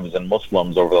 Arabs, and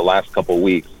Muslims over the last couple of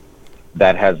weeks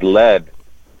that has led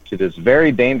to this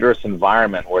very dangerous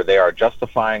environment where they are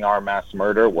justifying our mass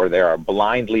murder, where they are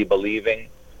blindly believing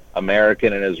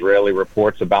American and Israeli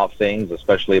reports about things,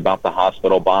 especially about the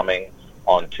hospital bombing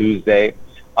on Tuesday.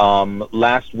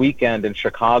 Last weekend in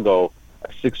Chicago, a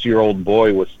 6-year-old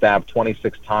boy was stabbed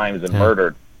 26 times and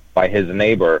murdered by his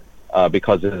neighbor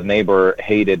because his neighbor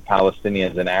hated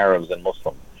Palestinians and Arabs and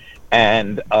Muslims.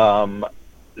 And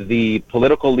the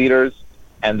political leaders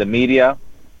and the media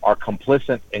are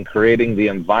complicit in creating the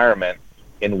environment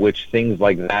in which things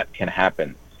like that can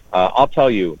happen. I'll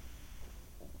tell you,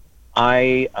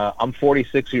 I'm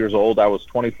 46 years old. I was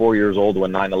 24 years old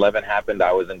when 9/11 happened.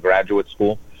 I was in graduate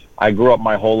school. I grew up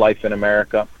my whole life in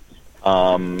America.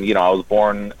 I was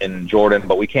born in Jordan,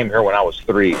 but we came here when I was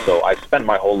 3. So I spent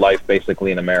my whole life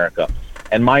basically in America.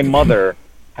 And my mother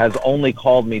has only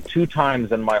called me 2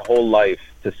 times in my whole life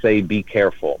to say, be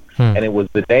careful. And it was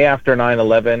the day after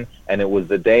 9/11, and it was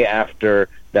the day after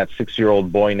that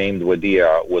 6-year-old boy named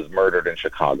Wadia was murdered in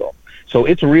Chicago. So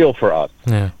it's real for us.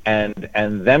 Yeah. And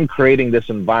them creating this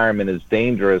environment is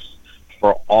dangerous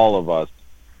for all of us.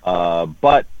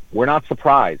 But we're not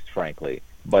surprised, frankly.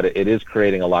 But it is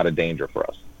creating a lot of danger for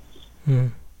us.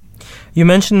 You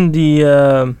mentioned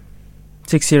the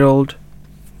 6-year-old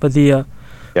Wadia,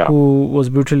 who was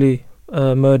brutally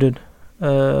murdered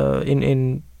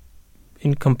in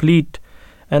complete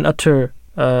and utter,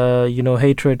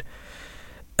 hatred.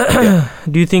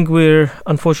 Do you think we're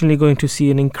unfortunately going to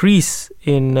see an increase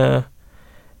in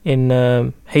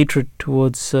hatred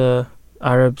towards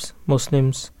Arabs,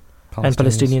 Muslims, and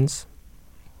Palestinians?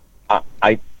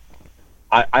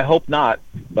 I hope not,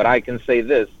 but I can say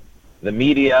this. The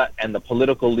media and the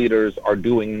political leaders are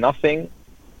doing nothing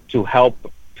to help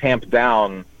tamp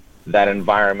down that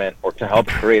environment or to help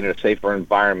create a safer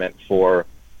environment for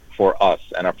us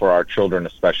and for our children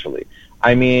especially.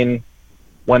 I mean,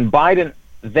 when Biden,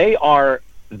 they are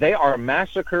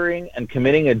massacring and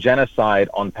committing a genocide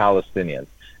on Palestinians.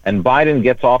 And Biden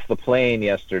gets off the plane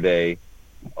yesterday,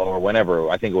 or whenever,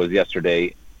 I think it was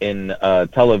yesterday, in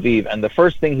Tel Aviv, and the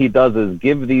first thing he does is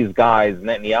give these guys,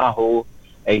 Netanyahu,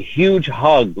 a huge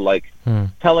hug, like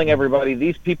telling everybody,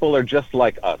 these people are just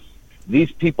like us.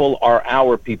 These people are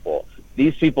our people.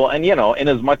 These people, and in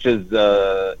as much as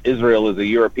Israel is a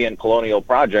European colonial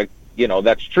project,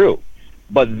 that's true.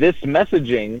 But this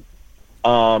messaging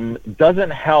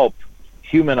doesn't help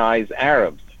humanize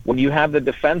Arabs. When you have the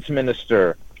defense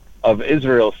minister of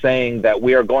Israel saying that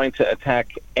we are going to attack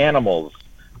animals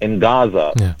in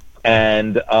Gaza,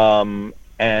 and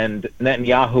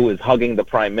Netanyahu is hugging the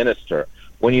prime minister.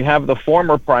 When you have the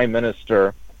former prime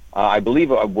minister, I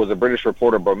believe it was a British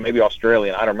reporter, but maybe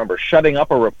Australian, I don't remember, shutting up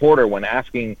a reporter when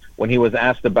he was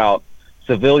asked about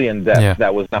civilian deaths,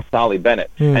 that was Naftali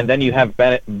Bennett. And then you have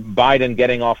Biden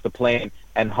getting off the plane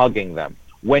and hugging them.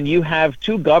 When you have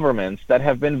 2 governments that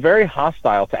have been very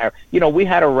hostile to Arabs. We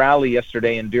had a rally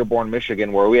yesterday in Dearborn,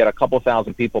 Michigan, where we had a couple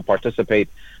thousand people participate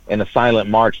in a silent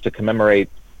march to commemorate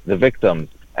the victims.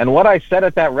 And what I said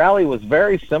at that rally was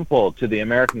very simple to the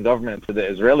American government, to the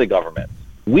Israeli government.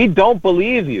 We don't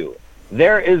believe you.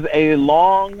 There is a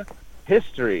long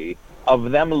history of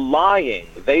them lying.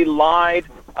 They lied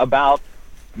about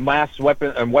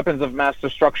weapons of mass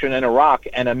destruction in Iraq,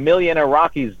 and 1 million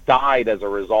Iraqis died as a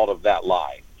result of that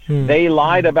lie. They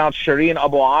lied about Shireen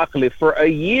Abu Akleh for a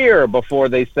year before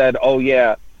they said, oh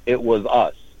yeah, it was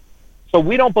us. So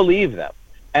we don't believe them.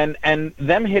 And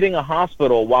them hitting a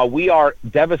hospital while we are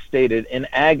devastated in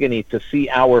agony to see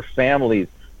our families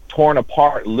torn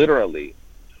apart, literally.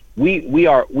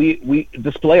 We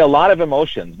display a lot of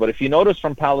emotions, but if you notice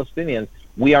from Palestinians,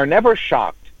 we are never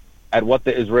shocked at what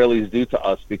the Israelis do to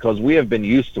us because we have been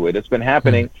used to it. It's been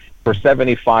happening for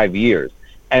 75 years.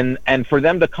 And for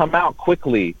them to come out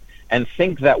quickly and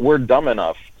think that we're dumb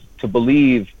enough to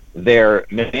believe their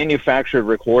manufactured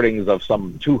recordings of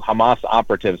some 2 Hamas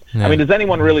operatives. I mean, does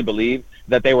anyone really believe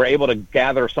that they were able to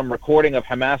gather some recording of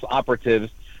Hamas operatives,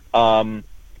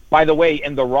 by the way,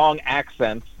 in the wrong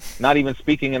accent, not even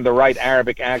speaking in the right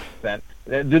Arabic accent?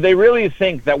 Do they really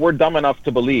think that we're dumb enough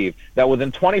to believe that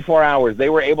within 24 hours they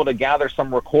were able to gather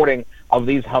some recording of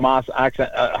these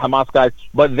Hamas guys,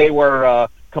 but they were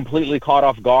completely caught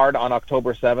off guard on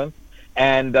October 7th,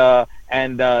 and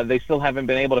they still haven't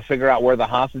been able to figure out where the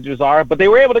hostages are. But they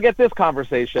were able to get this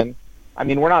conversation. I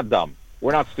mean, we're not dumb.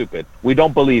 We're not stupid. We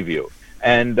don't believe you.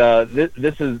 And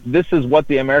this is what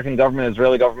the American government,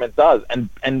 Israeli government does.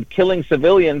 And killing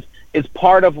civilians is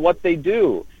part of what they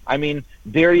do. I mean,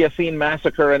 Deir Yassin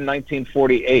massacre in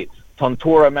 1948,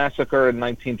 Tantura massacre in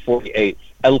 1948,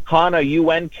 El-Qana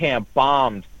UN camp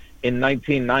bombed in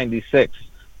 1996.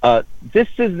 This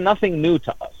is nothing new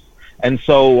to us. And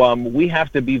so we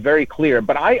have to be very clear.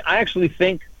 But I actually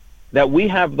think that we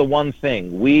have the one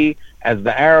thing. We, as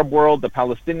the Arab world, the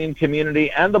Palestinian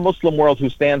community, and the Muslim world who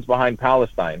stands behind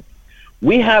Palestine,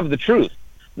 we have the truth.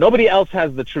 Nobody else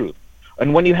has the truth.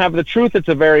 And when you have the truth, it's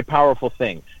a very powerful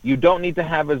thing. You don't need to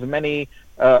have as many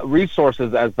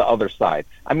resources as the other side.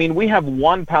 I mean, we have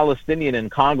one Palestinian in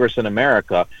Congress in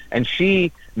America, and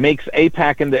she makes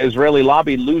AIPAC and the Israeli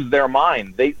lobby lose their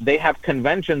mind. They have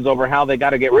conventions over how they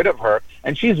got to get rid of her,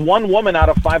 and she's one woman out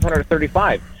of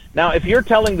 535. Now, if you're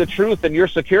telling the truth and you're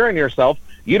securing yourself,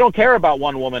 you don't care about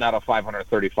one woman out of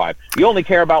 535. You only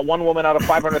care about one woman out of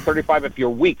 535 if you're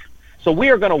weak. So we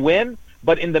are going to win,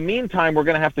 but in the meantime, we're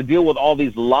going to have to deal with all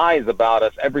these lies about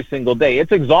us every single day.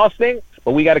 It's exhausting,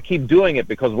 but we got to keep doing it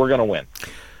because we're going to win.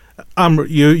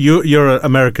 You're an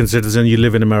American citizen. You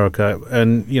live in America,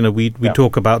 and we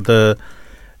talk about the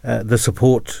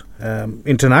support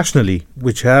internationally,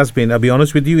 which has been. I'll be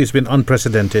honest with you, it's been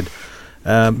unprecedented.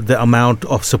 The amount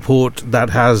of support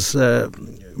that has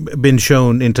been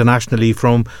shown internationally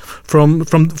from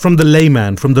the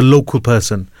layman, from the local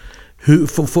person, who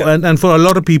and for a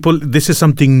lot of people, this is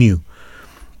something new.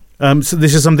 So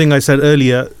this is something I said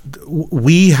earlier.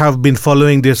 We have been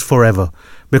following this forever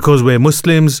because we're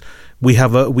Muslims. We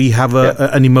have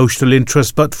an emotional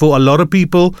interest, but for a lot of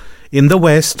people in the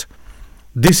West,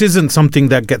 this isn't something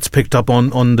that gets picked up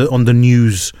on the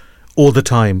news all the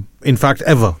time. In fact,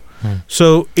 ever.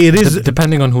 So it is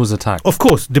depending on who's attacked. Of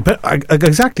course,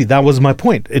 exactly. That was my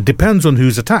point. It depends on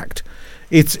who's attacked.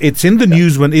 It's in the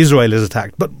news when Israel is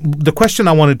attacked. But the question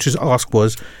I wanted to ask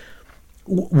was,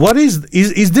 what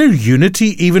is there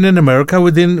unity even in America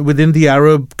within the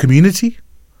Arab community?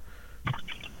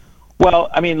 Well,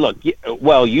 I mean, look.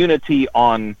 Well, unity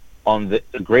on the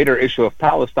greater issue of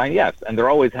Palestine, yes, and there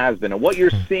always has been. And what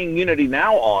you're seeing unity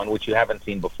now on, which you haven't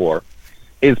seen before,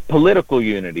 is political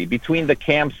unity between the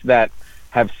camps that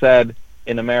have said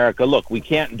in America, look, we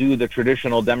can't do the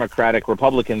traditional Democratic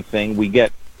Republican thing. We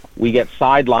get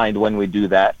sidelined when we do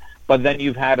that. But then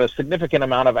you've had a significant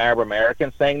amount of Arab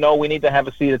Americans saying, no, we need to have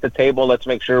a seat at the table. Let's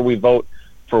make sure we vote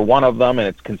for one of them. And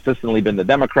it's consistently been the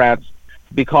Democrats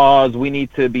because we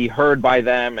need to be heard by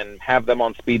them and have them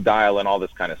on speed dial and all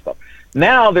this kind of stuff.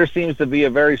 Now there seems to be a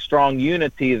very strong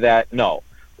unity that, no,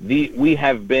 we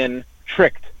have been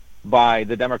tricked by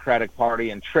the Democratic Party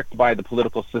and tricked by the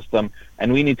political system,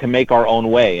 and we need to make our own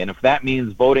way. And if that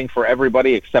means voting for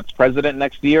everybody except president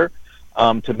next year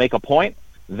to make a point,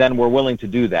 then we're willing to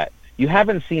do that. You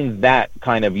haven't seen that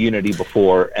kind of unity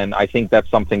before, and I think that's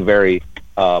something very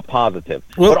positive.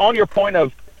 Well, but on your point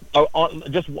of,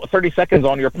 just 30 seconds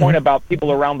on your point about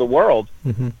people around the world,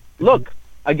 look,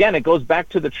 again, it goes back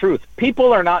to the truth.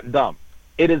 People are not dumb.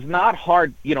 It is not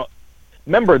hard.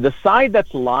 Remember, the side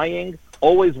that's lying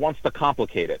always wants to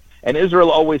complicate it. And Israel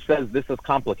always says this is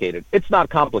complicated. It's not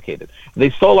complicated.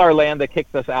 They stole our land. They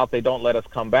kicked us out. They don't let us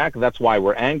come back. That's why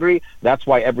we're angry. That's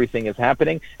why everything is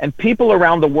happening. And people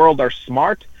around the world are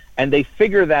smart, and they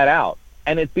figure that out.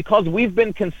 And it's because we've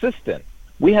been consistent.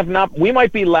 We have not. We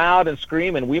might be loud and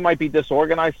scream, and we might be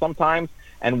disorganized sometimes,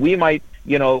 and we might,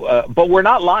 but we're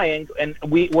not lying, and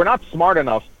we're not smart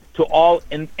enough to all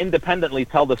independently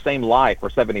tell the same lie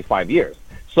for 75 years.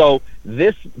 So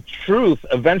this truth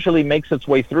eventually makes its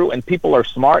way through, and people are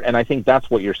smart, and I think that's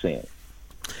what you're seeing.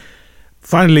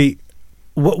 Finally,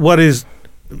 what is,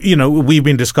 we've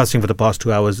been discussing for the past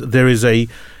 2 hours, there is the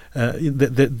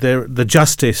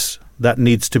justice that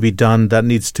needs to be done, that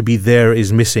needs to be there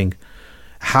is missing.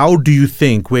 How do you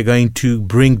think we're going to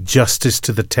bring justice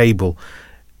to the table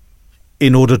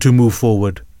in order to move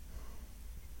forward?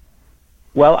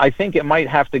 Well, I think it might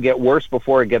have to get worse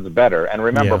before it gets better. And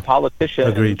remember,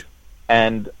 politicians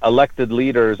and elected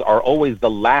leaders are always the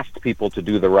last people to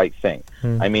do the right thing.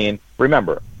 I mean,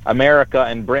 remember, America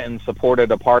and Britain supported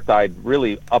apartheid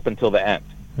really up until the end,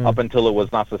 up until it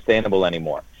was not sustainable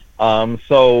anymore.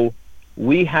 So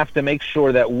we have to make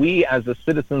sure that we, as the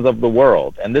citizens of the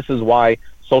world, and this is why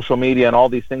social media and all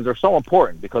these things are so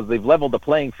important, because they've leveled the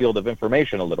playing field of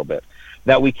information a little bit,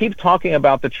 that we keep talking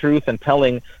about the truth and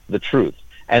telling the truth.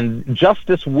 And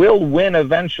justice will win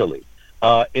eventually.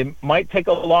 It might take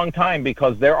a long time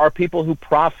because there are people who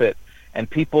profit and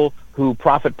people who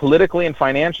profit politically and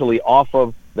financially off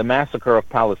of the massacre of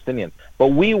Palestinians. But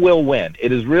we will win.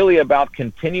 It is really about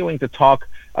continuing to talk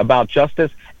about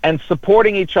justice and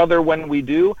supporting each other when we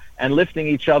do and lifting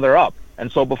each other up.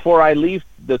 And so before I leave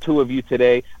the two of you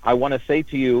today, I want to say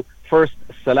to you, first,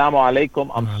 Assalamu alaikum.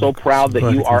 I'm so proud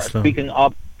that you are speaking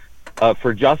up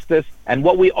for justice. And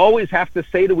what we always have to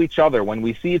say to each other when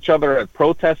we see each other at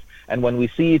protests and when we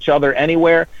see each other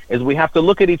anywhere is we have to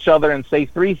look at each other and say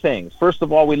three things. First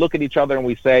of all, we look at each other and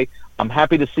we say, I'm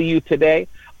happy to see you today.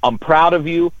 I'm proud of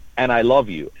you. And I love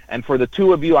you. And for the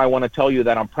two of you, I want to tell you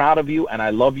that I'm proud of you and I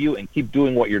love you, and keep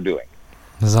doing what you're doing.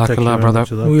 Jazakallah, brother.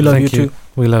 We love you too.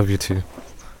 We love you too.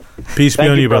 Peace be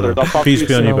on you, brother. Peace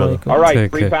be on you, brother. All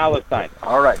right, free Palestine.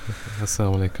 All right.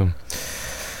 Assalamu alaikum.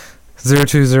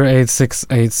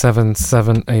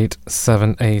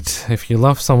 020868777878. If you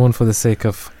love someone for the sake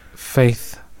of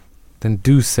faith, then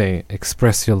do say,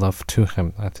 express your love to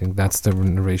him. I think that's the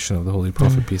narration of the Holy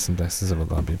Prophet, peace and blessings of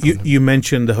Allah be upon him. You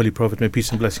mentioned the Holy Prophet, may peace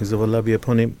and blessings of Allah be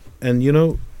upon him. And you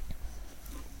know,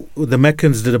 the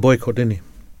Meccans did a boycott, didn't he?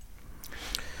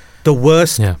 The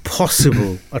worst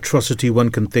possible atrocity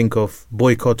one can think of,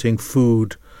 boycotting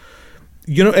food.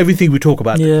 You know, everything we talk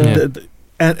about.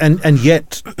 And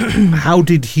yet, how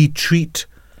did he treat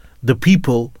the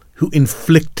people who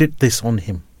inflicted this on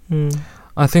him?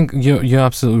 I think you're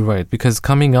absolutely right, because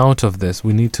coming out of this,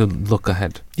 we need to look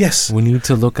ahead. Yes. We need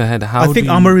to look ahead. I think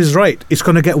Amr is right. It's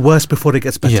going to get worse before it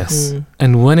gets better. Yes.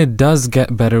 And when it does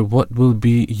get better, what will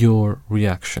be your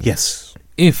reaction? Yes.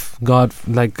 If God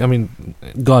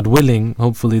willing,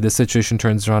 hopefully the situation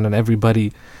turns around and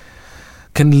everybody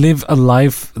can live a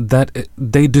life that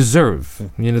they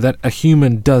deserve, that a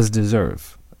human does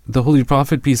deserve. The Holy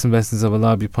Prophet, peace and blessings of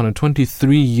Allah be upon him,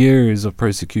 23 years of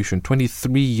persecution,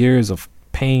 23 years of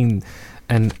pain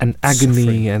and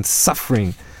agony and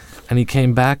suffering. And he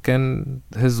came back and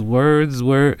his words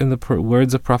were in the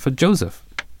words of Prophet Joseph.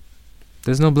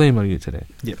 There's no blame on you today.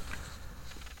 Yep.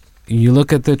 You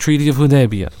look at the Treaty of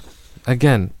Hudaybiyah.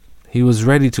 Again, he was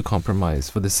ready to compromise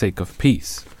for the sake of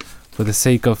peace, for the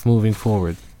sake of moving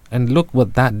forward. And look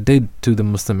what that did to the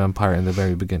Muslim empire in the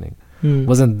very beginning.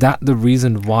 Wasn't that the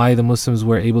reason why the Muslims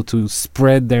were able to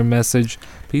spread their message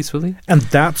peacefully? And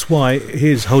that's why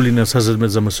His Holiness Hazrat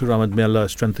Mirza Masroor Ahmad, may Allah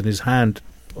strengthen his hand,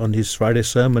 on his Friday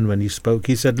sermon when he spoke,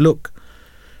 he said, look,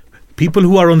 people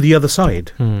who are on the other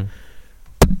side,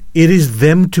 it is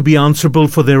them to be answerable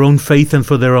for their own faith and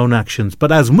for their own actions.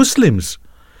 But as Muslims,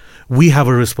 we have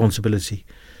a responsibility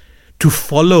to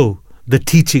follow the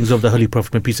teachings of the Holy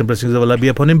Prophet, may peace and blessings of Allah be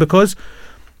upon him, because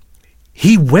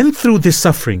he went through this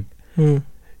suffering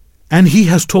and he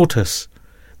has taught us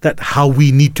that how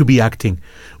we need to be acting.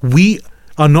 We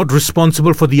are not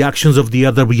responsible for the actions of the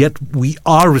other, yet we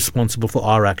are responsible for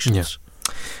our actions.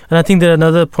 Yeah. And I think that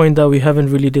another point that we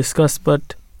haven't really discussed,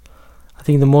 but I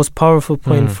think the most powerful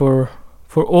point for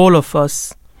all of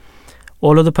us,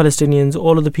 all of the Palestinians,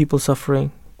 all of the people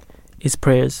suffering, is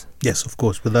prayers. Yes, of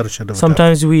course, without a shadow of a doubt.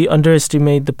 Sometimes we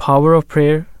underestimate the power of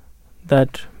prayer.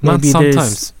 That maybe not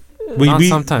sometimes.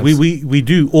 We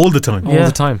do all the time. All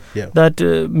the time. Yeah. That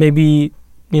maybe,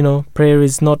 prayer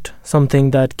is not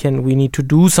something that we need to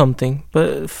do something.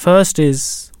 But first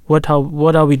is what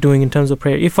are we doing in terms of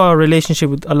prayer? If our relationship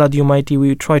with Allah the Almighty,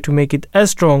 we try to make it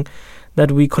as strong that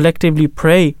we collectively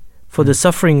pray for the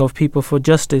suffering of people, for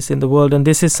justice in the world. And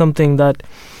this is something that,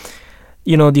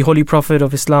 the Holy Prophet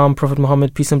of Islam, Prophet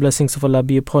Muhammad, peace and blessings of Allah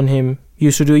be upon him,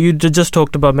 used to do. You just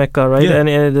talked about Mecca, right? Yeah. And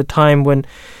at the time when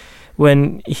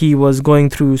he was going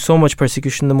through so much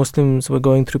persecution, the Muslims were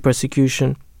going through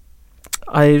persecution.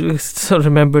 I still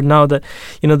remember now that,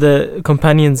 the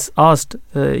companions asked,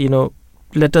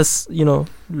 let us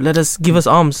give us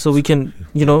arms so we can,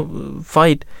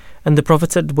 fight. And the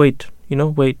Prophet said, wait.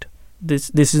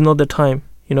 This is not the time.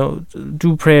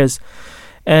 Do prayers.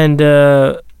 And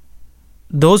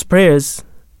those prayers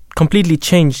completely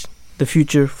changed the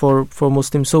future for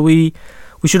Muslims. So we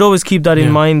should always keep that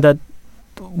in mind, that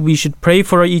we should pray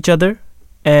for each other.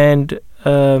 And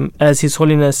as His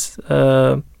Holiness,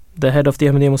 the head of the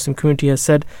Ahmadiyya Muslim Community, has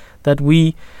said, that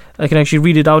I can actually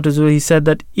read it out as well. He said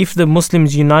that if the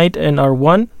Muslims unite and are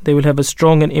one, they will have a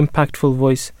strong and impactful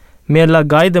voice. May Allah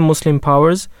guide the Muslim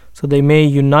powers so they may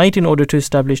unite in order to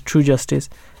establish true justice.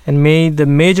 And may the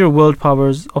major world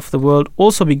powers of the world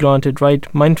also be granted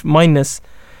right-mindedness,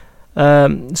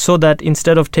 so that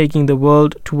instead of taking the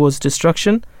world towards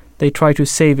destruction, they try to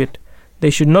save it. They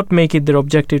should not make it their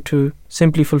objective to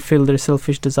simply fulfill their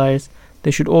selfish desires.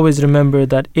 They should always remember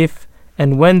that if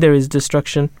and when there is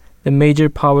destruction, the major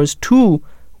powers too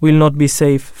will not be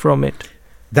safe from it.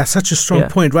 That's such a strong Yeah.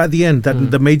 point right at the end,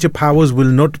 that the major powers will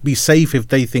not be safe if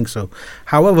they think so.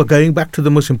 However, going back to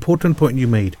the most important point you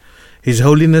made, His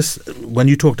Holiness, when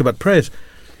you talked about prayers,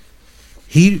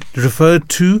 he referred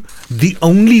to the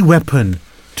only weapon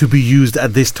to be used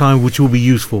at this time which will be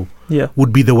useful Yeah.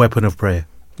 would be the weapon of prayer.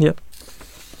 Yeah.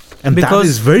 And Because- that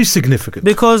is very significant.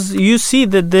 Because you see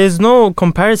that there's no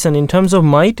comparison in terms of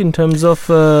might, in terms of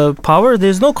power.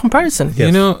 There's no comparison. Yes.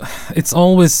 You know, it's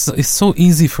so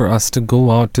easy for us to go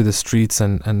out to the streets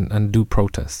and do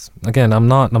protests. Again, I'm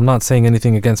not saying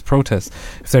anything against protests.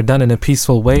 If they're done in a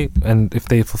peaceful way and if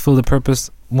they fulfill the purpose,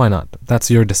 why not?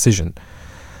 That's your decision.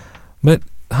 But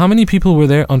how many people were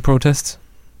there on protests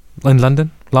in London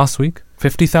last week?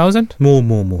 50,000? More.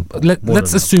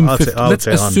 Let's assume I would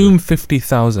say 100.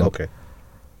 50,000. Okay.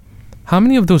 How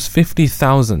many of those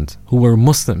 50,000 who were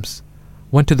Muslims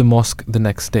went to the mosque the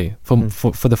next day for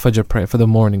the Fajr prayer, for the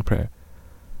morning prayer?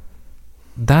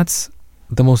 That's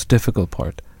the most difficult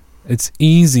part. It's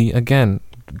easy, again,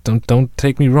 don't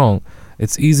take me wrong,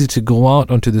 it's easy to go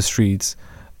out onto the streets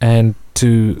and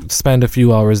to spend a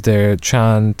few hours there,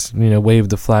 chant, wave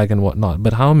the flag and whatnot.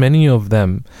 But how many of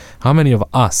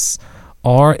us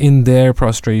are in their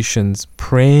prostrations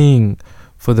praying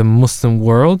for the Muslim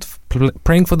world,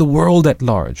 praying for the world at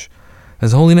large?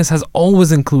 His Holiness has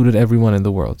always included everyone in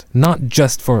the world, not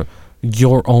just for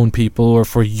your own people or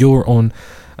for your own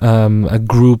a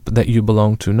group that you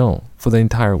belong to. No, for the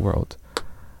entire world.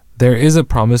 There is a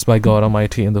promise by God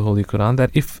Almighty in the Holy Quran that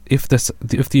if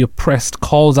the oppressed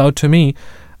calls out to me,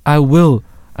 I will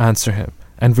answer him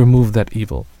and remove that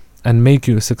evil and make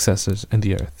you successors in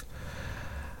the earth.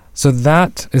 So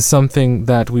that is something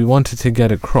that we wanted to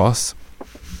get across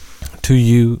to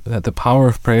you, that the power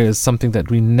of prayer is something that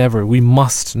we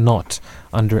must not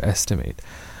underestimate.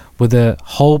 With the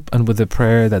hope and with the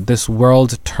prayer that this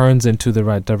world turns into the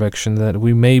right direction, that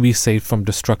we may be saved from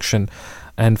destruction,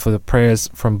 and for the prayers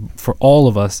for all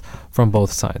of us from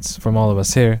both sides. From all of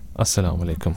us here, Assalamu alaikum.